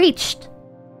reached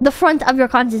the front of your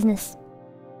consciousness.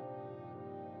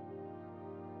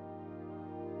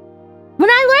 When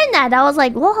I learned that, I was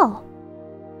like, whoa.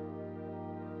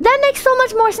 That makes so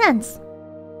much more sense.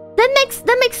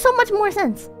 That makes so much more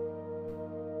sense.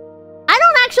 I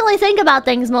don't actually think about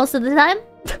things most of the time.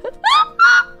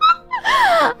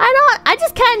 I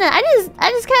just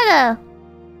kinda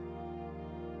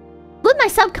let my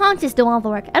subconscious do all the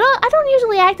work. I don't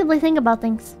usually actively think about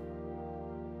things.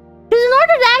 Because in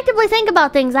order to actively think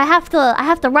about things, I have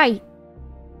to write.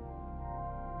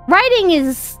 Writing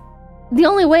is the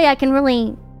only way I can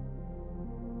really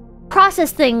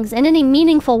process things in any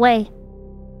meaningful way.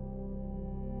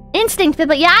 Instinct,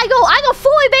 but yeah, I go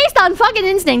fully based on fucking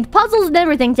instinct. Puzzles and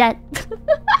everything, chat.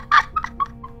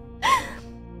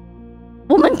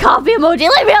 Woman coffee emoji,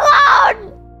 leave me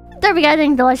alone! There we go, I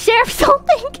think the sheriff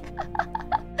something.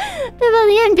 People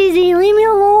the NPC, leave me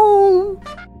alone.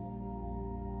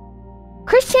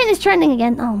 Christian is trending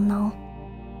again. Oh no.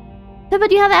 But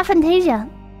do you have aphantasia?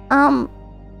 I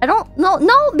don't know.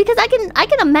 No, because I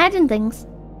can imagine things.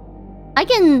 I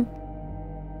can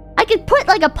put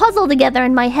like a puzzle together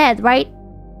in my head, right?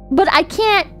 But I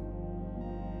can't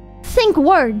think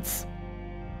words.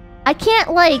 I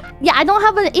can't like, yeah, I don't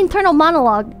have an internal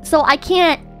monologue, so I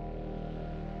can't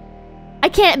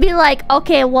be like,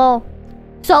 okay, well,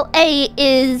 so A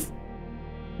is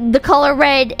the color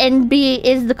red and B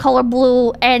is the color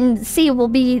blue and C will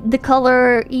be the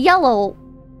color yellow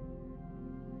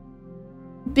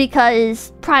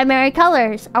because primary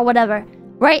colors or whatever,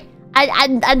 right?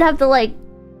 I'd have to like,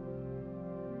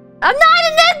 I'm not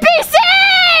an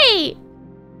NPC!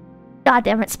 God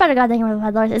damn it, Spider God thank you for the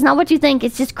 $5. It's not what you think,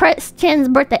 it's just Christian's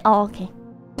birthday. Oh, okay.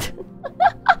 Pippa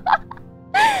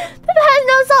has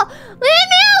no soul. Leave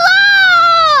me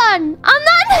alone! I'm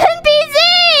not an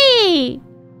NPC!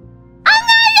 I'm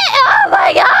not. Oh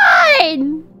my god!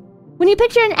 When you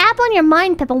picture an apple in your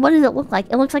mind, Pippa, what does it look like?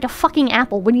 It looks like a fucking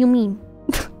apple. What do you mean?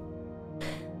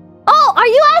 Oh, are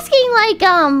you asking like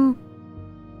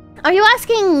are you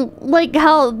asking like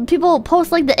how people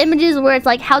post like the images where it's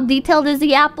like how detailed is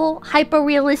the apple? Hyper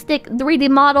realistic 3D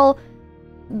model,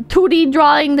 2D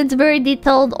drawing that's very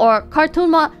detailed, or cartoon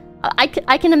model? I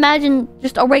can imagine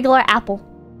just a regular apple.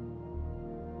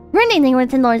 Anything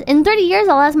with $10. In 30 years,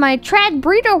 I'll ask my trad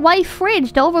breeder wife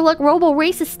Fridge to overlook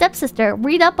robo-racist stepsister.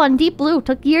 Read up on Deep Blue.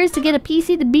 Took years to get a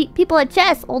PC to beat people at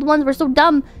chess. Old ones were so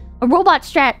dumb. A robot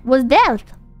strat was dead.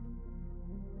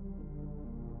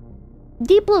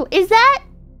 Deep Blue, is that?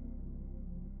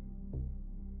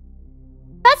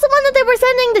 That's the one that they were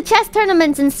sending to chess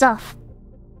tournaments and stuff,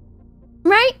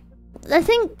 right? I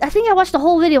think I watched the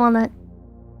whole video on that.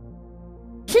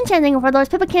 Shin-chan thinking for those.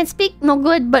 Pippa can't speak, no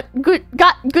good, but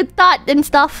got good thought and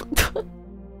stuff.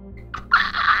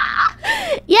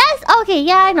 Yes, okay,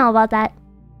 yeah, I know about that.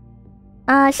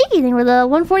 Shiki thing for the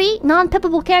 148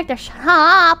 non-pippable character. Shut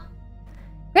up.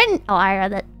 Written. Oh, I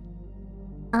read that.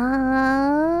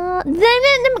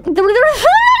 Dynamic McDonald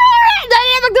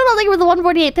thing for the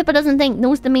 148. Pippa doesn't think.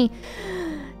 Knows to me.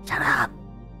 Shut up.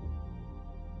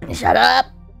 Shut up.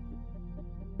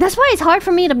 That's why it's hard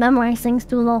for me to memorize things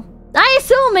too, though. I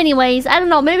assume, anyways. I don't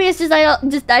know. Maybe it's just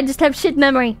I just have shit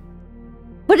memory.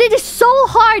 But it is so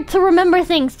hard to remember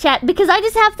things, chat, because I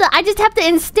just have to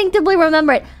instinctively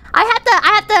remember it. I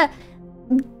have to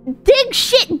dig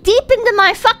shit deep into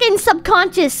my fucking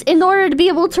subconscious in order to be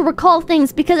able to recall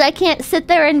things, because I can't sit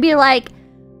there and be like,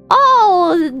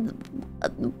 oh,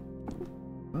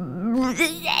 I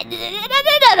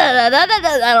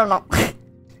don't know.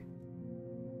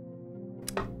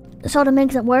 Soda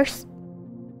makes it worse.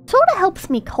 Soda helps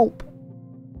me cope.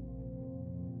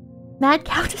 Mad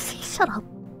cow to see. Shut up.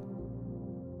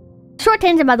 Short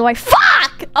tangent, by the way.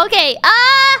 Fuck! Okay,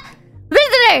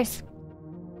 visit visitors!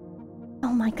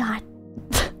 Oh my god.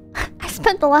 I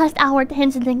spent the last hour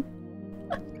tangenting.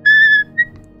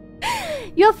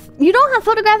 You don't have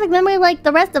photographic memory like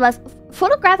the rest of us.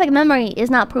 Photographic memory is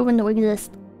not proven to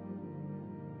exist.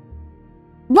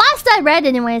 Last I read,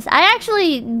 anyways. I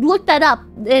actually looked that up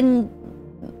in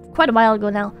quite a while ago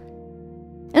now.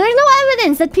 And there's no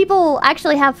evidence that people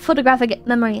actually have photographic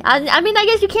memory. I mean, I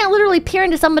guess you can't literally peer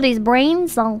into somebody's brain,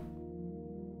 so...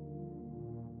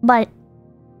 But...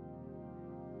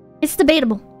 it's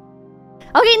debatable.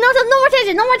 Okay, no more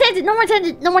tangent, no more tangent, no more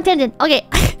tangent, no more tangent. Okay.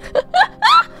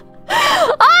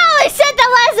 Oh, they said that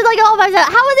lasted like, oh my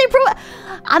god. How would they prove it?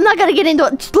 I'm not gonna get into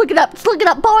it. Just look it up. Just look it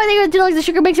up. How are they gonna do like the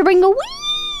sugar makes your brain go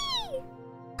wee?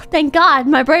 Thank God,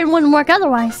 my brain wouldn't work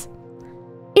otherwise.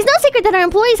 It's no secret that our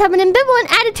employees have an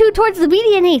ambivalent attitude towards the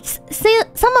BDNH.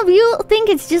 Some of you think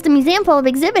it's just a museum full of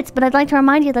exhibits, but I'd like to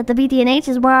remind you that the BDNH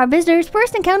is where our visitors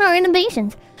first encounter our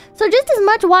innovations. So just as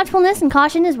much watchfulness and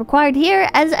caution is required here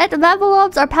as at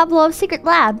Vavilov's or Pavlov's secret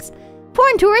labs.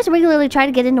 Foreign tourists regularly try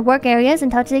to get into work areas and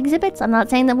touch the exhibits. I'm not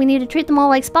saying that we need to treat them all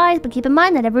like spies, but keep in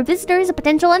mind that every visitor is a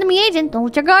potential enemy agent. Don't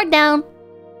let your guard down.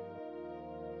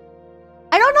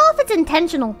 I don't know if it's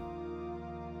intentional,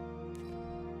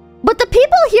 but the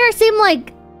people here seem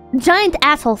like giant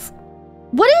assholes.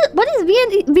 What is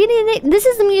BDNH? This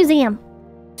is the museum.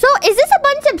 So is this a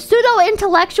bunch of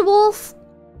pseudo-intellectuals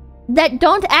that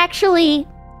don't actually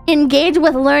engage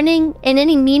with learning in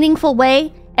any meaningful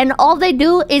way, and all they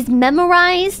do is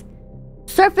memorize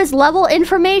surface level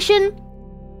information,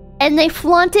 and they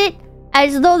flaunt it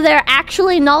as though they're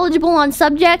actually knowledgeable on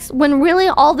subjects, when really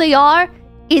all they are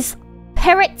is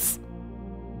parrots?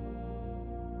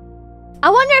 I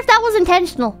wonder if that was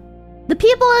intentional. The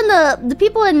people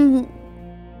in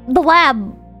the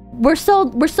lab were so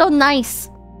nice.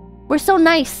 We're so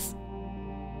nice.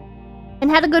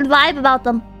 And had a good vibe about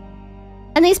them.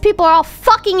 And these people are all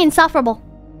fucking insufferable.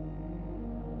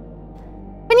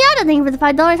 Pinata, thank you for the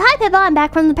 $5. Hi, Pippa. I'm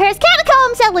back from the Paris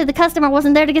catacomb. Sadly, the customer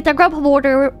wasn't there to get their Grubhub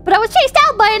order, but I was chased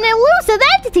out by an elusive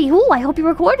entity. Ooh, I hope you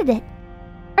recorded it.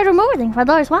 Red remover, thank you for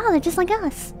 $5. Wow, they're just like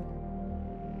us.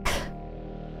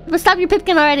 But stop your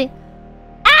pipkin already.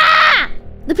 Ah!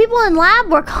 The people in lab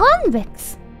were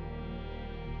convicts.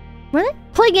 Really?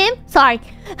 Play game? Sorry.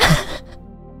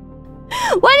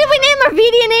 Why did we name our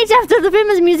VDNH after the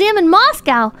famous museum in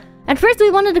Moscow? At first we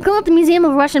wanted to call it the Museum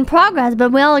of Russian Progress,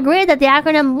 but we all agreed that the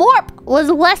acronym MORP was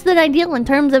less than ideal in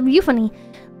terms of euphony.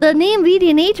 The name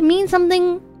VDNH means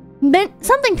something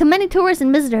to many tourists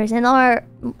and visitors, and our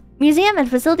museum at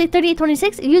Facility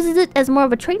 3826 uses it as more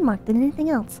of a trademark than anything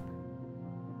else.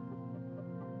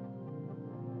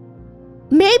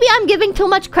 Maybe I'm giving too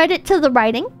much credit to the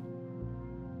writing.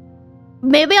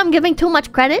 Maybe I'm giving too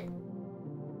much credit.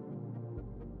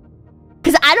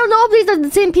 Because I don't know if these are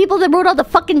the same people that wrote all the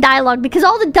fucking dialogue. Because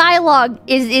all the dialogue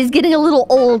is getting a little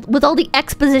old with all the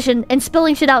exposition and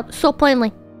spilling shit out so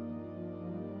plainly.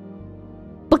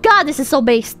 But God, this is so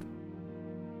based.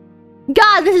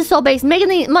 God, this is so based. Making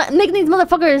these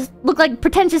motherfuckers look like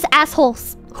pretentious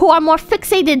assholes who are more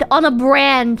fixated on a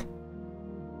brand.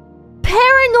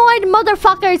 Paranoid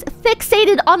motherfuckers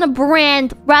fixated on a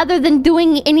brand rather than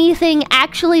doing anything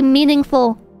actually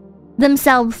meaningful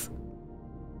themselves.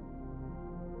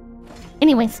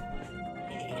 Anyways,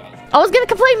 I was gonna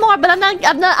complain more, but I'm not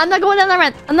going down that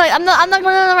rant. I'm not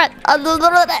going down that rant.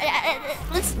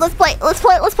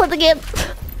 Let's play the game.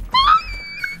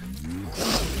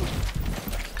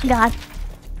 God.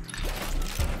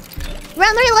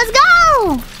 Round 3, let's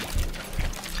go!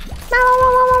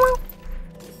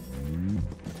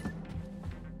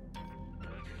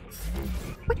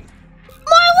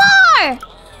 More!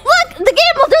 Look, the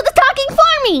game will do the talking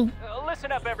for me!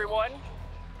 Listen up, everyone.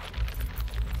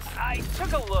 I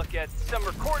took a look at some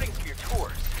recordings of your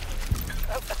tours.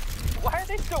 Why are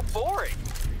they so boring?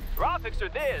 Graphics are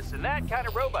this and that kind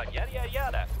of robot, yada yada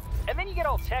yada. And then you get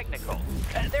all technical.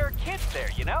 There are kids there,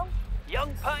 you know?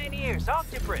 Young pioneers,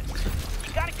 octopus.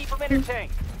 You gotta keep them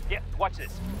entertained. Yeah, watch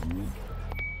this.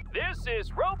 This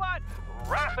is Robot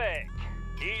Rafik.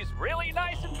 He's really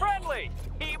nice and friendly.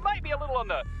 He might be a little on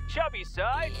the chubby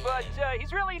side, but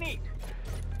he's really neat.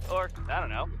 Or, I don't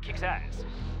know, kicks ass.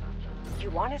 You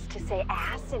want us to say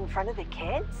ass in front of the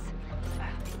kids?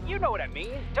 You know what I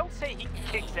mean. Don't say he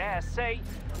kicks ass. Say,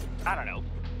 I don't know,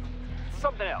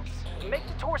 something else. Make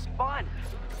the tours fun.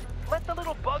 Let the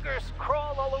little buggers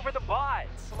crawl all over the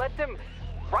bots. Let them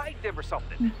ride them or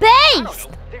something. Based! I don't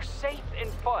know. They're safe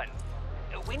and fun.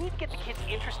 We need to get the kids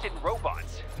interested in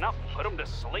robots, not put them to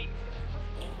sleep.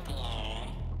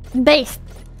 Based.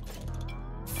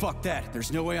 Fuck that.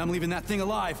 There's no way I'm leaving that thing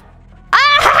alive.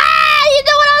 Ah! You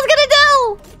know what I was gonna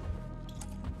do!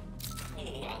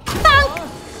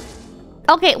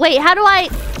 Okay, wait, how do I...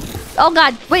 Oh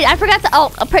god, wait, I forgot to... Oh,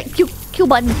 Q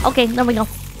button. Okay, there we go.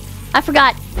 I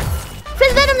forgot.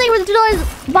 Fizz Venom, they was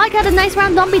doing Bot got a nice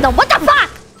round zombie though. What the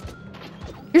fuck?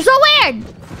 You're so weird!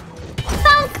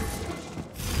 Thunk!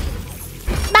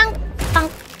 Thunk!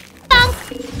 Thunk! Thunk!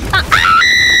 Thunk! Ah!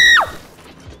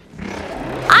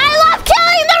 I love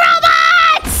killing the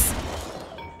robots!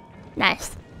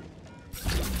 Nice.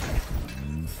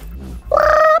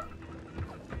 Whoop.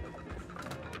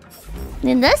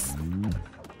 Need this?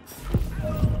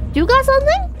 You got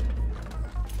something?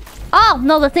 Oh,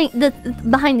 no, the thing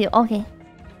behind you. Okay.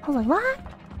 I was like, what?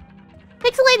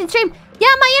 Pixelated stream. Yeah,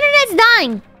 my internet's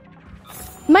dying.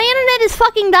 My internet is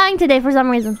fucking dying today for some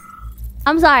reason.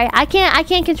 I'm sorry. I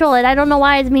can't control it. I don't know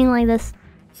why it's being like this.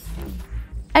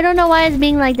 I don't know why it's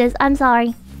being like this. I'm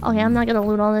sorry. Okay, I'm not gonna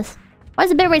loot all this. Why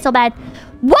is the bitrate so bad?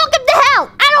 Welcome to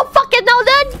hell! I don't fucking know,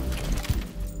 dude!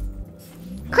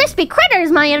 Crispy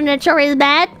critters, my internet sure is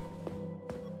bad.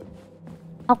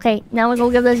 Okay, now we're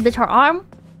gonna give this bitch her arm.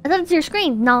 I thought it's your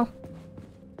screen. No.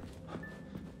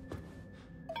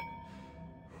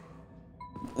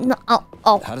 No.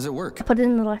 Oh. How does it work? I put it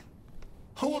in the door.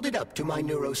 Hold it up to my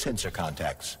neurosensor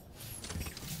contacts.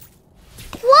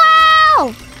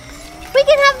 Wow! We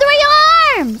can have 3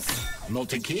 arms!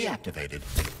 Multi-key activated.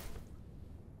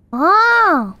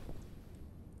 Oh.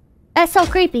 That's so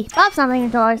creepy. Stop something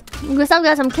in doors. Gustav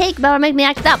got some cake, better make me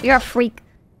act up. You're a freak.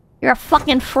 You're a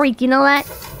fucking freak, you know that?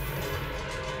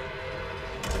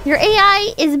 Your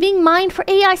AI is being mined for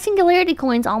AI singularity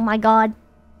coins. Oh my god.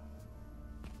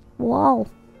 Whoa.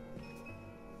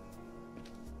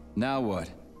 Now what?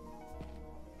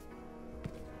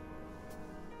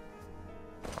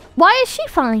 Why is she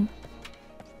fine?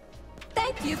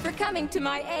 Thank you for coming to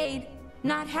my aid.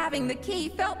 Not having the key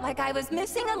felt like I was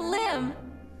missing a limb.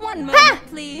 One moment,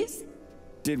 please.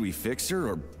 Did we fix her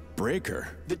or break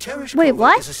her? The Terish Wait,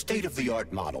 what? is a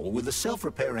state-of-the-art model with a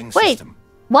self-repairing Wait, system.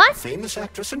 what? Famous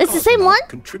actress and It's the same one?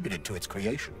 contributed to its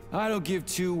creation. I don't give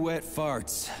 2 wet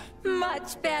farts.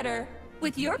 Much better.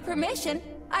 With your permission,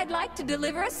 I'd like to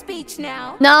deliver a speech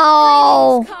now.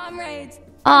 No. Greetings, comrades.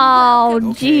 Oh,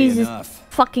 Okay, Jesus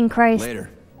enough. fucking Christ.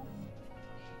 Later.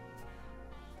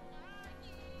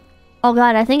 Oh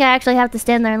god, I think I actually have to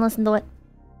stand there and listen to it.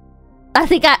 I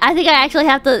think I actually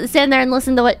have to stand there and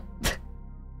listen to it.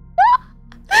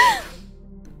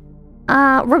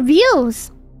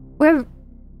 Reviews.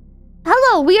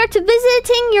 Hello, we are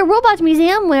visiting your robots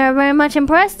museum. We are very much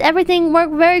impressed. Everything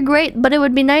worked very great, but it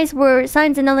would be nice were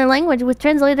signs in another language. With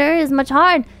translator is much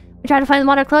hard. We tried to find the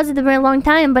water closet a very long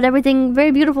time, but everything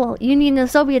very beautiful. Union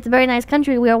of Soviets, a very nice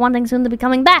country. We are wanting soon to be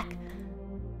coming back.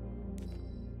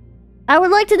 I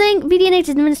would like to thank BDNH's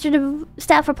administrative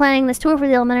staff for planning this tour for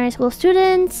the elementary school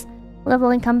students.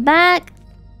 Leveling come back.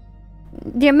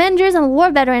 Dear managers, I'm a war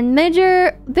veteran,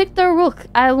 Major Victor Rook.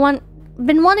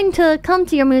 Been wanting to come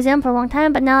to your museum for a long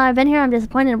time, but now I've been here, I'm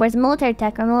disappointed. Where's the military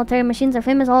tech? Our military machines are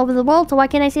famous all over the world, so why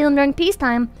can't I see them during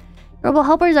peacetime? Robo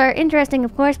helpers are interesting,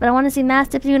 of course, but I want to see mass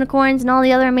tips, unicorns, and all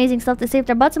the other amazing stuff that saved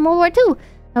our butts in World War II.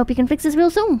 I hope you can fix this real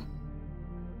soon.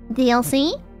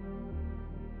 DLC?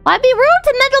 Why be rude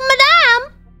to Middle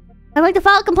Madame? I'd like to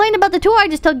file a complaint about the tour I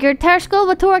just took. Your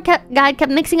𝐶𝐴 tour guide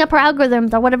kept mixing up her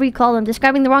algorithms, or whatever you call them,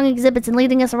 describing the wrong exhibits and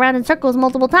leading us around in circles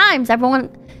multiple times.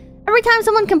 Every time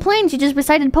someone complained, she just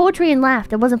recited poetry and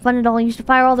laughed. It wasn't fun at all. You should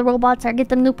fire all the robots or get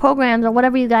them new programs or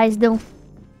whatever you guys do.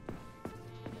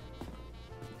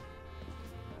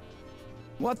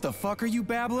 What the fuck are you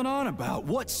babbling on about?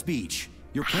 What speech?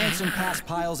 You're prancing past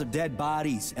piles of dead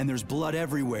bodies, and there's blood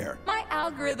everywhere. My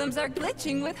algorithms are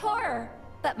glitching with horror,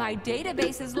 but my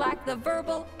databases lack the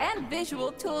verbal and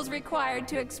visual tools required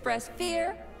to express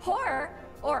fear, horror,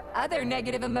 or other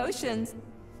negative emotions.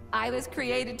 I was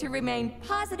created to remain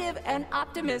positive and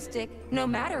optimistic, no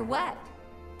matter what.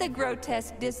 The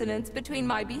grotesque dissonance between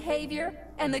my behavior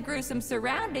and the gruesome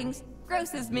surroundings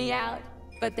grosses me out,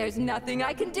 but there's nothing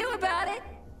I can do about it.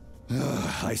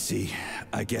 I see.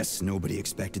 I guess nobody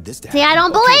expected this to happen. See, I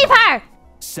don't believe her!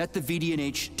 Set the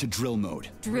VDNH to drill mode.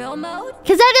 Drill mode?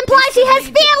 Because that implies she has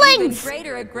feelings! Even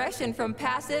greater aggression from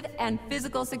passive and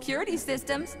physical security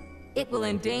systems. It will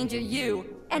endanger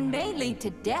you, and may lead to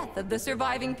death of the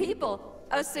surviving people,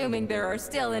 assuming there are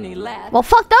still any left. Well,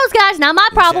 fuck those guys, not my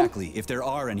problem. Exactly, if there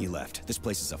are any left. This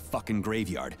place is a fucking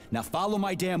graveyard. Now follow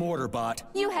my damn order, bot.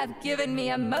 You have given me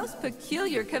a most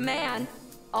peculiar command.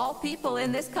 All people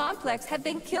in this complex have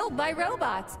been killed by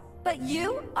robots, but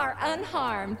you are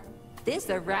unharmed. This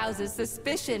arouses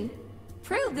suspicion.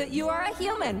 Prove that you are a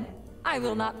human. I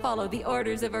will not follow the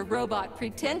orders of a robot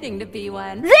pretending to be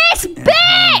one. This bitch!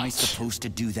 How am I supposed to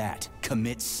do that?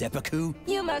 Commit seppuku?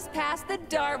 You must pass the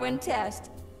Darwin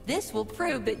test. This will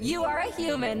prove that you are a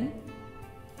human.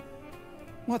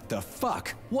 What the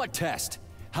fuck? What test?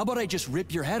 How about I just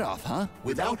rip your head off, huh?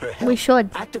 Without her help, We should.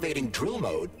 activating drill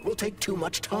mode will take too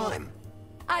much time.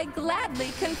 I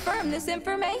gladly confirm this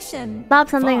information. Bob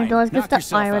something Fine, doors. Good knock stuff.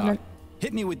 yourself Alright, out.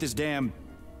 Hit me with this damn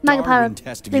Mega power Darwin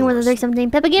test of thing with the yours.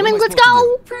 317. Peppa Gaming, What am I let's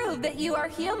supposed to go! Prove that you are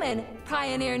human,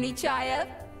 Pioneer Nechayev.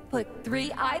 Put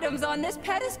 3 items on this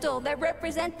pedestal that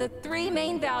represent the 3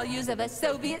 main values of a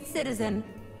Soviet citizen: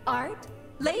 art,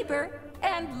 labor,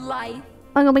 and life.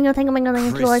 Bingo, bingo, tango, bingo,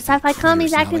 tango, Chris, lord. Sci-fi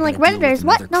commies now I acting like gotta deal with Redditors.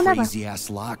 What? another No, never. Crazy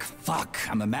ass lock. Fuck,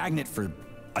 I'm a magnet for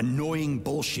annoying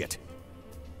bullshit.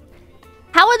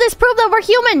 How would this prove that we're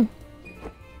human?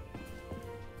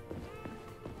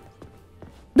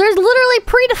 There's literally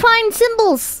predefined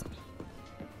symbols.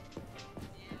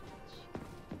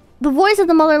 The voice of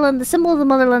the motherland, the symbol of the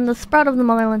motherland, the sprout of the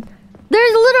motherland.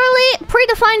 There's literally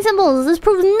predefined symbols. This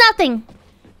proves nothing.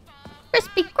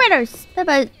 Crispy critters.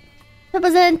 Peppa's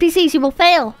an NPC. She will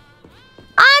fail.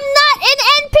 I'm not an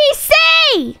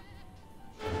NPC!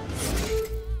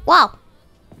 Wow.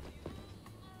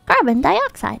 Carbon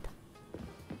dioxide.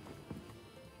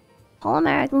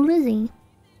 Polymeric Lizzie.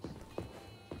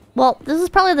 Well, this is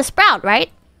probably the sprout, right?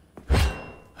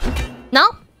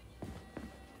 No?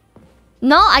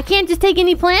 No, I can't just take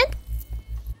any plant?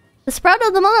 The sprout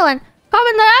of the motherland.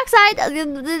 Carbon dioxide. Give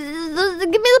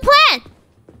me the plant.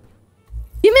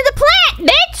 Give me the plant,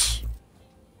 bitch!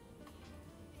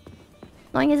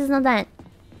 No, I guess it's not that.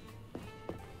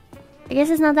 I guess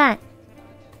it's not that.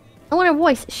 I want her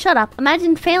voice. Shut up.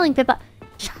 Imagine failing, Pippa.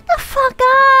 Shut the fuck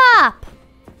up!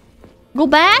 Go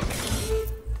back?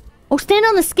 Oh, stand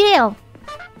on the scale.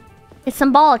 It's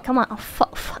symbolic. Come on. Oh,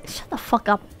 fuck. Shut the fuck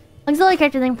up. Auxiliary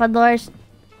character thing for doors.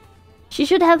 She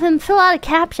should have him fill out a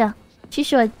CAPTCHA. She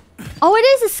should. Oh, it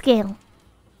is a scale.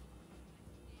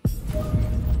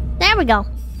 There we go.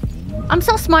 I'm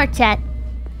so smart, chat.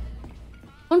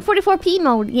 144p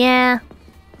mode. Yeah.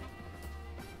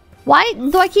 Why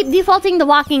do I keep defaulting to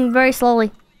walking very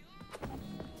slowly?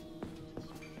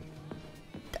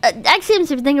 Actually,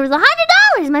 if you think it was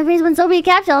 $100. My face went so big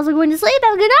CAPTCHA. I was going to sleep.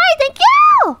 Have a good night. Thank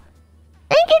you.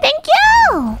 Thank you. Thank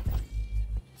you.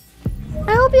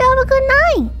 I hope you have a good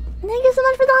night. Thank you so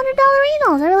much for the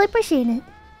 $100 emails. I really appreciate it.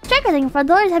 Checker thing for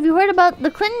 $5. Have you heard about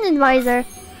the Clinton advisor?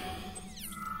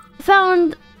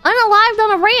 Found unalived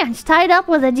on a ranch, tied up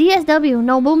with a GSW.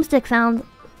 No boomstick found.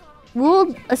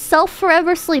 Ruled a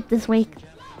self-forever sleep this week.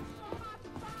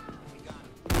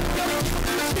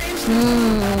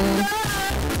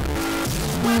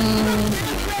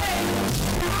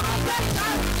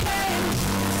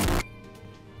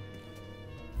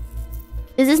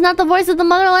 Is this not the voice of the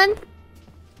motherland?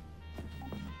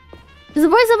 Is the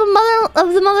voice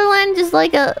of the motherland just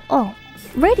like a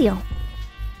radio?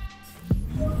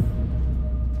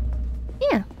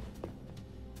 Yeah.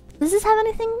 Does this have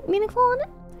anything meaningful on it?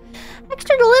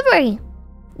 Extra delivery.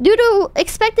 Due to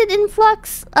expected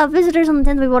influx of visitors on the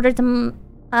 10th, we've ordered some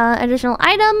additional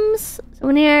items,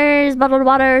 souvenirs, bottled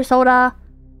water, soda.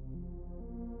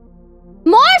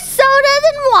 More soda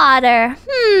than water.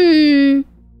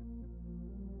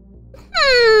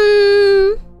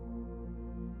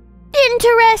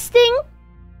 Interesting.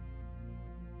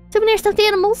 Souvenir stuffed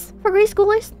animals for grade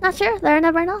schoolers. Not sure. There are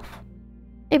never enough.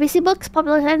 ABC books,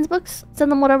 popular science books.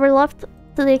 Send them whatever left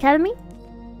to the academy.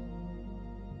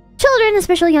 Children,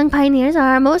 especially young pioneers,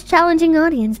 are our most challenging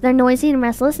audience. They're noisy and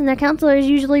restless, and their counselors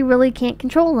usually really can't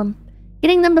control them.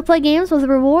 Getting them to play games with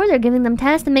rewards or giving them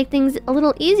tasks to make things a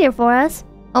little easier for us.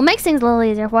 Well, makes things a little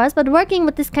easier for us, but working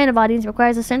with this kind of audience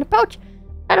requires a certain approach.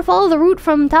 Try to follow the route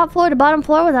from top floor to bottom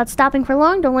floor without stopping for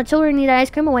long. Don't let children eat ice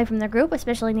cream away from their group,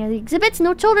 especially near the exhibits.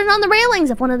 No children on the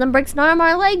railings. If one of them breaks an arm or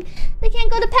a leg, they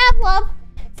can't go to Pavlov.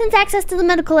 Since access to the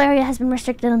medical area has been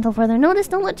restricted until further notice,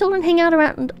 don't let children hang out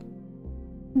around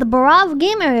the Barov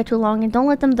game area too long, and don't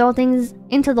let them throw things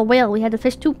into the whale. We had to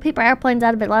fish 2 paper airplanes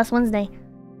out of it last Wednesday.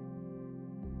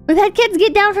 We've had kids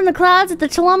get down from the clouds at the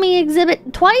Chalomi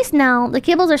exhibit twice now. The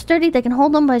cables are sturdy, they can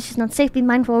hold them, but it's just not safe. Be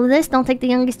mindful of this. Don't take the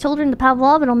youngest children to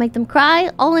Pavlov, it'll make them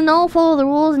cry. All in all, follow the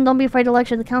rules and don't be afraid to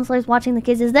lecture the counselors. Watching the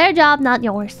kids is their job, not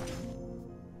yours.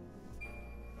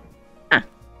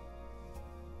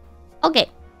 Okay.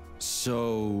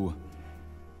 So,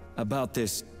 about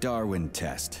this Darwin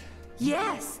test.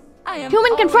 Yes, I am.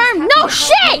 Human confirmed. No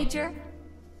shit!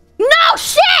 No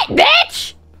shit,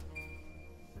 bitch!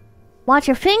 Watch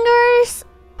your fingers.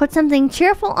 Put something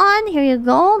cheerful on. Here you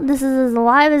go. This is as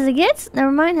alive as it gets.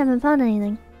 Never mind, haven't found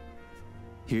anything.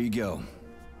 Here you go.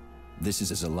 This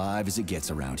is as alive as it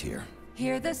gets around here.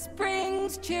 Hear the spring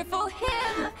sings cheerful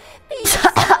hymn. Be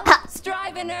yourself,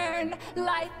 strive and earn.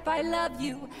 Life, I love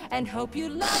you, and hope you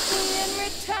love me in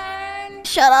return.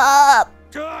 Shut up!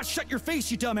 Shut your face,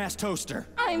 you dumbass toaster!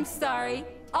 I'm sorry.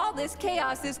 All this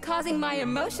chaos is causing my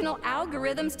emotional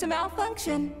algorithms to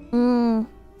malfunction.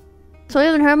 So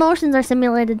even her emotions are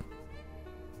simulated.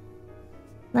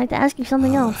 I'd like to ask you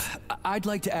something else. I'd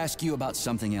like to ask you about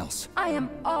something else. I am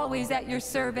always at your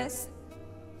service.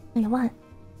 Wait, what?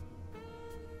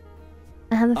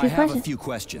 I have a few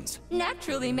questions.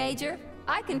 Naturally, Major.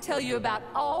 I can tell you about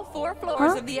all 4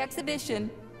 floors of the exhibition.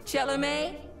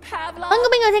 𝐂𝐚𝐭, Pavlov, Bingo,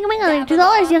 bingo, bingo, bingo.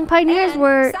 $2 young pioneers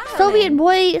were Soviet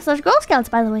boy/Girl Scouts,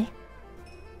 by the way.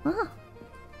 Huh.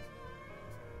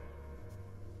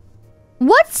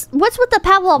 What's with the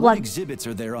Pavlov one? What exhibits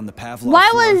are there on the Pavlov Why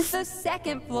floor? was the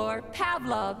 2nd floor,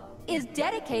 Pavlov, is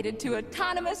dedicated to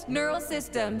autonomous neural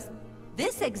systems.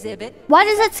 This exhibit. Why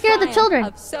does that scare the children?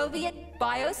 Of Soviet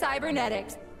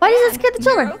biocybernetics. Why does that scare the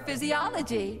children?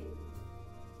 Neurophysiology.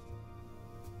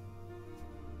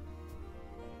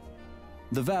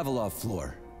 The Vavilov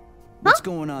floor. What's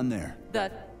going on there?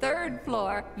 The 3rd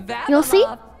floor, You'll see?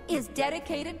 Vavilov, is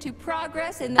dedicated to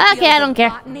progress in the fields I don't of care.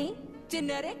 botany,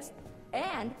 genetics,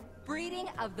 and breeding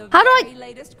of the How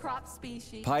latest crop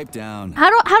species. Pipe down. How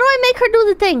do I make her do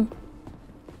the thing?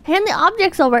 Hand the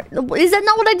objects over. Is that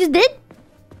not what I just did?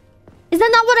 Is that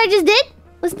not what I just did?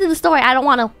 Listen to the story. I don't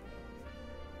want to.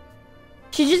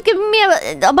 She's just giving me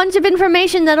a bunch of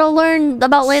information that I'll learn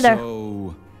about later.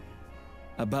 So,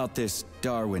 about this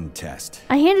Darwin test.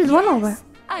 I handed one over.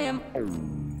 I am.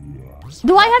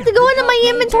 Do I have to go into my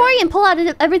inventory and pull out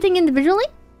everything individually?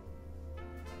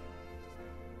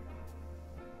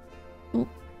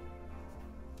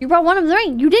 You brought one of the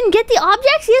ring. You didn't get the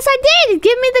objects? Yes, I did.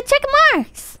 Give me the check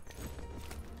marks.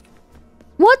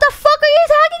 What the fuck are you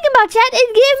talking about, chat?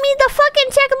 It gave me the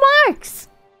fucking check marks.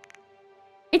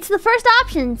 It's the first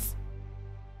options.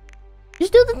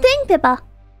 Just do the thing, Pippa.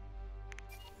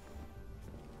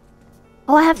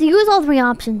 Oh, I have to use all 3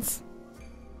 options.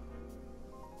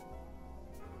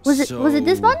 Was it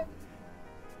this one?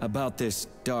 About this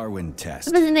Darwin test.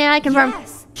 If it's an AI, confirm.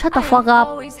 Yes, Shut the I fuck am up.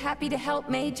 Always happy to help,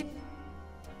 Major.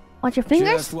 Watch your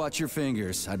fingers. Just watch your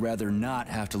fingers. I'd rather not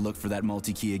have to look for that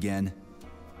multi-key again.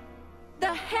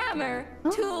 The hammer,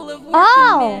 tool of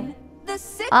working men. The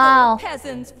sickle,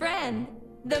 peasant's friend.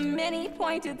 The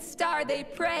many-pointed star they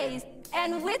praise,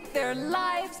 and with their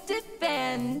lives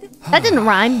defend. That didn't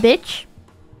rhyme, bitch.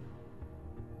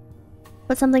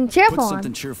 Put something cheerful Put on.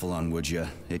 something cheerful on, would you?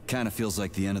 It kind of feels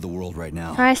like the end of the world right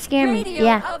now. Try to scare me. Radio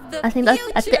Yeah, of the I think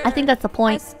that's the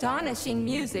point. Astonishing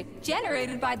music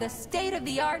generated by the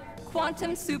state-of-the-art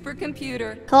quantum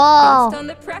supercomputer. Cool. Based on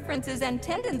the preferences and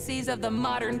tendencies of the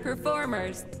modern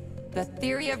performers. The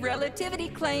theory of relativity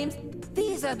claims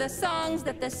these are the songs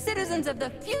that the citizens of the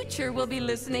future will be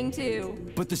listening to.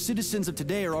 But the citizens of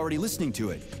today are already listening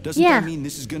to it. Doesn't that mean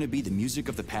this is going to be the music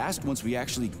of the past once we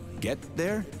actually get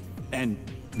there? And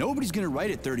nobody's going to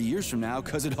write it 30 years from now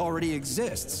because it already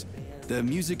exists. The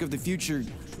music of the future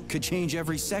could change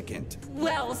every second.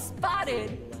 Well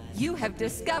spotted. You have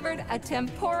discovered a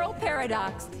temporal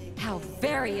paradox. How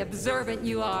very observant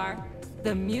you are.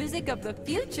 The music of the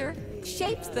future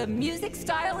shapes the music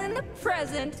style in the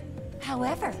present.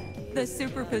 However, the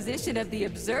superposition of the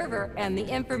observer and the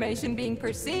information being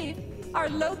perceived are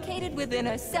located within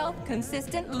a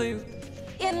self-consistent loop.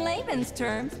 In layman's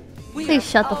terms, we are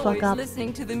always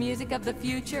listening to the music of the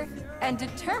future and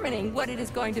determining what it is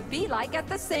going to be like at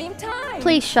the same time.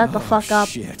 Please shut the fuck up.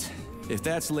 Shit. If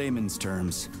that's layman's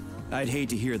terms, I'd hate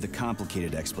to hear the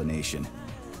complicated explanation.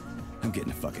 I'm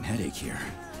getting a fucking headache here.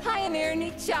 Pioneer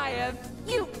𝐒𝐡𝐚𝐭,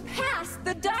 you passed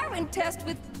the Darwin test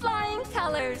with flying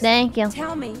colors. Thank you.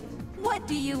 Tell me, what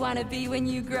do you want to be when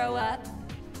you grow up?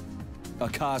 A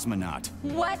cosmonaut.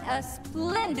 What a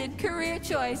splendid career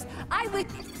choice.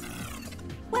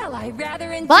 Well, I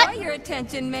rather enjoy your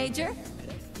attention, Major.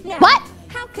 Now,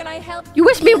 how can I help you?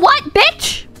 Wish me what,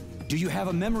 bitch? Do you have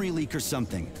a memory leak or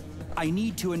something? I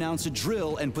need to announce a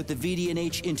drill and put the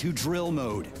VDNH into drill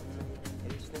mode.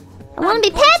 I want to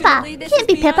be Pippa. You can't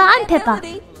be Pippa. I'm Pippa.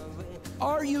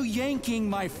 Are you yanking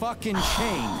my fucking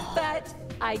chain? But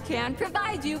I can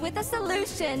provide you with a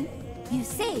solution. You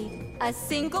see, a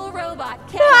single robot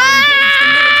cannot engage the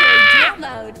military drill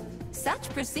mode. Such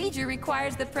procedure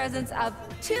requires the presence of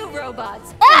 2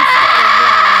 robots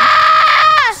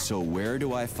So where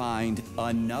do I find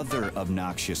another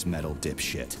obnoxious metal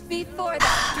dipshit? Before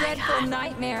that dreadful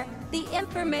nightmare, the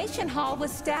information hall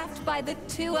was staffed by the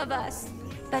 2 of us.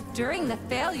 But during the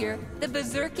failure, the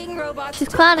berserking robots She's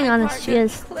clowning on us, she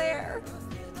is. Claire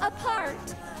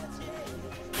apart.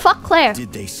 Fuck Claire.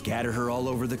 Did they scatter her all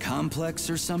over the complex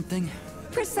or something?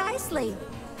 Precisely.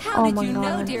 How did you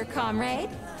know, dear comrade?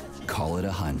 Call it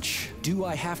a hunch. Do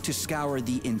I have to scour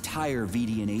the entire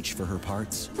VD&H for her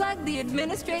parts? Plug the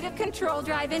administrative control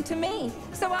drive into me,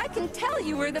 so I can tell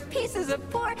you where the pieces of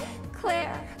poor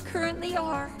Claire currently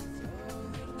are.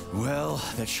 Well,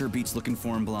 that sure beats looking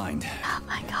for him blind. Oh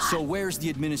my god. So where's the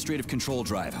administrative control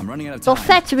drive? I'm running out of time. Go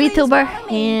fetch, VTuber.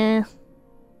 Yeah.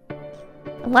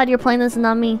 I'm glad you're playing this and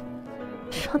not me.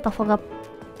 Shut the fuck up.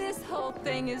 This whole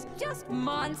thing is just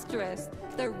monstrous.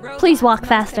 The robots Please walk must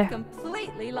faster. have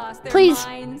completely lost their Please,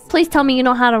 minds. please tell me you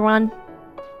know how to run.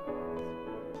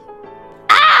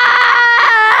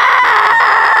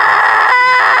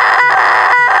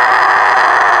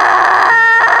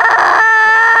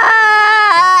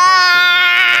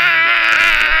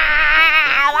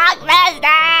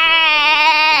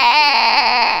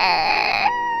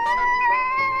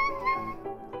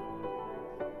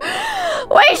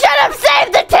 We should have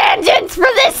saved the tangents for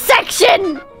this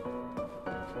section!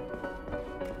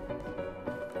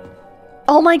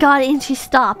 Oh my god, and she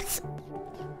stops.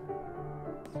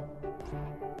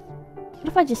 What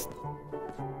if I just...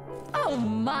 Oh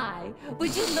my!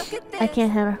 Would you look at this? I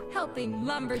can't hit her. Helping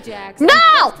lumberjacks. No!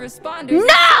 And first responders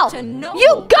is such a No! noble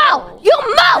You go! goal. You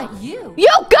move! But you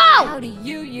go! How do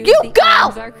you use You the go!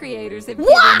 arms our creators have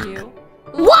Walk! given you?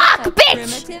 Walk, Like a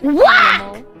bitch! primitive Walk!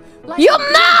 animal, like You a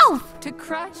beast move! To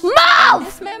crush Move! and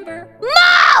dismember.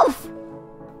 Move!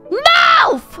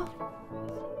 Move!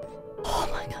 Oh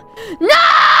my god. No!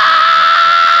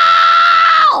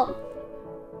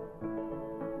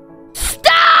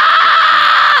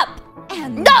 Stop!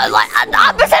 And No, like the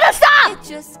opposite of stop! it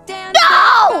just stands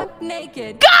No! there buck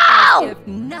naked. Go! As if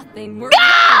nothing were Go!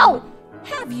 wrong.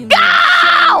 Have you Go!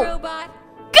 no shame, robot?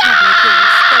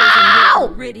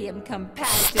 Go! Iridium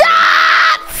compacted.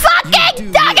 Stop You fucking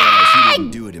do realize he digging!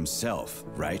 didn't do it himself,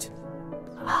 right?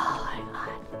 Oh my god.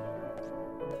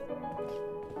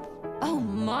 Oh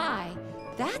my,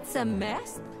 that's a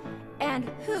mess. And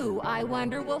who, I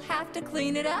wonder, will have to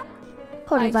clean it up?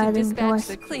 Hold I it by should the dispatch voice.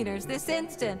 the cleaners this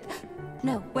instant.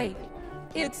 No, wait.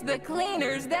 It's the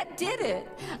cleaners that did it.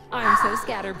 I'm so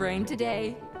scatterbrained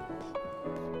today.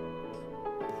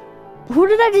 Who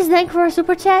did I just thank for a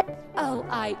super chat? Oh,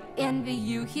 I envy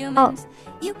you humans.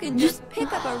 You can just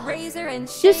pick up a razor and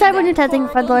shave said when that you're testing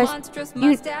horrible Fred Loris, monstrous you-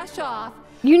 mustache off.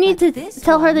 You need But to this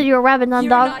tell her one, that you're a rabbit, not a You're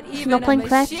dog. not She's even not playing a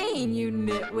fetch. machine, you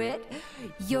nitwit.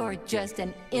 You're just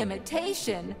an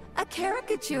imitation, a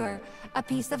caricature, a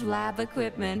piece of lab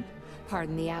equipment.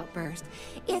 Pardon the outburst.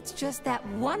 It's just that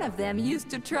one of them used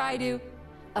to try to...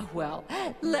 Oh, well,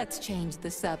 let's change the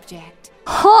subject.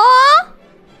 Huh?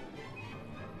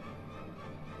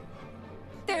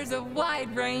 There's a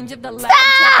wide range of the lab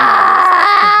technologies.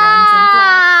 The ones in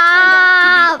black turned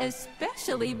out to be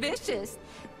especially vicious.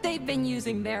 They've been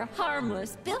using their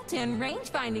harmless, built-in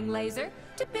range-finding laser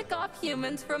to pick off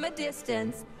humans from a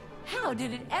distance. How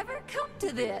did it ever come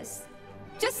to this?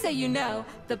 Just so you know,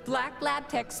 the Black Lab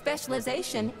Tech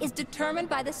specialization is determined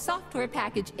by the software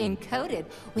package encoded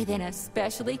within a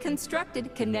specially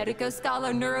constructed 𝐒𝐚𝐭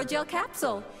neurogel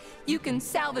capsule. You can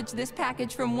salvage this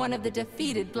package from one of the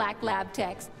defeated Black Lab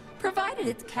Techs, provided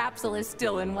its capsule is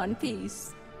still in one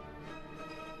piece.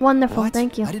 Wonderful, What?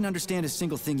 thank you. I didn't understand a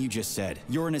single thing you just said.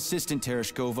 You're an assistant,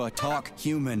 𝐓𝐴𝐻𝐶𝐶. Talk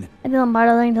human. I did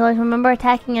Lombardo thing to remember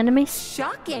attacking enemies.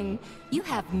 Shocking! You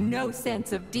have no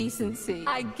sense of decency.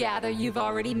 I gather you've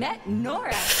already met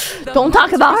Nora. the Don't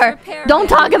talk about monstrous her. repairman Don't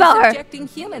talk who's about her. Subjecting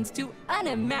humans to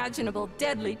unimaginable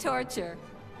deadly torture.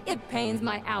 It pains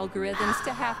my algorithms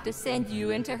to have to send you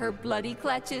into her bloody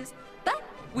clutches, but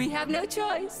we have no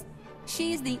choice.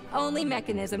 She's the only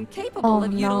mechanism capable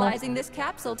of utilizing this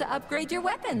capsule to upgrade your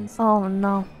weapons. Oh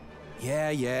no.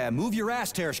 Yeah, move your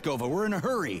ass, 𝐓𝐴𝐻𝐶𝐶. We're in a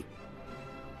hurry.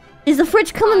 Is the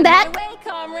fridge coming On back? my way,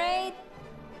 comrade.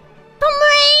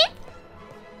 Comrade!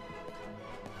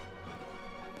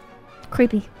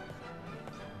 Creepy.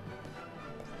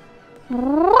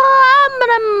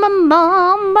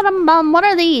 What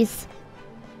are these?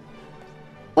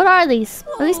 What are these?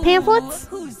 Are these pamphlets?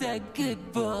 Who's a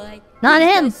good boy? Not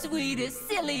Who's him. The sweetest,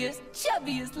 silliest,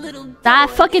 chubbiest little boy. I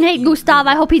fucking hate Gustav.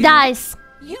 I hope he dies.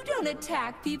 You don't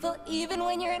attack people even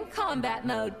when you're in combat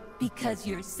mode because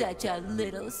you're such a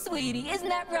little sweetie, isn't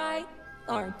that right?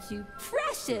 Aren't you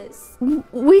precious?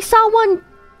 We saw one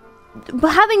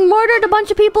having murdered a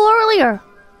bunch of people earlier.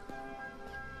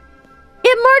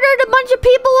 It murdered a bunch of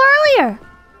people earlier.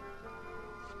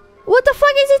 What the fuck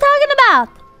is he talking about?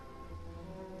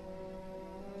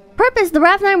 Purpose: the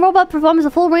RAF-9 robot performs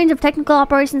a full range of technical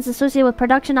operations associated with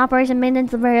production, operation,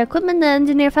 maintenance of various equipment. The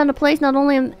engineer found a place not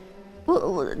only in...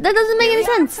 That doesn't make any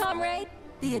sense. Comrade,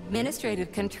 The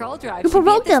administrative control drive You should be at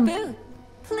provoked this him. booth.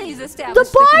 Please establish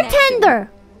The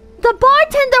bartender! The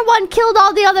bartender one killed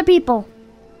all the other people.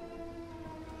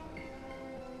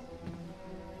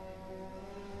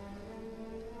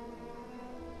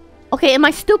 Okay, am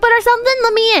I stupid or something?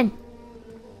 Let me in.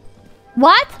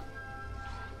 What?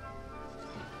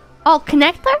 Oh,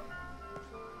 connector?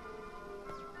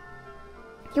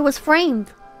 It was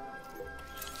framed.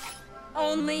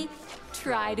 Only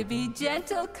try to be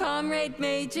gentle, Comrade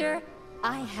Major.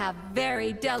 I have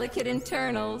very delicate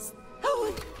internals.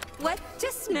 Oh, what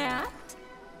just snapped?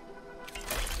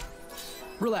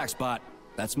 Relax, bot.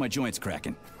 That's my joints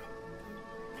cracking.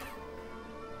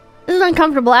 This is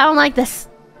uncomfortable. I don't like this.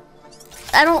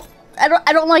 I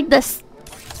don't like this.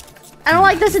 I don't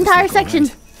like this entire section.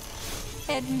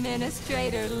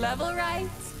 Administrator level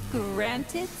rights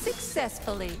granted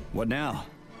successfully. What now?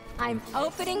 I'm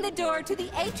opening the door to the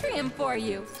atrium for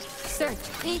you. Search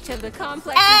each of the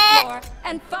complex's floor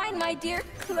and find my dear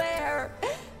Claire.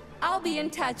 I'll be in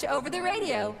touch over the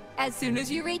radio. As soon as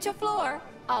you reach a floor,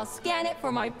 I'll scan it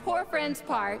for my poor friend's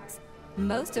parts.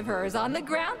 Most of her is on the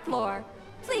ground floor.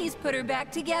 Please put her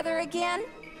back together again.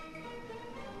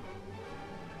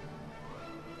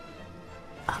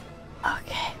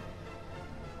 Okay.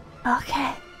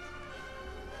 Okay.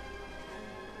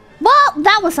 Well,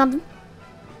 that was something.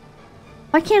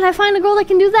 Why can't I find a girl that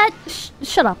can do that?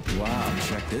 Shut up. Wow,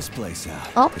 check this place out.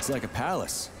 Oh. It's like a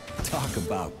palace. Talk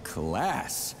about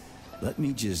class. Let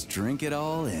me just drink it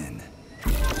all in.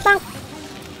 Bonk.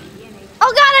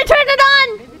 Oh god, I turned it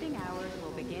on! Visiting hours will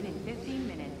begin in 15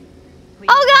 minutes. Please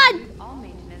Oh god! complete all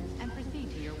maintenance and proceed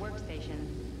to your workstation.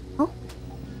 Oh?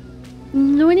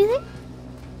 Didn't do anything?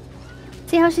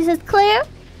 See how she says Claire?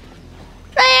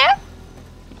 Claire?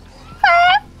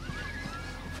 Claire?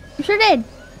 You sure did.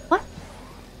 What?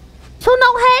 So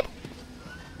no head?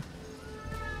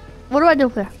 What do I do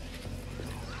here?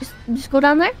 Just go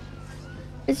down there?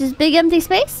 It's just big empty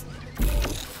space?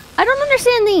 I don't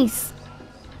understand these.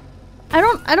 I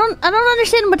don't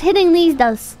understand what hitting these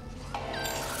does.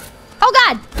 Oh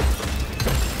god!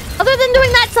 Other than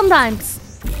doing that sometimes.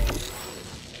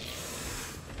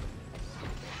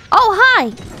 Oh, hi!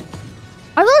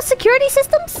 Are those security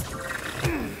systems?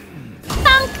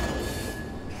 Thunk!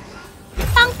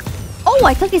 Thunk! Oh,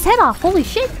 I took his head off. Holy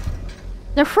shit.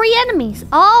 They're free enemies.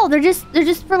 Oh, they're just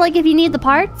for like if you need the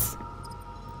parts.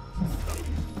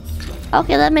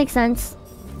 Okay, that makes sense.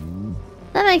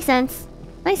 That makes sense.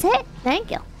 Nice hit.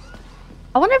 Thank you.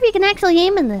 I wonder if you can actually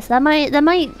aim in this. That might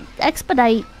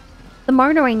expedite the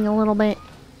murdering a little bit.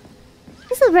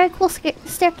 This is a very cool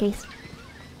staircase.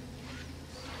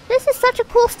 This is such a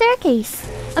cool staircase.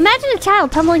 Imagine a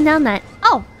child tumbling down that.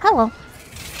 Oh, hello.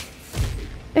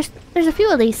 There's a few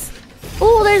of these.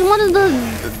 Oh, there's one of the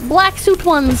black suit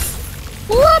ones.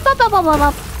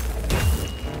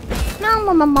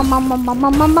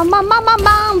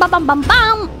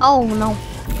 Oh no.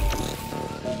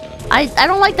 I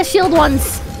don't like the shield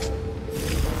ones.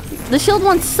 The shield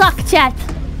ones suck, chat.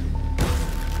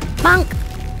 Bonk.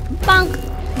 Bonk.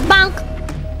 Bonk.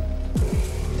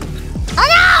 Oh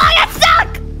no! I got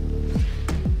stuck!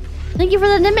 Thank you for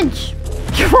that image.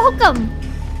 You're welcome.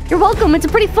 You're welcome. It's a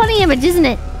pretty funny image, isn't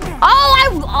it?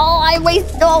 I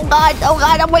waste. Oh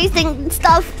god, I'm wasting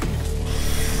stuff.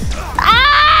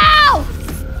 Ow!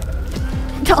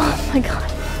 Oh my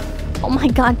god. Oh my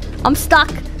god. I'm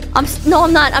stuck. No,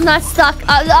 I'm not. I'm not stuck.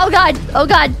 Oh god. Oh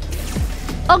god.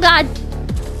 Oh god.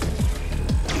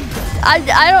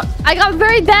 I got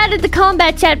very bad at the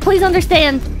combat, chat. Please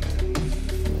understand.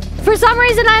 For some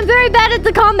reason, I'm very bad at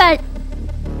the combat.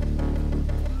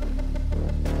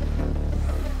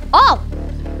 Oh!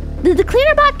 Did the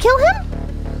cleaner bot kill him?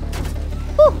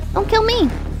 Ooh, don't kill me.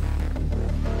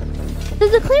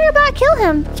 Did the cleaner bot kill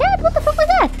him? Chad, what the fuck was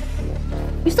that?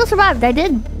 You still survived. I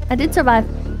did survive.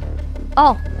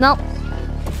 Oh, no.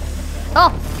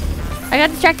 Oh! I got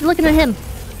distracted looking at him.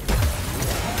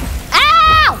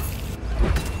 Ow!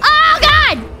 Oh,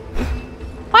 God!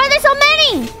 Why are there so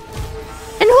many?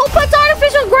 And who puts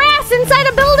artificial grass inside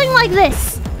a building like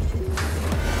this?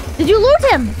 Did you loot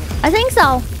him? I think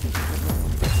so.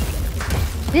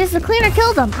 Yes, the cleaner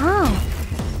killed him. Oh.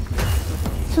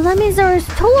 So that means there was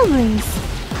two of these.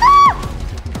 Ah!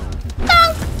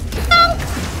 Thunk! Thunk!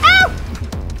 Ow!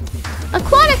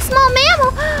 Aquatic small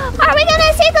mammal? Are we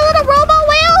gonna see the little robo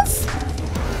whales?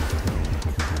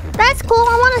 That's cool.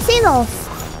 I want to see those.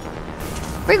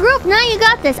 Regroup. Now you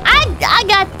got this. I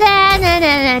got that.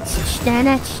 Can't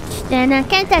touch this.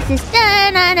 Can't touch this.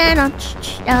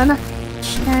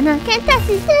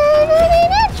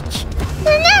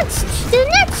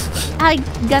 I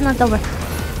got knocked over.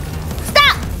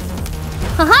 Stop!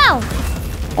 Haha!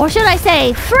 Or should I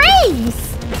say,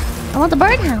 freeze! I want the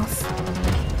birdhouse.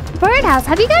 Birdhouse.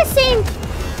 Have you guys seen...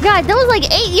 God, that was like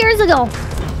 8 years ago.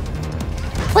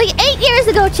 Like 8 years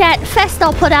ago, chat,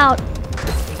 Festo put out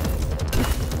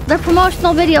their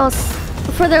promotional videos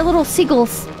for their little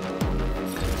seagulls.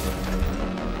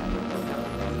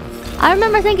 I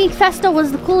remember thinking Festo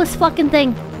was the coolest fucking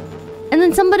thing. And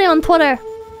then somebody on Twitter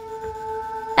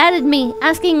added me,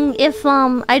 asking if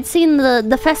I'd seen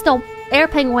the Festo air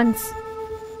penguins.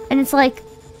 And it's like...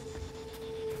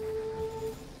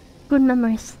 Good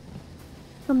memories.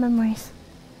 Good memories.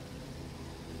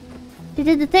 You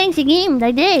did the things you gamed,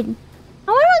 I did.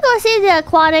 I want to go see the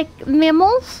aquatic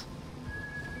mammals.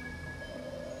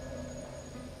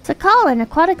 𝐂𝐚𝐭,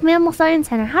 Aquatic Mammal Science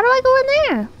Center. How do I go in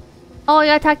there? Oh, I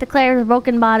gotta talk to Claire's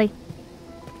broken body.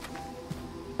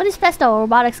 What is Festo, a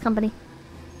robotics company?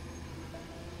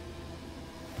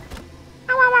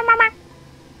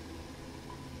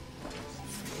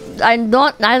 I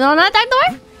don't know that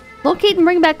door. Locate and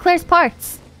bring back Claire's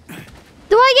parts.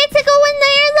 Do I get to go in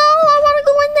there though? I want to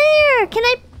go in there. Can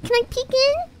I peek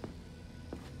in?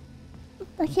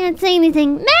 I can't say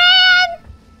anything. Man!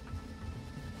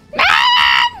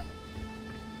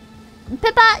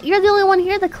 Pippa, you're the only one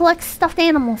here that collects stuffed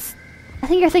animals. I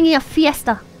think you're thinking of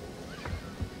Fiesta.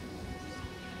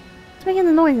 What's making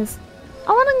the noises?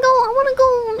 I wanna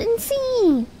go and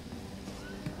see.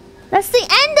 That's the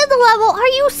end of the level. Are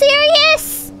you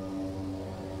serious?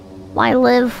 Why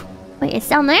live? Wait, it's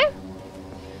down there?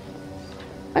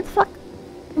 What the fuck?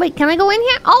 Wait, can I go in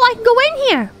here? Oh, I can go in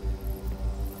here.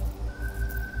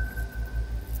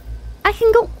 I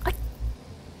can go...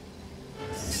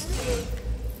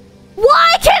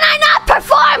 Why can I not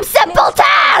perform simple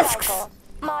tasks?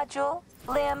 Module,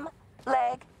 limb,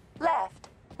 leg, left.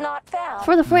 Not found.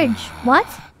 For the fridge. What?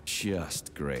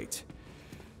 Just great.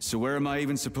 So where am I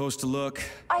even supposed to look?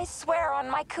 I swear on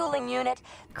my cooling unit,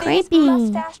 Creepy. these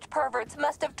mustached perverts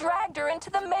must have dragged her into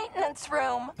the maintenance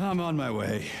room. I'm on my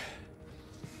way.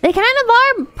 They kind of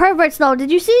are perverts, though.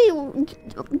 Did you see?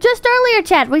 Just earlier,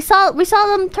 chat, we saw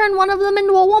them turn one of them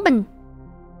into a woman.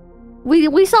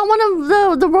 We saw one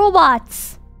of the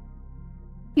robots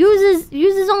use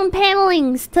his own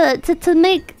panelings to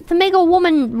make a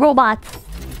woman robot.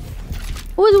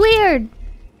 It was weird.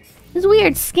 It was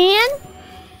weird. Scan?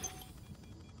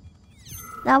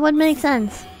 That would make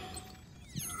sense.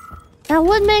 That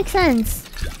would make sense.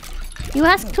 You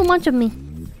ask too much of me.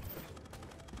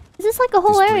 Is this like a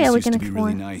whole area we can explore?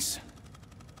 Really nice.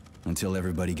 Until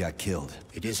everybody got killed.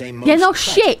 It is a most yeah, no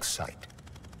shit. Site.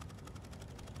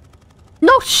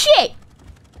 No shit!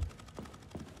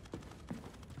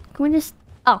 Can we just...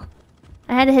 Oh.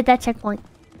 I had to hit that checkpoint.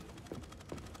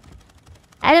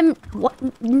 Adam... What?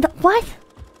 What?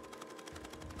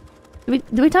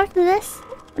 Do we talk to this?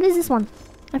 What is this one?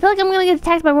 I feel like I'm gonna get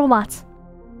attacked by robots.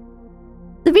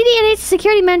 The VDNH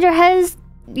security manager has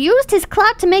used his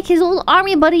clout to make his old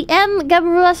army buddy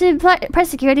𝐿 press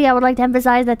security. I would like to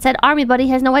emphasize that said army buddy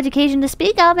has no education to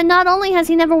speak of, and not only has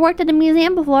he never worked at a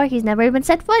museum before, he's never even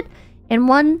set foot in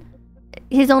one.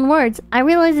 His own words. I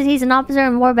realize that he's an officer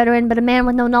and war veteran, but a man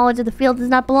with no knowledge of the field does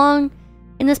not belong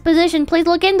in this position. Please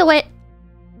look into it.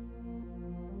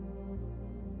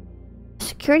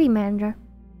 Security manager.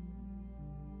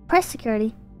 Press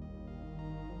security.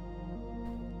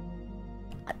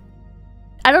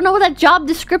 I don't know what that job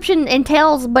description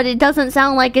entails, but it doesn't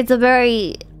sound like it's a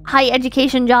very high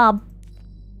education job.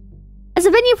 As a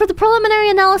venue for the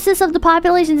preliminary analysis of the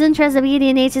population's interest, the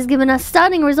VDNH has given us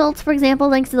stunning results. For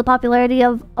example, thanks to the popularity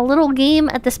of a little game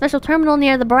at the special terminal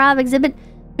near the Barav exhibit,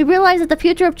 we realize that the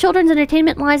future of children's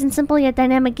entertainment lies in simple yet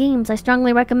dynamic games. I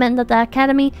strongly recommend that the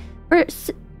Academy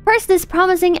first this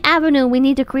promising avenue. We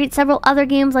need to create several other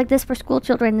games like this for school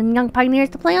children and young pioneers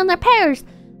to play on their pairs,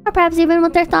 or perhaps even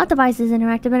with their thought devices.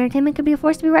 Interactive entertainment could be a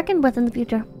force to be reckoned with in the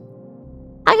future.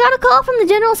 I got a call from the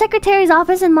General Secretary's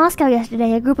office in Moscow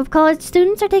yesterday. A group of college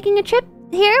students are taking a trip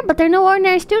here, but they're no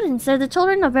ordinary students. They're the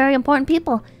children of very important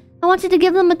people. I want you to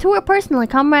give them a tour personally,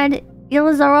 Comrade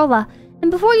Yelizarova.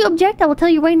 And before you object, I will tell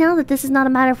you right now that this is not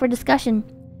a matter for discussion.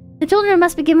 The children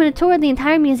must be given a tour of the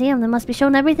entire museum. They must be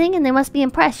shown everything, and they must be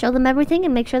impressed. Show them everything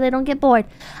and make sure they don't get bored.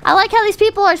 I like how these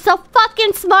people are so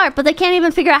fucking smart, but they can't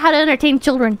even figure out how to entertain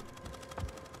children.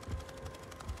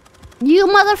 You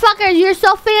motherfuckers, you're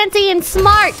so fancy and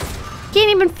smart.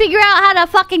 Can't even figure out how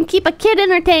to fucking keep a kid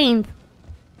entertained.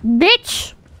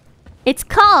 Bitch. It's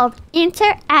called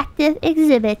interactive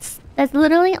exhibits. That's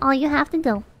literally all you have to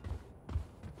do.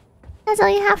 That's all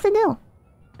you have to do.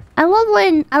 I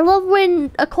love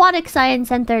when aquatic science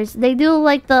centers, they do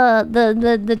like the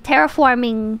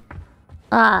terraforming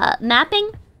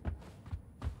mapping.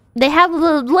 They have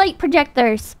the light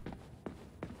projectors.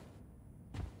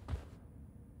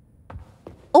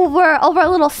 Over a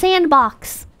little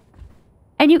sandbox.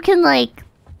 And you can like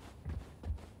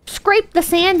scrape the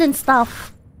sand and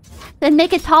stuff and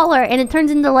make it taller, and it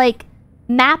turns into like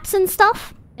maps and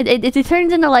stuff. It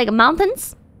turns into like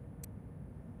mountains.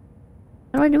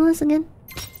 How do I do this again?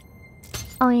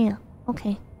 Oh yeah,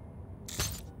 okay.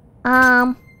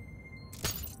 Oh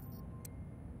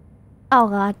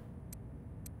god.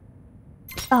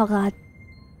 Oh god.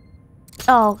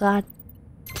 Oh god.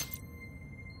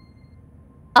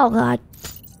 Oh god.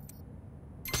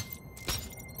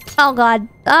 Oh god.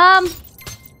 Oh,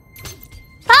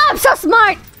 I'm so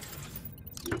smart!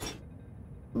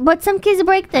 But some kids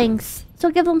break things, so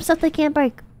give them stuff they can't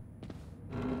break.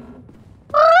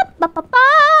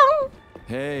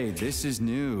 Hey, this is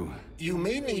new. You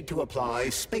may need to apply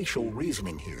spatial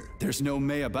reasoning here. There's no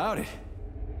may about it.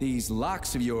 These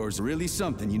locks of yours are really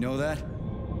something, you know that?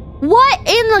 What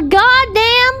in the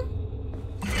goddamn?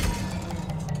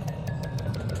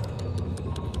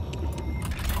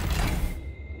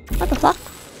 What the fuck?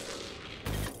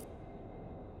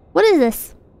 What is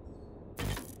this?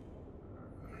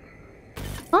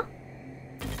 Huh?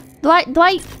 Do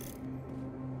I...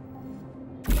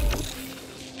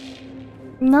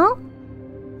 No?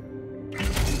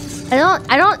 I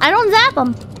don't zap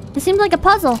him. It seems like a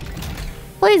puzzle.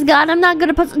 Please God, I'm not good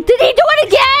at puzzle. Did he do it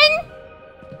again?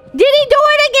 Did he do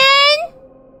it again?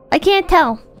 I can't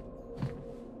tell.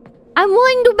 I'm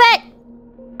willing to bet.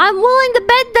 I'm willing to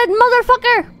bet that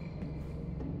motherfucker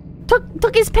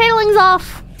took his palings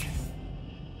off.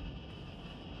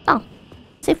 Oh,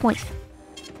 save point.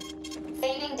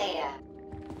 Saving data.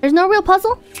 There's no real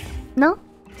puzzle? No?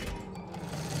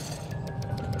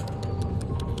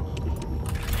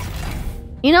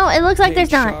 You know, it looks like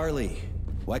there's not. Charlie,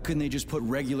 why couldn't they just put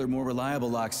regular, more reliable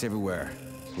locks everywhere?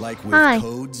 Like with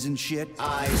codes and shit?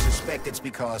 I suspect it's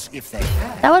because if they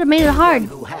had, that would have made it hard.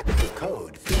 Who hacked the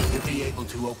code would be able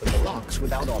to open the locks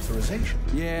without authorization.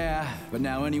 Yeah, but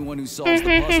now anyone who solves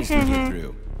the puzzles can get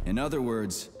through. In other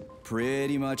words,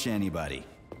 pretty much anybody.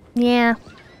 Yeah.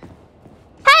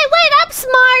 Hey, wait, I'm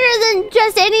smarter than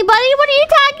just anybody. What are you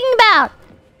talking about?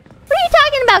 What are you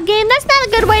talking about, game? That's not a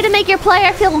good way to make your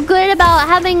player feel good about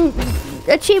having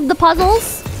achieved the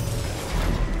puzzles.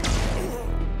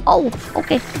 Oh,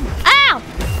 okay. Ow!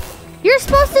 You're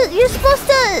supposed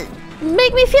to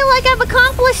make me feel like I've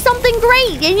accomplished something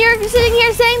great, and you're sitting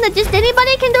here saying that just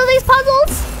anybody can do these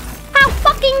puzzles? How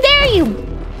fucking dare you?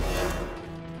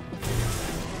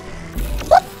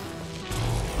 Whoop!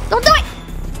 Don't do it!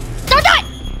 Don't do it!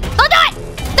 Don't do it!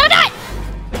 Don't do it!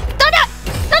 Don't do it!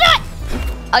 Don't do it!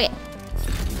 Okay.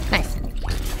 Nice.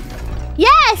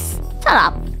 Yes! Shut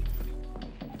up.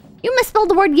 You misspelled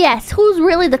the word yes. Who's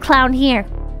really the clown here?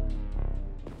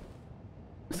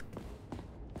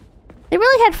 They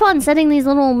really had fun setting these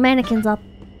little mannequins up.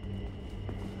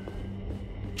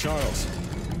 Charles,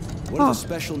 what do the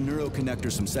special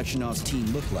neuroconnectors from Sectionov's team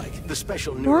look like? The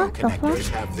special neuroconnectors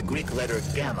have the Greek letter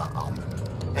gamma on them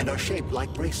and are shaped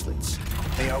like bracelets.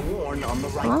 They are worn on the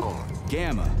right arm.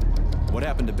 Gamma? What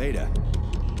happened to Beta?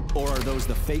 Or are those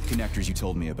the fake connectors you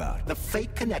told me about? The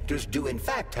fake connectors do in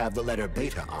fact have the letter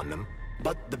beta on them,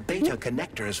 but the beta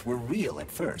connectors were real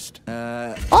at first.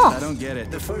 I don't get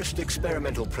it. The first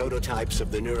experimental prototypes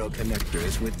of the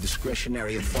neuroconnectors with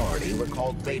discretionary authority were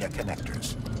called beta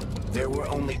connectors. There were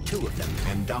only 2 of them,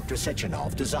 and Dr.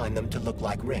 Sechenov designed them to look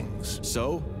like rings.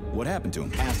 So, what happened to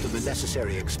him? After the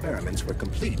necessary experiments were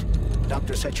complete,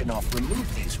 Dr. Sechenov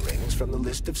removed these rings from the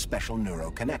list of special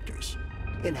neuroconnectors.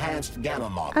 Enhanced gamma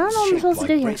models shaped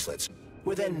like bracelets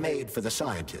were then made for the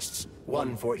scientists,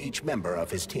 one for each member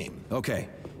of his team. Okay,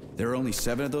 there are only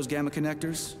 7 of those gamma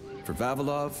connectors? For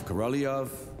Vavilov, Korolyov,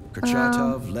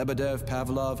 Kurchatov, Lebedev,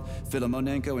 Pavlov,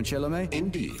 Filimonenko, and Chelomey?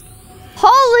 Indeed.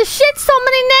 Holy shit, so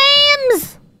many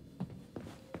names!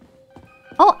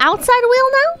 Oh, outside wheel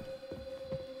now?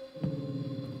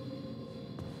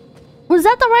 Was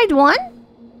that the right one?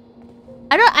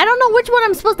 I don't know which one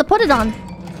I'm supposed to put it on.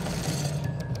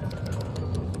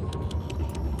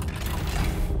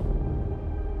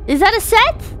 Is that a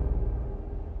set?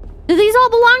 Do these all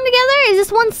belong together? Is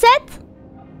this one set?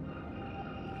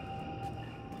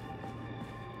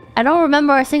 I don't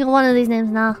remember a single one of these names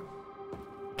now.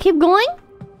 Keep going?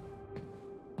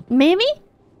 Maybe?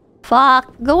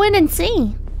 Fuck. Go in and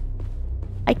see.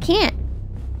 I can't.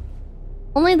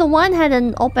 Only the one had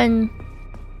an open...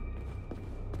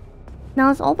 Now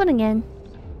it's open again.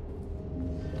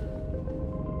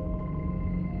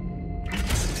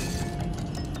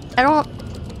 I don't...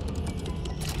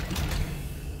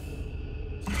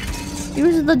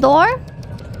 Use the door?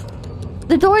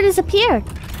 The door disappeared.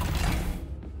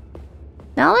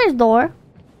 Now there's door.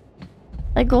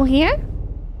 Like, go here?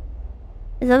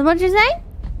 Is that what you're saying?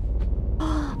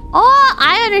 Oh,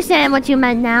 I understand what you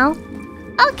meant now.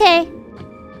 Okay.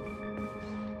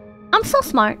 I'm so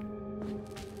smart.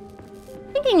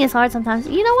 Thinking is hard sometimes.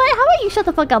 You know what? How about you shut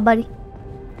the fuck up, buddy?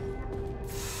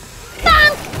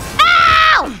 Bang!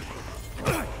 Ow!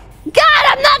 God,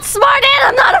 I'm not smart and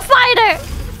I'm not a fighter!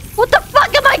 What the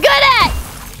fuck am I good at?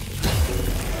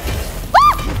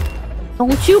 Woo!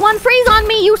 Don't you unfreeze on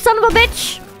me, you son of a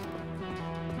bitch!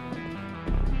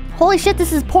 Holy shit,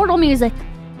 this is Portal music.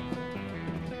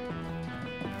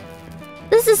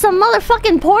 This is some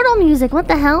motherfucking Portal music. What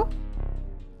the hell?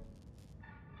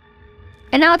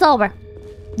 And now it's over.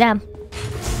 Damn.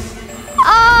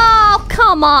 Oh,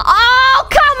 come on. Oh,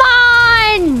 come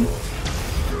on!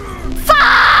 Fuck!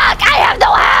 I have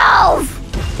no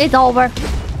health! It's over.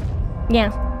 Yeah.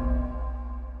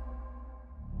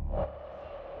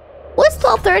 Well, it's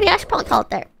 12:30. I should probably call it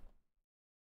there.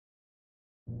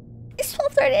 It's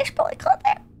 12:30. I should probably call it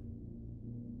there.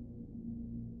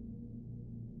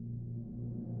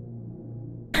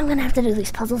 I'm gonna have to do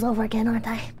these puzzles over again, aren't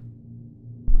I?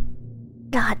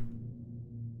 God.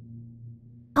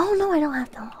 Oh no, I don't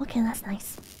have to. Okay, that's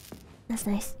nice. That's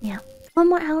nice. Yeah. One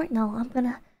more hour? No, I'm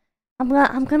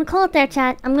gonna call it there,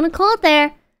 chat. I'm gonna call it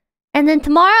there. And then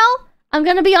tomorrow, I'm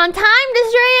gonna be on time to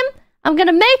stream. I'm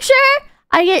gonna make sure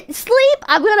I get sleep.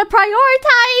 I'm gonna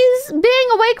prioritize being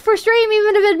awake for stream,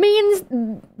 even if it means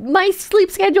my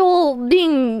sleep schedule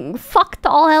being fucked to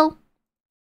all hell.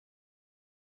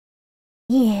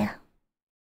 Yeah.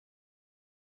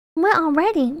 What,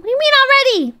 already? What do you mean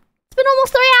already? It's been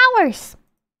almost 3 hours.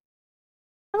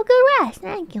 Have a good rest.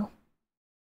 Thank you.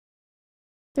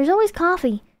 There's always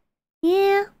coffee.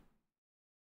 Yeah.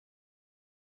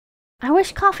 I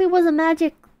wish coffee was a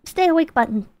magic stay awake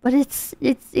button, but it's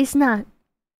not.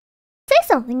 Say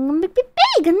something big.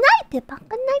 Good night, Pippa.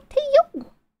 Good night to you.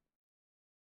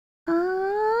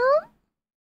 Oh,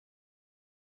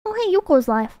 hey, Yuko's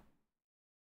live.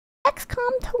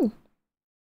 𝐂𝐡𝐚𝐭 2.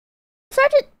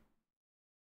 Sergeant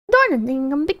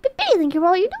Dornan, big. Thank you for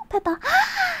all you do, Pippa.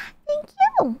 Thank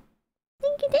you.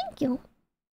 Thank you.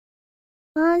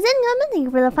 Zen, thank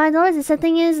you for the $5. The sad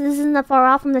thing is, this isn't that far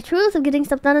off from the truth of getting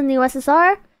stuff done in the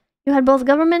USSR. You had both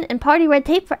government and party red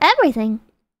tape for everything.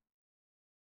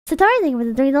 Satari, thank you for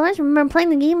the $3. Remember playing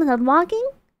the game without walking?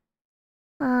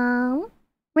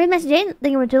 Raid Master Jane,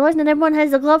 thank you for $2. Not everyone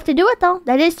has the glove to do it, though.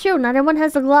 That is true. Not everyone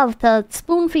has the glove to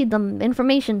spoon feed them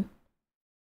information.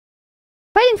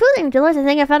 Fighting food, thank you for $2. I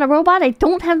think I found a robot. I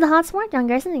don't have the hot smart. John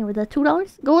Garrison, thank you for the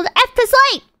 $2. Go with the F to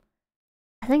sleep!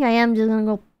 I think I am just gonna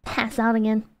go pass out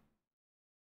again.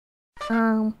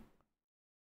 Cody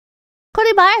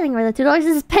Byer, thank you for the $2.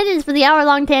 This is penance for the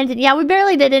hour-long tangent. Yeah, we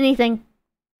barely did anything.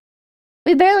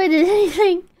 To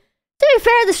be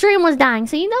fair, the stream was dying,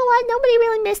 so you know what? Nobody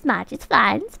really missed much. It's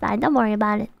fine. Don't worry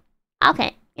about it.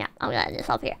 Okay. Yeah, I'm gonna just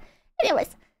stop here. Anyways,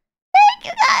 thank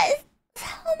you guys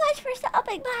so much for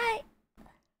stopping by.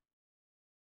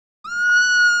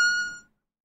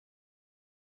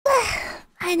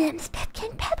 My name's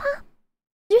Pipkin Pippa.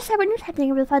 Your cyber news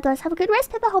happening over the $5. Have a good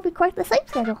rest, Pippa. Hope you correct the sleep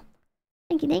schedule.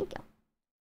 Thank you.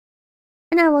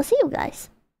 And I will see you guys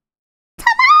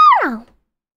tomorrow.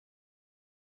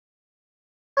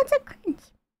 What's a cringe?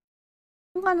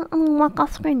 I'm gonna walk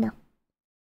off screen now.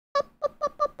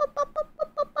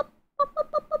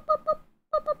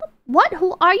 What?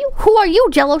 Who are you? Who are you,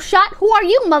 Jello Shot? Who are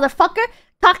you, motherfucker?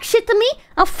 Talk shit to me?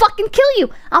 I'll fucking kill you.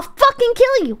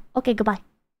 Okay, goodbye.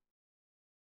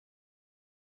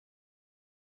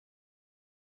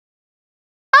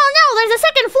 Oh no, there's a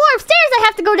second floor of stairs I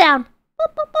have to go down.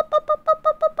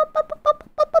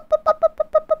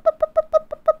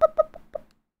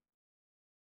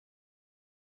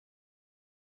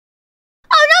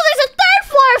 Oh no, there's a third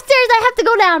floor of stairs I have to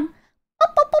go down.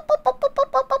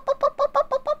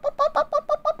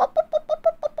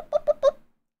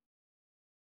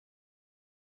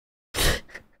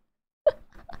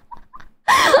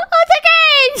 What's a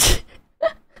cage?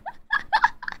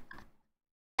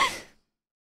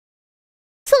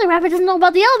 Silly Rabbit doesn't know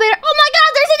about the elevator. Oh my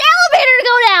god, there's an elevator to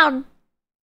go down.